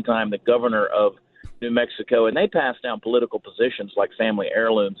was at one time the governor of New Mexico, and they passed down political positions like family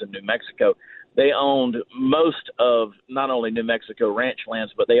heirlooms in New Mexico. They owned most of not only New Mexico ranch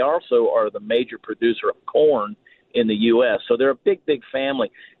lands, but they also are the major producer of corn in the U.S. So they're a big, big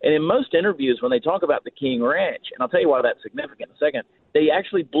family. And in most interviews, when they talk about the King Ranch, and I'll tell you why that's significant in a second, they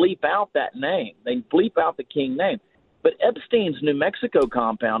actually bleep out that name. They bleep out the King name. But Epstein's New Mexico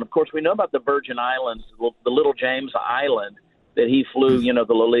compound, of course, we know about the Virgin Islands, the Little James Island that he flew,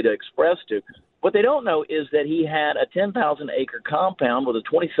 the Lolita Express to. What they don't know is that he had a 10,000-acre compound with a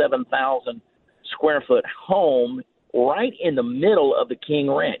 27,000-square-foot home right in the middle of the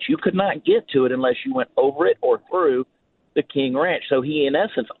King Ranch. You could not get to it unless you went over it or through the King Ranch. So he, in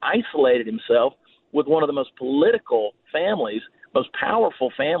essence, isolated himself with one of the most political families, most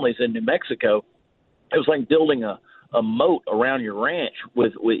powerful families in New Mexico. It was like building a moat around your ranch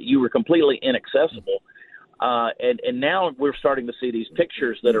with you were completely inaccessible. And now we're starting to see these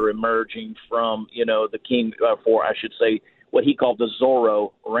pictures that are emerging from, the King, what he called the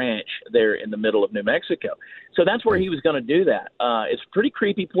Zorro Ranch there in the middle of New Mexico. So that's where he was going to do that. It's a pretty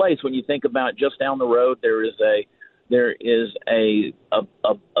creepy place when you think about just down the road. There is a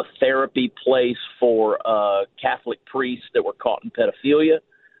therapy place for Catholic priests that were caught in pedophilia.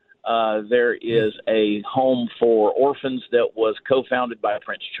 There is a home for orphans that was co-founded by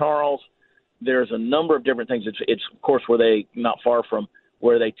Prince Charles. There's a number of different things. It's of course not far from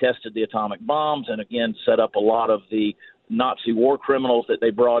where they tested the atomic bombs and again set up a lot of the Nazi war criminals that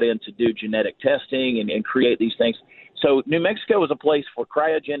they brought in to do genetic testing and create these things. So New Mexico is a place for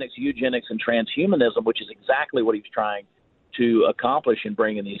cryogenics, eugenics, and transhumanism, which is exactly what he was trying to accomplish in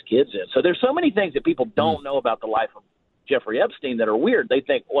bringing these kids in. So there's so many things that people don't know about the life of Jeffrey Epstein that are weird. They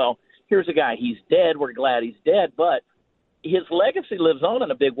think, well, here's a guy, he's dead, we're glad he's dead, but his legacy lives on in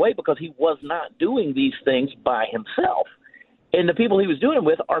a big way because he was not doing these things by himself. And the people he was doing it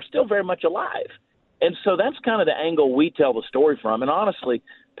with are still very much alive. And so that's kind of the angle we tell the story from. And honestly,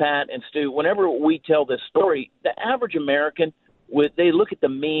 Pat and Stu, whenever we tell this story, the average American, they look at the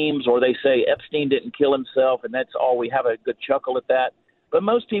memes or they say Epstein didn't kill himself, and that's all. We have a good chuckle at that. but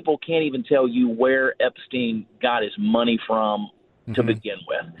most people can't even tell you where Epstein got his money from to begin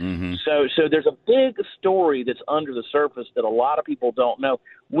with. Mm-hmm. So there's a big story that's under the surface that a lot of people don't know.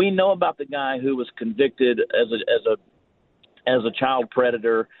 We know about the guy who was convicted as a child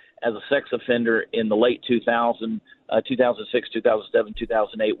predator, as a sex offender in the late 2006, 2007,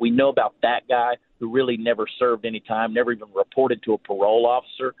 2008. We know about that guy who really never served any time, never even reported to a parole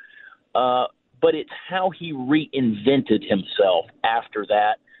officer. But it's how he reinvented himself after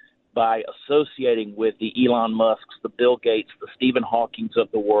that by associating with the Elon Musks, the Bill Gates, the Stephen Hawkings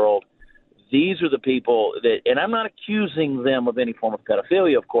of the world. These are the people that, and I'm not accusing them of any form of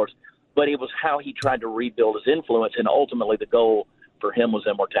pedophilia, of course, but it was how he tried to rebuild his influence, and ultimately the goal for him was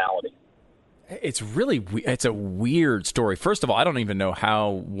immortality. It's a weird story. First of all, I don't even know how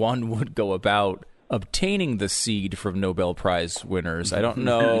one would go about obtaining the seed from Nobel Prize winners. I don't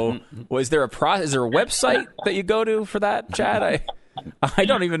know. Is there a website that you go to for that, Chad? I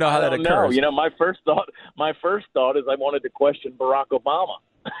don't even know how that occurs. You know, my first thought is I wanted to question Barack Obama.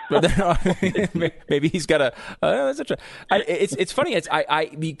 Maybe he's got it's funny.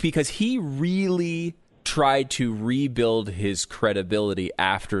 Because he really tried to rebuild his credibility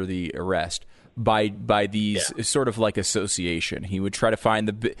after the arrest by these sort of like association. He would try to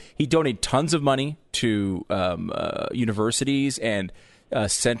find he donated tons of money to universities and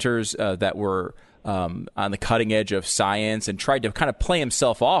centers that were on the cutting edge of science, and tried to kind of play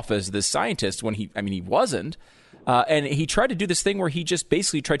himself off as this scientist when he wasn't. And he tried to do this thing where he just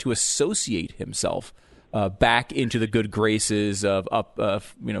basically tried to associate himself back into the good graces of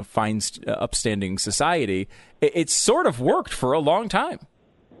upstanding society. It sort of worked for a long time.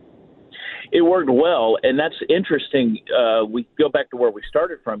 It worked well, and that's interesting. We go back to where we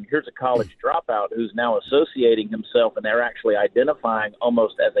started from. Here's a college dropout who's now associating himself, and they're actually identifying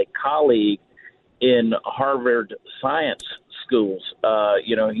almost as a colleague in Harvard science schools.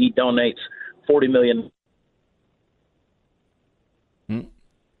 He donates $40 million.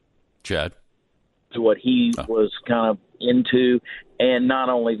 Chad? To what he was kind of into. And not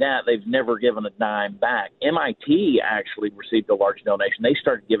only that, they've never given a dime back. MIT actually received a large donation. They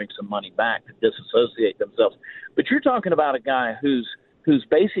started giving some money back to disassociate themselves. But you're talking about a guy who's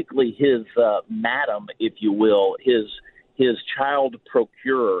basically his madam, if you will, his child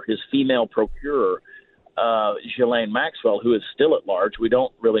procurer, his female procurer, Ghislaine Maxwell, who is still at large. We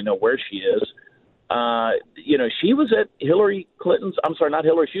don't really know where she is. She was at Hillary Clinton's. I'm sorry, not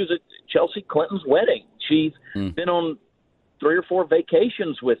Hillary. She was at Chelsea Clinton's wedding. She's been on 3 or 4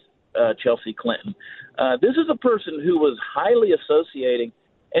 vacations with Chelsea Clinton. This is a person who was highly associating,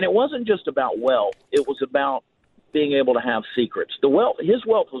 and it wasn't just about wealth. It was about being able to have secrets. His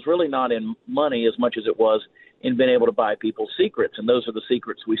wealth was really not in money as much as it was in being able to buy people's secrets, and those are the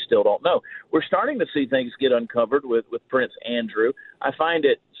secrets we still don't know. We're starting to see things get uncovered with Prince Andrew. I find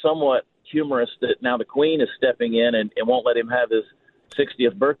it somewhat humorous that now the Queen is stepping in and won't let him have his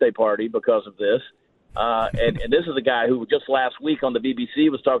 60th birthday party because of this. And this is a guy who just last week on the BBC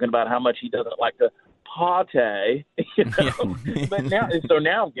was talking about how much he doesn't like to party. But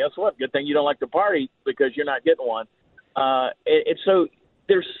now guess what? Good thing you don't like to party because you're not getting one. So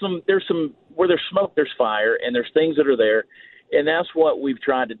there's some where there's smoke, there's fire, and there's things that are there, and that's what we've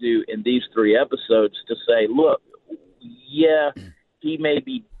tried to do in these 3 episodes to say, look, he may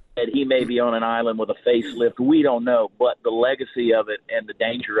be dead, he may be on an island with a facelift. We don't know, but the legacy of it and the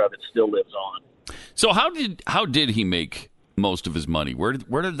danger of it still lives on. So how did he make most of his money? Where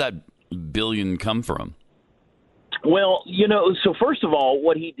did that billion come from? Well, so first of all,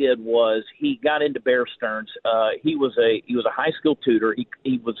 what he did was he got into Bear Stearns. He was a high school tutor.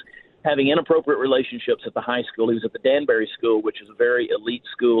 He was having inappropriate relationships at the high school. He was at the Danbury School, which is a very elite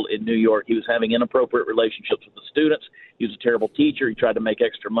school in New York. He was having inappropriate relationships with the students. He was a terrible teacher. He tried to make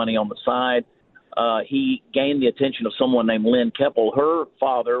extra money on the side. He gained the attention of someone named Lynn Keppel. Her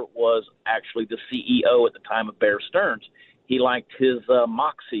father was actually the CEO at the time of Bear Stearns. He liked his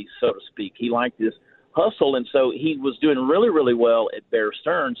moxie, so to speak. He liked his hustle, and so he was doing really, really well at Bear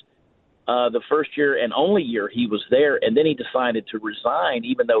Stearns the first year and only year he was there, and then he decided to resign,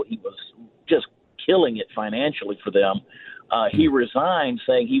 even though he was just killing it financially for them. He resigned,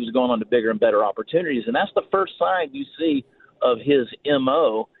 saying he was going on to bigger and better opportunities, and that's the first sign you see of his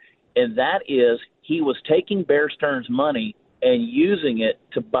M.O., and that is he was taking Bear Stearns' money and using it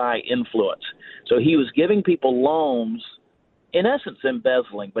to buy influence. So he was giving people loans, in essence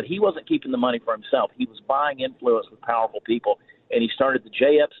embezzling, but he wasn't keeping the money for himself. He was buying influence with powerful people, and he started the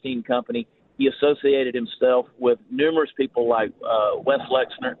J. Epstein Company. He associated himself with numerous people like Les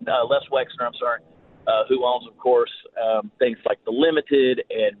Wexner, who owns, of course, things like The Limited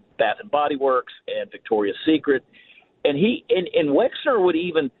and Bath and Body Works and Victoria's Secret. And Wexner would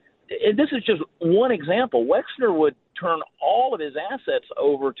even, and this is just one example, Wexner would turn all of his assets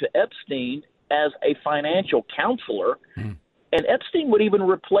over to Epstein as a financial counselor. And Epstein would even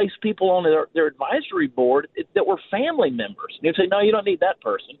replace people on their advisory board that were family members. And he'd say, no, you don't need that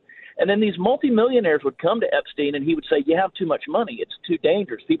person. And then these multimillionaires would come to Epstein, and he would say, you have too much money. It's too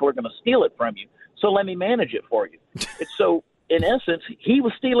dangerous. People are going to steal it from you. So let me manage it for you. And so, in essence, he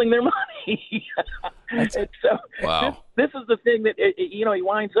was stealing their money. And so wow. This is the thing that, he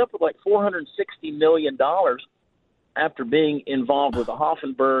winds up with like $460 million after being involved with the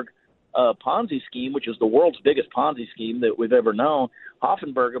Hoffenberg Ponzi scheme, which is the world's biggest Ponzi scheme that we've ever known.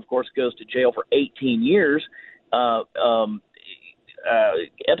 Hoffenberg, of course, goes to jail for 18 years.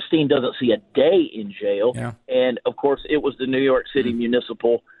 Epstein doesn't see a day in jail. Yeah. And, of course, it was the New York City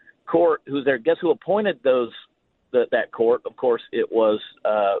Municipal Court who's there. Guess who appointed that court? Of course, it was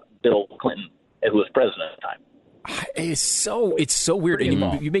Bill Clinton, who was president at the time. It's so weird.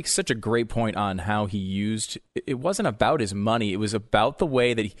 And you make such a great point on how he used it. Wasn't about his money. It was about the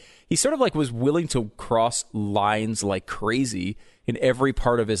way that he sort of like was willing to cross lines like crazy in every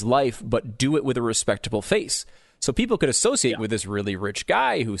part of his life, but do it with a respectable face. So people could associate with this really rich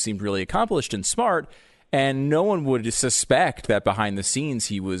guy who seemed really accomplished and smart, and no one would suspect that behind the scenes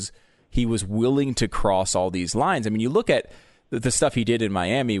he was willing to cross all these lines. I mean, you look at the stuff he did in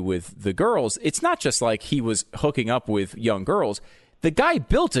Miami with the girls, it's not just like he was hooking up with young girls. The guy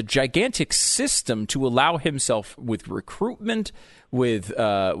built a gigantic system to allow himself with recruitment, with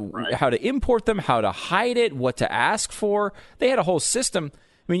how to import them, how to hide it, what to ask for. They had a whole system.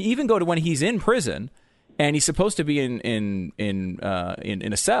 I mean, even go to when he's in prison and he's supposed to be in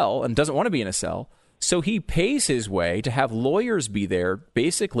a cell and doesn't want to be in a cell. So he pays his way to have lawyers be there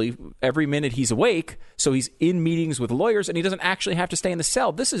basically every minute he's awake. So he's in meetings with lawyers and he doesn't actually have to stay in the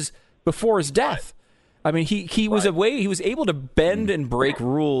cell. This is before his death. I mean, he was able to bend and break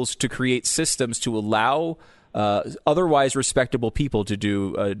rules to create systems to allow otherwise respectable people to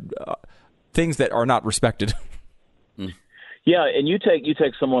do things that are not respected. Yeah, and you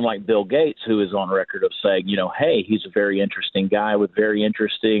take someone like Bill Gates, who is on record of saying, hey, he's a very interesting guy with very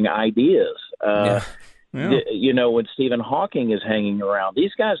interesting ideas. When Stephen Hawking is hanging around,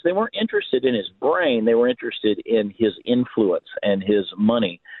 these guys, they weren't interested in his brain. They were interested in his influence and his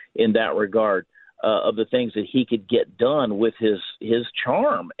money in that regard, of the things that he could get done with his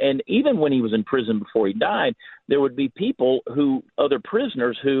charm. And even when he was in prison before he died, there would be other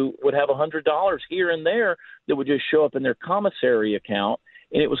prisoners who would have $100 here and there that would just show up in their commissary account,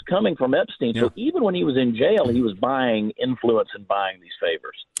 and it was coming from Epstein. Yeah. So even when he was in jail, he was buying influence and buying these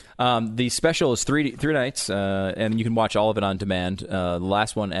favors. The special is three nights, and you can watch all of it on demand. The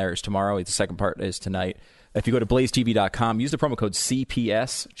last one airs tomorrow. The second part is tonight. If you go to BlazeTV.com, use the promo code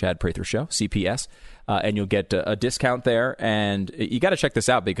CPS, Chad Prather Show, CPS, and you'll get a discount there. And you got to check this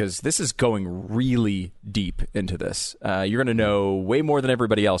out because this is going really deep into this. You're going to know way more than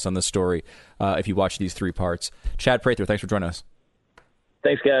everybody else on this story if you watch these three parts. Chad Prather, thanks for joining us.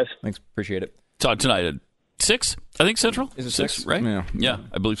 Thanks, guys. Thanks. Appreciate it. It's on tonight at 6, I think, Central? Is it 6? Right? Yeah,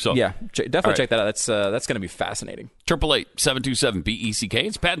 I believe so. Yeah, definitely check that out. That's going to be fascinating. 888-727-BECK.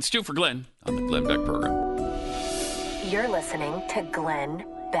 It's Pat and Stu for Glenn on the Glenn Beck program. You're listening to Glenn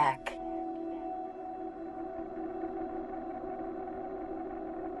Beck.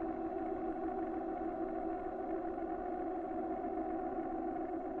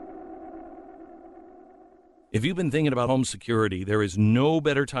 If you've been thinking about home security, there is no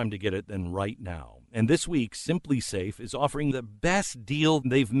better time to get it than right now. And this week, Simply Safe is offering the best deal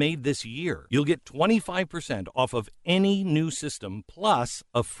they've made this year. You'll get 25% off of any new system, plus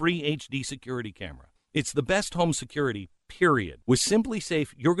a free HD security camera. It's the best home security, period. With Simply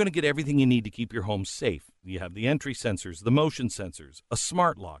Safe, you're going to get everything you need to keep your home safe. You have the entry sensors, the motion sensors, a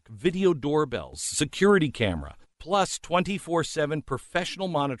smart lock, video doorbells, security camera, plus 24/7 professional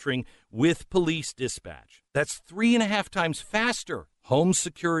monitoring with police dispatch. That's 3.5 times faster. Home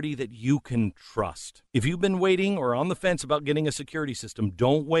security that you can trust. If you've been waiting or on the fence about getting a security system,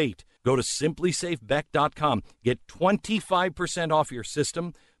 don't wait. Go to simplysafebeck.com. Get 25% off your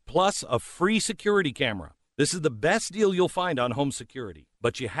system, plus a free security camera. This is the best deal you'll find on home security,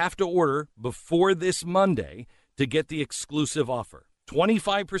 but you have to order before this Monday to get the exclusive offer.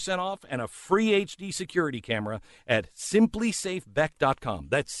 25% off and a free HD security camera at simplysafebeck.com.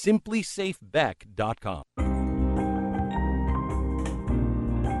 That's simplysafebeck.com.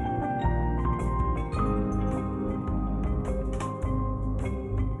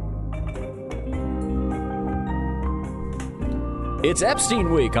 It's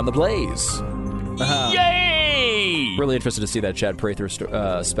Epstein Week on The Blaze. Yay! me. Really interested to see that Chad Prather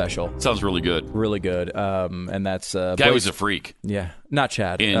special. Sounds really good. Really good. And that's guy was a freak. Yeah, not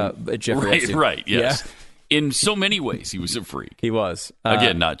Chad. Jeffrey Epstein. Right. Yes. Yeah. In so many ways, he was a freak. He was.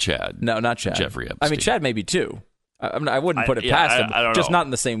 Again, not Chad. No, not Chad. Jeffrey Epstein. I mean, Chad maybe too. I wouldn't put it past him. I don't just know. not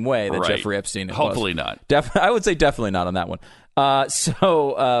in the same way that Jeffrey Epstein was. Hopefully not. I would say definitely not on that one. By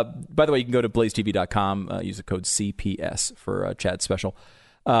the way, you can go to BlazeTV.com. Use the code CPS for Chad's special.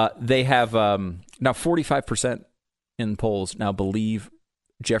 They have now 45% in polls now believe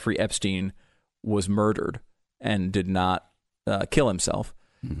Jeffrey Epstein was murdered and did not kill himself.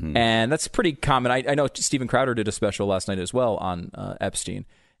 Mm-hmm. And that's pretty common. I know Steven Crowder did a special last night as well on Epstein,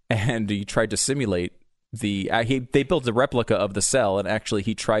 and he tried to simulate they built a replica of the cell, and actually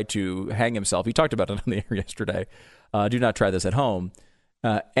he tried to hang himself. He talked about it on the air yesterday. Do not try this at home.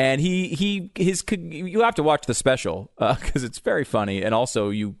 And you have to watch the special because it's very funny, and also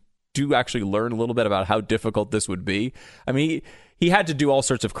you do actually learn a little bit about how difficult this would be. I mean, he had to do all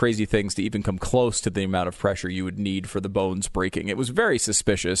sorts of crazy things to even come close to the amount of pressure you would need for the bones breaking. It was very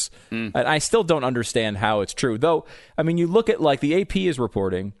suspicious, and I still don't understand how it's true. Though, I mean, you look at like the AP is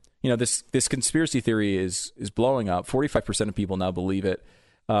reporting. This conspiracy theory is blowing up. 45% of people now believe it.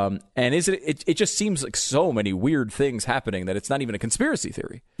 And it just seems like so many weird things happening that it's not even a conspiracy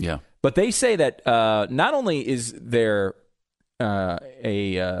theory. Yeah. But they say that not only is there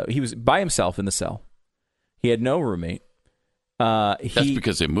he was by himself in the cell. He had no roommate. That's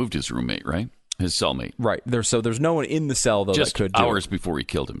because they moved his roommate, right? His cellmate. Right. There's no one in the cell, though, just that could do hours it. Before he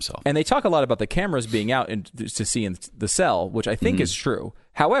killed himself. And they talk a lot about the cameras being out to see in the cell, which I think is true.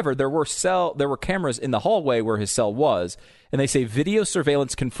 However, there were cameras in the hallway where his cell was, and they say video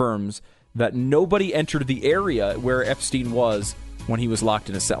surveillance confirms that nobody entered the area where Epstein was when he was locked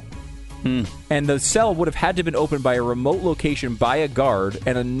in a cell. And the cell would have had to have been opened by a remote location by a guard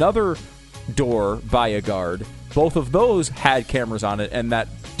and another door by a guard. Both of those had cameras on it, and that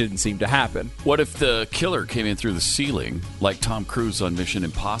didn't seem to happen. What if the killer came in through the ceiling like Tom Cruise on Mission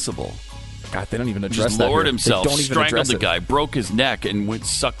Impossible? God, they don't even address Just that. Lowered here. himself, They don't even strangled address the it. guy, broke his neck, and went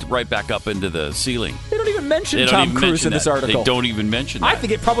sucked right back up into the ceiling. They don't even mention Tom Cruise in this article. They don't even mention that. I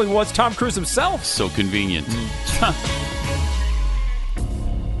think it probably was Tom Cruise himself. So convenient.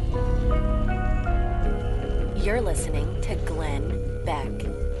 You're listening